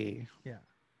 70.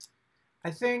 I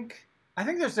think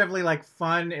there's definitely like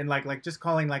fun in like just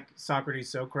calling like Socrates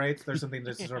Socrates. There's something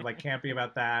that's sort of like campy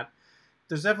about that.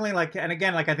 There's definitely like, and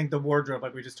again, like I think the wardrobe,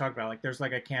 like we just talked about, like there's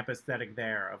like a camp aesthetic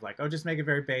there of like, oh, just make it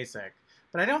very basic.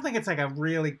 But I don't think it's like a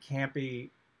really campy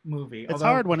movie. It's Although,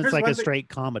 hard when it's here's like one a thing- straight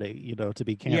comedy, to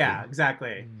be campy. Yeah,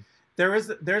 exactly. Mm.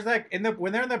 There's like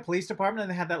when they're in the police department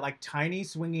and they had that like tiny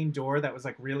swinging door that was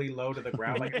like really low to the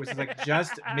ground, like which is like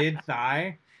just mid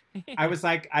thigh. I was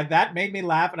like, that made me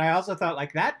laugh, and I also thought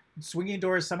like that swinging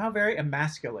door is somehow very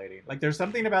emasculating. Like there's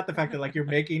something about the fact that like you're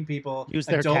making people, Use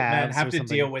their adult men, calves have or to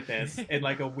something. deal with this in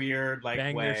like a weird like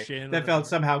Bang their way shin, that felt whatever.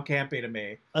 somehow campy to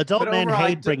me. Adult But men overall, I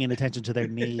hate d- bringing attention to their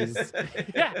knees.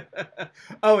 Yeah.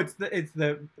 Oh, it's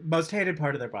the most hated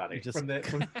part of their body Just-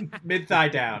 from mid thigh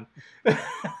down.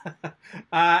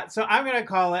 So I'm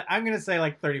gonna say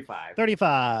like 35.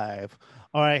 35.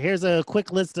 All right, here's a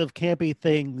quick list of campy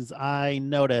things I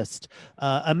noticed.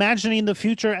 Imagining the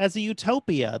future as a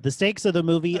utopia. The stakes of the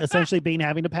movie essentially being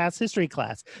having to pass history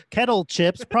class. Kettle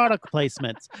chips, product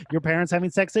placements. Your parents having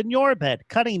sex in your bed.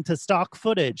 Cutting to stock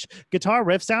footage. Guitar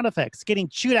riff sound effects. Getting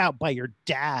chewed out by your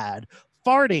dad.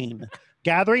 Farting.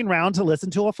 Gathering round to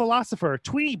listen to a philosopher.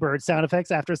 Tweety bird sound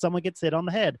effects after someone gets hit on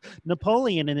the head.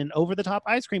 Napoleon in an over-the-top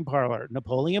ice cream parlor.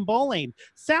 Napoleon bowling.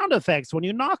 Sound effects when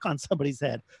you knock on somebody's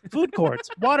head. Food courts,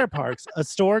 water parks, a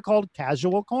store called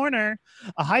Casual Corner.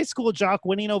 A high school jock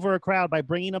winning over a crowd by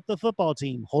bringing up the football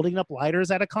team. Holding up lighters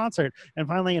at a concert. And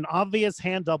finally, an obvious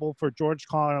hand double for George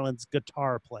Carlin's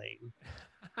guitar playing.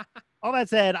 All that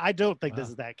said, I don't think this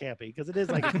is that campy because it is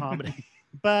like a comedy.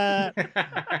 But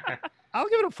I'll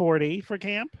give it a 40 for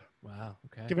camp. Wow.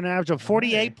 Okay. Give it an average of All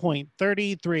right.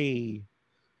 48.33,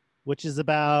 which is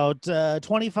about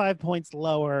 25 points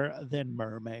lower than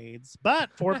Mermaids, but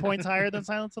 4 points higher than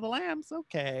Silence of the Lambs.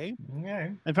 Okay.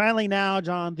 Okay. And finally, now,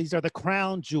 John, these are the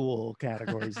crown jewel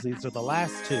categories. These are the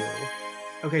last two.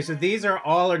 Okay, so these are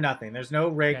all or nothing. There's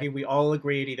no Reiki. Okay. We all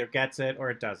agree it either gets it or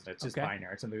it doesn't. It's just Okay.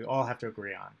 binary. It's something we all have to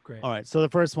agree on. Great. All right. So the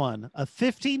first one, a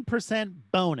 15%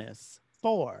 bonus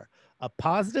for a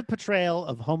positive portrayal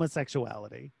of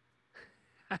homosexuality.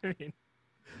 I mean,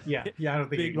 Yeah, I don't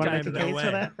think Big You want to make time, a no case way.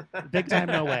 for that? Big time,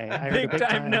 no way. I heard big a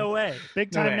time, no way.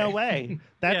 Big No time, no way. way.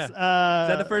 That's Is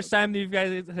that the first time that you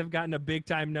guys have gotten a big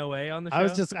time no way on the show?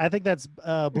 I think that's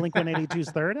Blink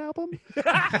 182's third album.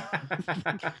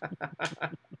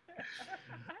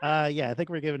 Yeah, I think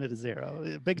we're giving it a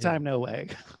 0. Big Yeah. time, no way.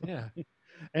 Yeah.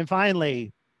 And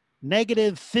finally,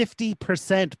 negative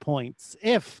 50% points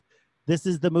if this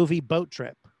is the movie Boat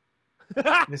Trip.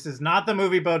 This is not the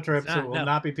movie Boat Trip, It's so not, it will no.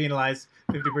 not be penalized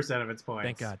 50% of its points.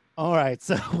 Thank God. All right,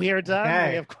 so we are done. Okay.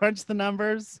 We have crunched the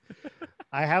numbers.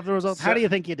 I have the results. How So- do you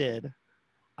think you did?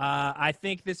 I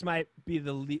think this might be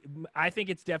I think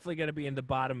it's definitely going to be in the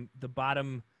bottom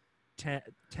 10.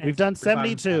 We've done bottom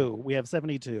 72. We have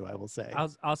 72, I will say.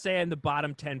 I'll say in the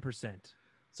bottom 10%.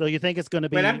 So you think it's going to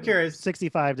be Wait, I'm curious.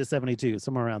 65 to 72,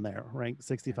 somewhere around there, right?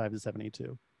 65 to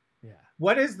 72. Yeah.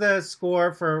 What is the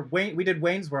score for Wayne? We did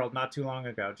Wayne's World not too long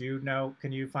ago. Do you know?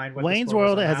 Can you find what Wayne's the score was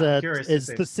World on has that? I'm a curious to is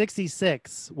see. the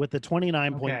 66 with the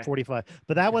 29.45,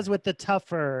 but that was with the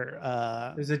tougher.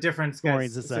 There's a different scoring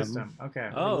system. Okay.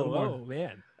 a Oh, little more- oh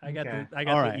man. I got Okay. the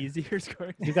All right. easier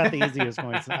score. You got the easier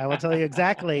scoring. So I will tell you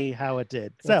exactly how it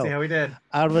did. Let's see So how we did.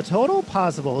 out of a total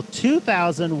possible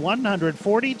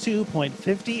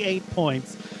 2,142.58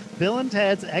 points, Bill and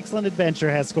Ted's Excellent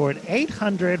Adventure has scored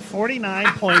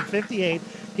 849.58,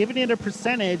 giving it a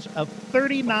percentage of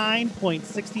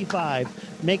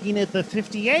 39.65, making it the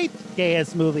 58th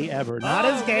gayest movie ever. Not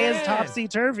as gay as man. Topsy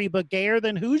Turvy, but gayer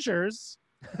than Hoosiers.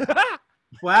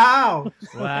 Wow.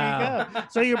 Wow. There you go.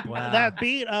 So you're Wow. that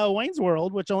beat Wayne's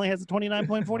World, which only has a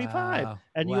 29.45, Wow.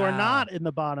 and you are Wow. not in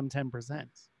the bottom 10%.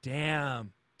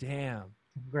 Damn.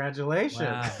 Congratulations.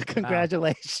 Wow.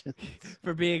 Congratulations.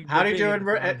 For being. How for do you being do in in the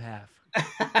mer- bottom half.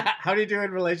 How do you do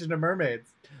in relation to mermaids?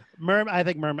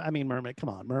 Mermaid. Come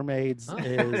on, Mermaids Huh?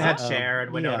 is Had Cher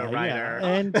and Winona yeah, Ryder. yeah.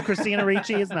 And Christina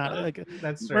Ricci is not like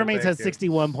That's true. Mermaids has thank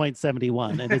you.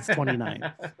 61.71 and it's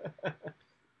 29.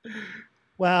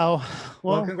 Wow. Well,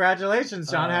 Well,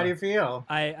 congratulations, John. How do you feel?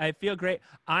 I feel great.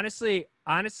 Honestly,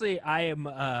 I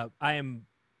am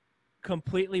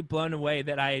completely blown away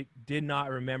that I did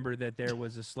not remember that there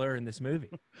was a slur in this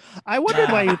movie. I wondered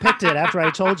why you picked it after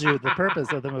I told you the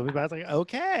purpose of the movie, but I was like,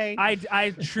 okay. I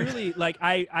truly like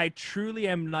I truly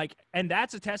am like, and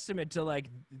that's a testament to like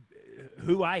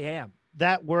who I am.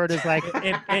 That word is like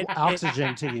It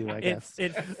oxygen to you, I guess.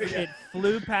 It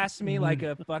flew past me like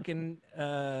a fucking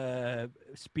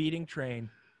speeding train.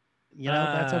 You know,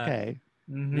 that's okay.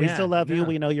 Mhm. We Yeah, still love you. yeah.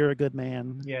 We know you're a good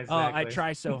man. Yeah, Oh, exactly. I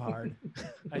try so hard.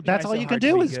 I That's try all so you can hard to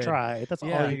do be is good. try. That's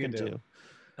Yeah, all you you can can do. do.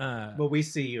 Well, we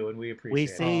see you and we appreciate We it.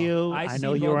 see you. I I see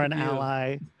know both you're of an you.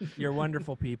 ally. You're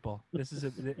wonderful people. This is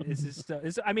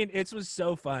I mean, it was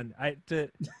so fun.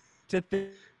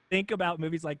 Think about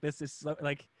movies like this is so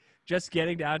like just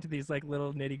getting down to these like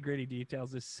little nitty gritty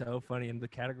details is so funny. And the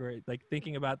category, like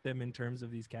thinking about them in terms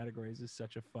of these categories is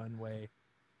such a fun way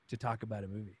to talk about a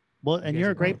movie. Well, and guys you're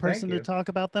are a great cool. Thank person to you. talk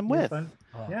about them You're with. fun.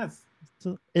 Oh. Yes.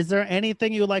 So, is there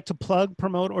anything you would like to plug,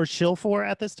 promote, or shill for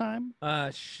at this time?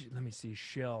 Let me see.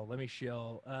 Let me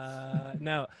shill.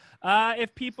 No.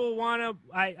 If people want to,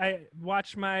 I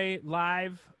watch my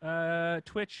live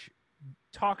Twitch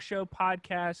talk show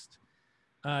podcast.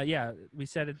 Yeah, we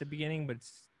said at the beginning, but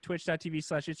it's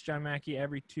twitch.tv/It's John Mackey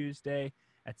every Tuesday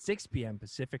at 6 p.m.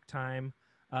 Pacific time.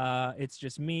 It's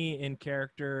just me in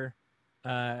character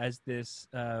as this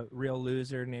real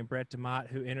loser named Brett DeMott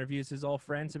who interviews his old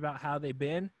friends about how they've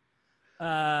been.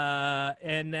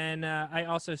 And then I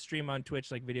also stream on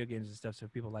Twitch like video games and stuff, so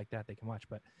if people like that they can watch.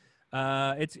 But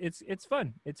it's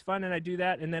fun. It's fun, and I do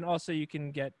that. And then also you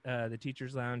can get the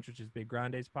Teachers Lounge, which is Big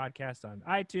Grande's podcast, on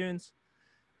iTunes.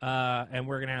 And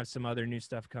we're gonna have some other new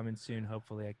stuff coming soon.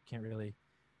 Hopefully, I can't really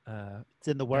It's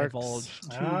in the works. divulge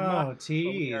too Oh, much.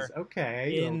 tease. But we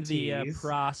Okay. are in little the tease.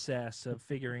 process of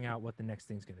figuring out what the next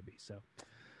thing's gonna be. So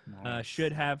Nice.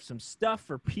 should have some stuff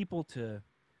for people to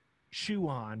chew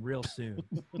on real soon.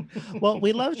 Well,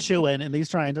 we love chewing in these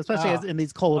trying, especially Oh. as in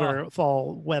these colder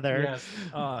fall weather. Yes.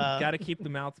 Got to keep the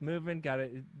mouth moving. Got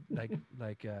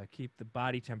to keep the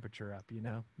body temperature up. You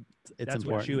know, It's that's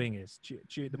what important. chewing is.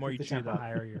 Chew. The more you the chew, temp the up.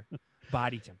 higher your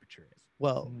body temperature is.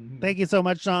 Well, Mhm. thank you so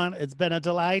much, John. It's been a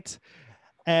delight.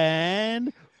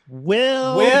 And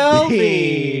we'll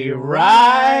Be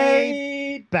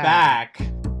right back.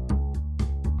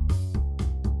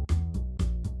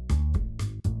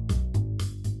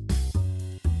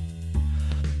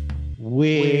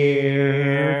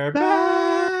 We're back.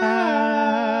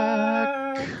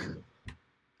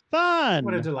 Fun.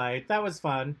 What a delight. That was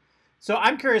fun. So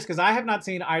I'm curious because I have not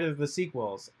seen either of the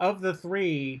sequels. Of the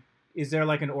three, is there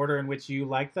like an order in which you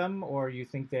like them or you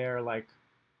think they're like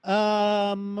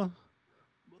Probably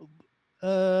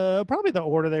the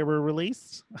order they were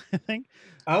released, I think.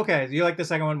 okay, you like the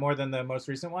second one more than the most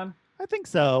recent one? I think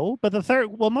so. But the third,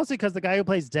 well, mostly because the guy who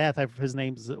plays Death, his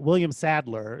name's William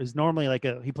Sadler, is normally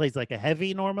he plays like a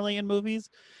heavy normally in movies.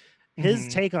 His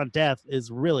Mhm. take on Death is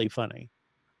really funny.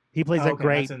 He plays a Okay,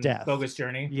 great that's in Death. Bogus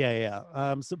Journey. Yeah,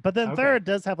 yeah. But then Okay. third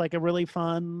does have like a really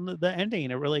fun, the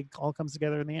ending. It really all comes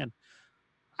together in the end.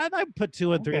 I put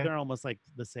 2 and 3. Okay. They're almost like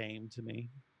the same to me.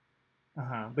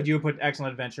 But you would put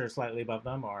Excellent Adventure slightly above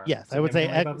them, or Yes, I would say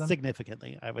significantly above them?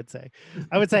 significantly. I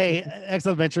would say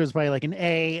Excellent Adventure is probably like an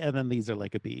A, and then these are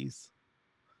like a B's,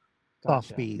 soft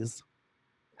Gotcha. B's.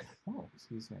 Oh,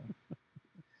 excuse me.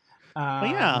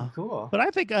 yeah. Cool. But I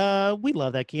think we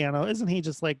love that Keanu. Isn't he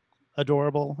just like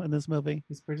adorable in this movie?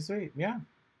 He's pretty sweet. Yeah,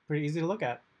 pretty easy to look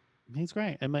at. He's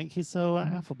great, and like he's so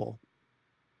affable.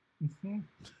 Mhm.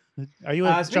 Are you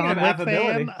a Speaking John of Wick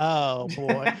affability. fan? Oh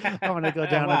boy, I want to go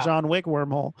down Wow. a John Wick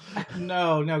wormhole.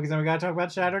 No, because then we got to talk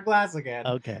about Shattered Glass again.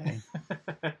 Okay.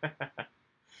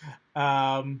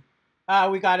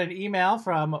 We got an email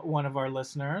from one of our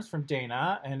listeners, from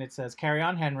Dana, and it says, "Carry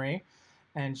on, Henry."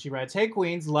 And she writes, "Hey,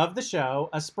 Queens, love the show.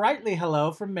 A sprightly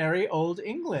hello from merry old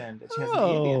England." She has the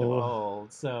Indian of Oh.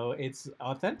 old, so it's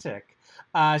authentic.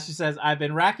 She says, "I've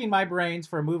been racking my brains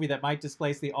for a movie that might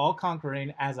displace the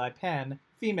all-conquering, as I pen,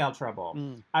 female trouble.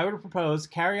 Mm. I would propose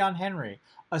Carry On, Henry,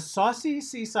 a saucy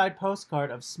seaside postcard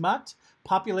of smut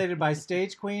populated by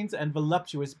stage queens and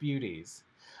voluptuous beauties.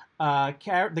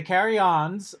 The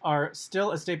carry-ons are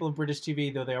still a staple of British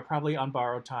TV, though they are probably on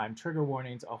borrowed time. Trigger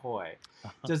warnings, ahoy.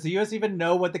 Does the U.S. even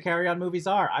know what the carry-on movies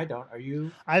are? I don't. Are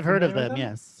you? I've heard of them,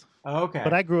 yes. Okay.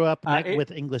 But I grew up with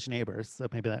English neighbors, so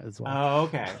maybe that as well. Oh,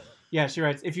 okay. Yeah, she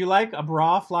writes, if you like a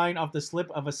bra flying off the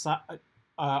slip of a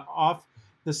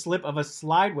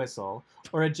slide whistle,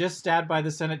 or a just stabbed by the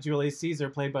Senate Julius Caesar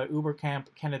played by Uber Camp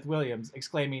Kenneth Williams,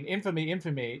 exclaiming, infamy,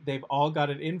 infamy, they've all got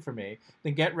it in for me,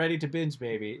 then get ready to binge,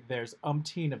 baby. There's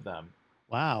umpteen of them.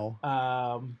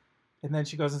 Wow. And then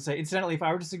she goes and says, incidentally, if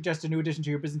I were to suggest a new addition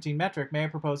to your Byzantine metric, may I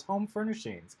propose home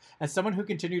furnishings? As someone who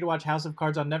continued to watch House of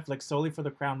Cards on Netflix solely for the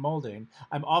crown molding,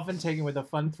 I'm often taken with a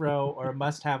fun throw or a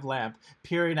must-have lamp,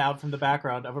 peering out from the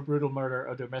background of a brutal murder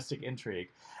or domestic intrigue.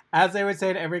 As they would say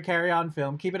in every carry-on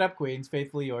film, keep it up, Queens.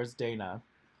 Faithfully yours, Dana.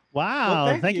 Wow.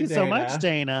 Well, thank you so much,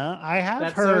 Dana. I have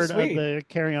That's heard so of sweet. the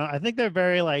carry-on. I think they're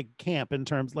very like camp in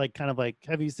terms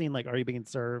have you seen like Are You Being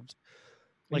Served?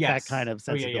 Like Yes. that kind of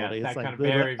Oh, yeah, sensibility. yeah. It's That like, kind of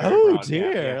very, very oh broad. Yeah,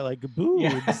 dear, yeah. like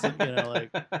boobs. Yeah. Like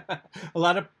a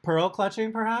lot of pearl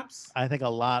clutching, perhaps? I think a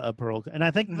lot of pearl, and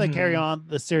I think the carry-on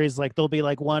the series like there'll be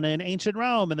like one in ancient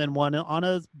Rome, and then one on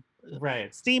a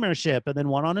Right. steamer ship, and then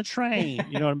one on a train.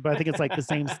 But I think it's like the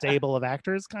same stable of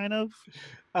actors, kind of.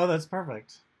 Oh, that's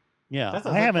perfect. Yeah, That sounds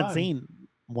I like haven't fun. seen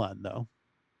one though.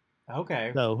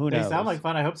 Okay. So who They knows? sound like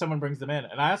fun. I hope someone brings them in.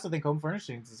 And I also think home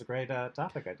furnishings is a great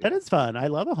topic idea. That is fun. I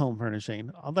love a home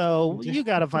furnishing. Although you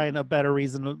got to find a better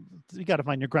reason. You got to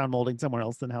find your ground molding somewhere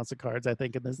else than House of Cards. I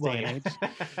think in this day and age.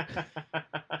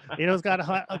 It's got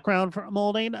a crown for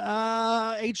molding.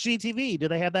 HGTV. Do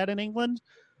they have that in England?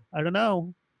 I don't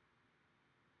know.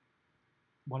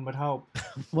 One would hope.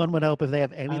 One would hope if they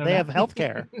have any. They have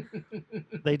healthcare.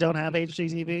 They don't have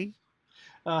HGTV.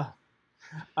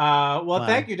 Well,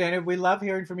 thank you, Dana. We love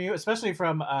hearing from you, especially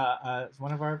from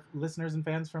one of our listeners and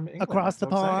fans from England. Across the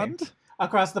exciting. pond.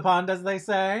 Across the pond, as they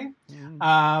say.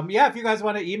 If you guys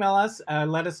want to email us,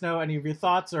 let us know any of your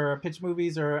thoughts or pitch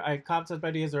movies or concept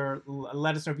ideas, or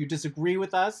let us know if you disagree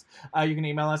with us. You can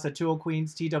email us at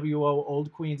 2oldqueens,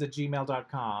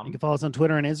 TWOOldQueens@gmail.com. You can follow us on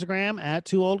Twitter and Instagram at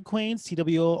 2oldqueens,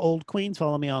 TWOOldQueens.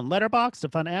 Follow me on Letterboxd, a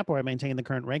fun app where I maintain the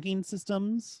current ranking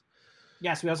systems.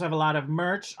 Yes, we also have a lot of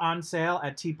merch on sale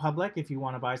at TeePublic if you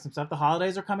want to buy some stuff. The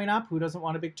holidays are coming up. Who doesn't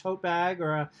want a big tote bag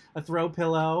or a throw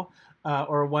pillow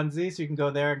or a onesie? So you can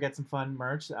go there and get some fun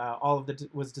merch. All of it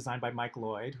was designed by Mike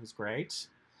Lloyd, who's great.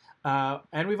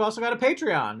 And we've also got a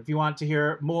Patreon. If you want to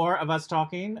hear more of us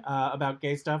talking about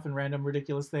gay stuff and random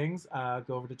ridiculous things,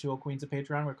 go over to 2 Old Queens at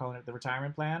Patreon. We're calling it the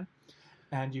Retirement Plan.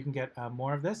 And you can get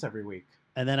more of this every week.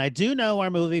 And then I do know our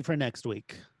movie for next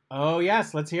week. Oh,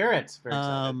 yes. Let's hear it. Very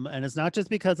excited. And it's not just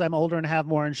because I'm older and have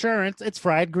more insurance. It's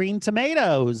Fried Green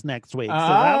Tomatoes next week. So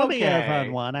that'll be a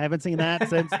fun one. I haven't seen that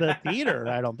since the theater,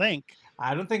 I don't think.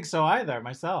 I don't think so either,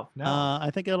 myself. No.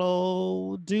 I think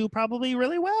it'll do probably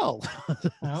really well.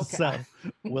 Okay. So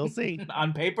we'll see.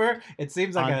 On paper, it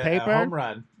seems like a paper, home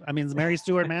run. I mean, Mary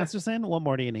Stuart Masterson, what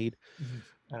more do you need?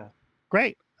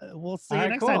 Great. We'll see you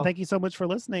next time. Thank you so much for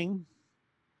listening.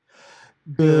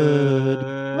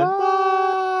 Goodbye.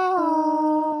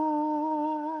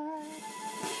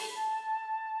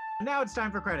 Now it's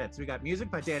time for credits. We got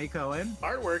music by Danny Cohen.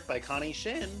 Artwork by Connie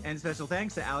Shin. And special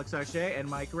thanks to Alex Arche and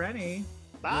Mike Rennie.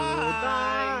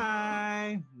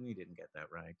 Bye. Goodbye. We didn't get that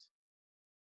right.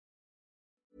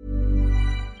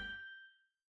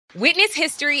 Witness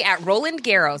history at Roland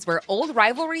Garros, where old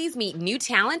rivalries meet new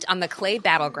talent on the clay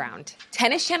battleground.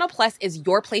 Tennis Channel Plus is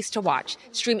your place to watch.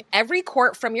 Stream every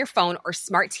court from your phone or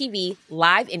smart TV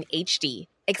live in HD.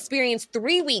 Experience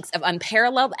 3 weeks of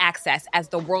unparalleled access as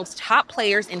the world's top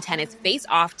players in tennis face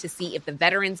off to see if the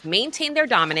veterans maintain their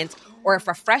dominance or if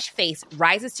a fresh face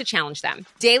rises to challenge them.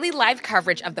 Daily live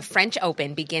coverage of the French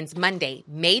Open begins Monday,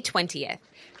 May 20th.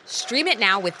 Stream it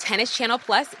now with Tennis Channel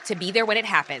Plus to be there when it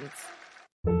happens.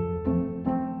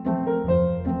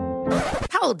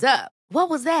 Hold up. What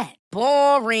was that?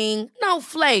 Boring. No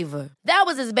flavor. That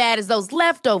was as bad as those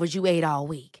leftovers you ate all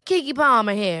week. Keke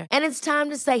Palmer here, and it's time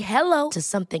to say hello to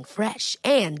something fresh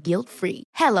and guilt-free.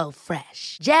 Hello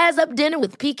Fresh. Jazz up dinner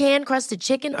with pecan-crusted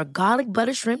chicken or garlic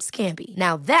butter shrimp scampi.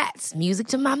 Now that's music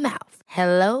to my mouth.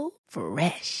 Hello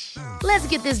Fresh. Let's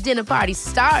get this dinner party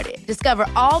started. Discover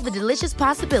all the delicious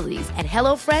possibilities at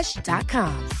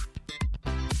HelloFresh.com.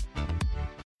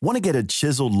 Want to get a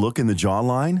chiseled look in the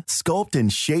jawline? Sculpt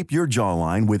and shape your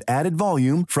jawline with added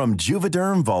volume from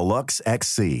Juvederm Volux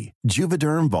XC.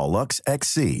 Juvederm Volux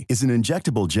XC is an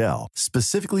injectable gel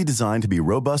specifically designed to be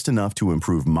robust enough to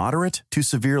improve moderate to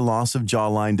severe loss of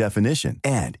jawline definition.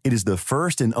 And it is the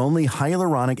first and only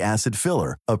hyaluronic acid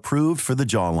filler approved for the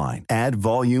jawline. Add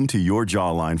volume to your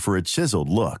jawline for a chiseled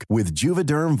look with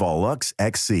Juvederm Volux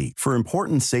XC. For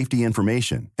important safety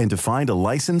information and to find a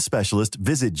licensed specialist,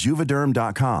 visit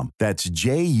Juvederm.com. That's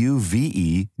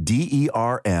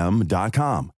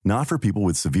Juvederm.com. Not for people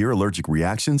with severe allergic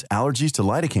reactions, allergies to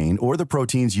lidocaine, or the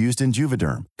proteins used in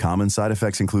Juvederm. Common side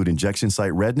effects include injection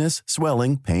site redness,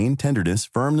 swelling, pain, tenderness,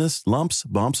 firmness, lumps,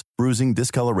 bumps, bruising,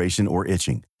 discoloration, or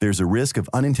itching. There's a risk of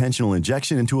unintentional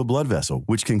injection into a blood vessel,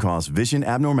 which can cause vision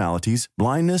abnormalities,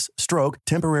 blindness, stroke,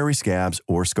 temporary scabs,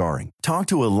 or scarring. Talk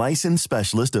to a licensed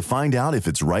specialist to find out if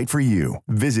it's right for you.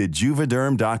 Visit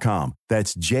Juvederm.com.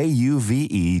 That's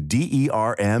Juvederm.com.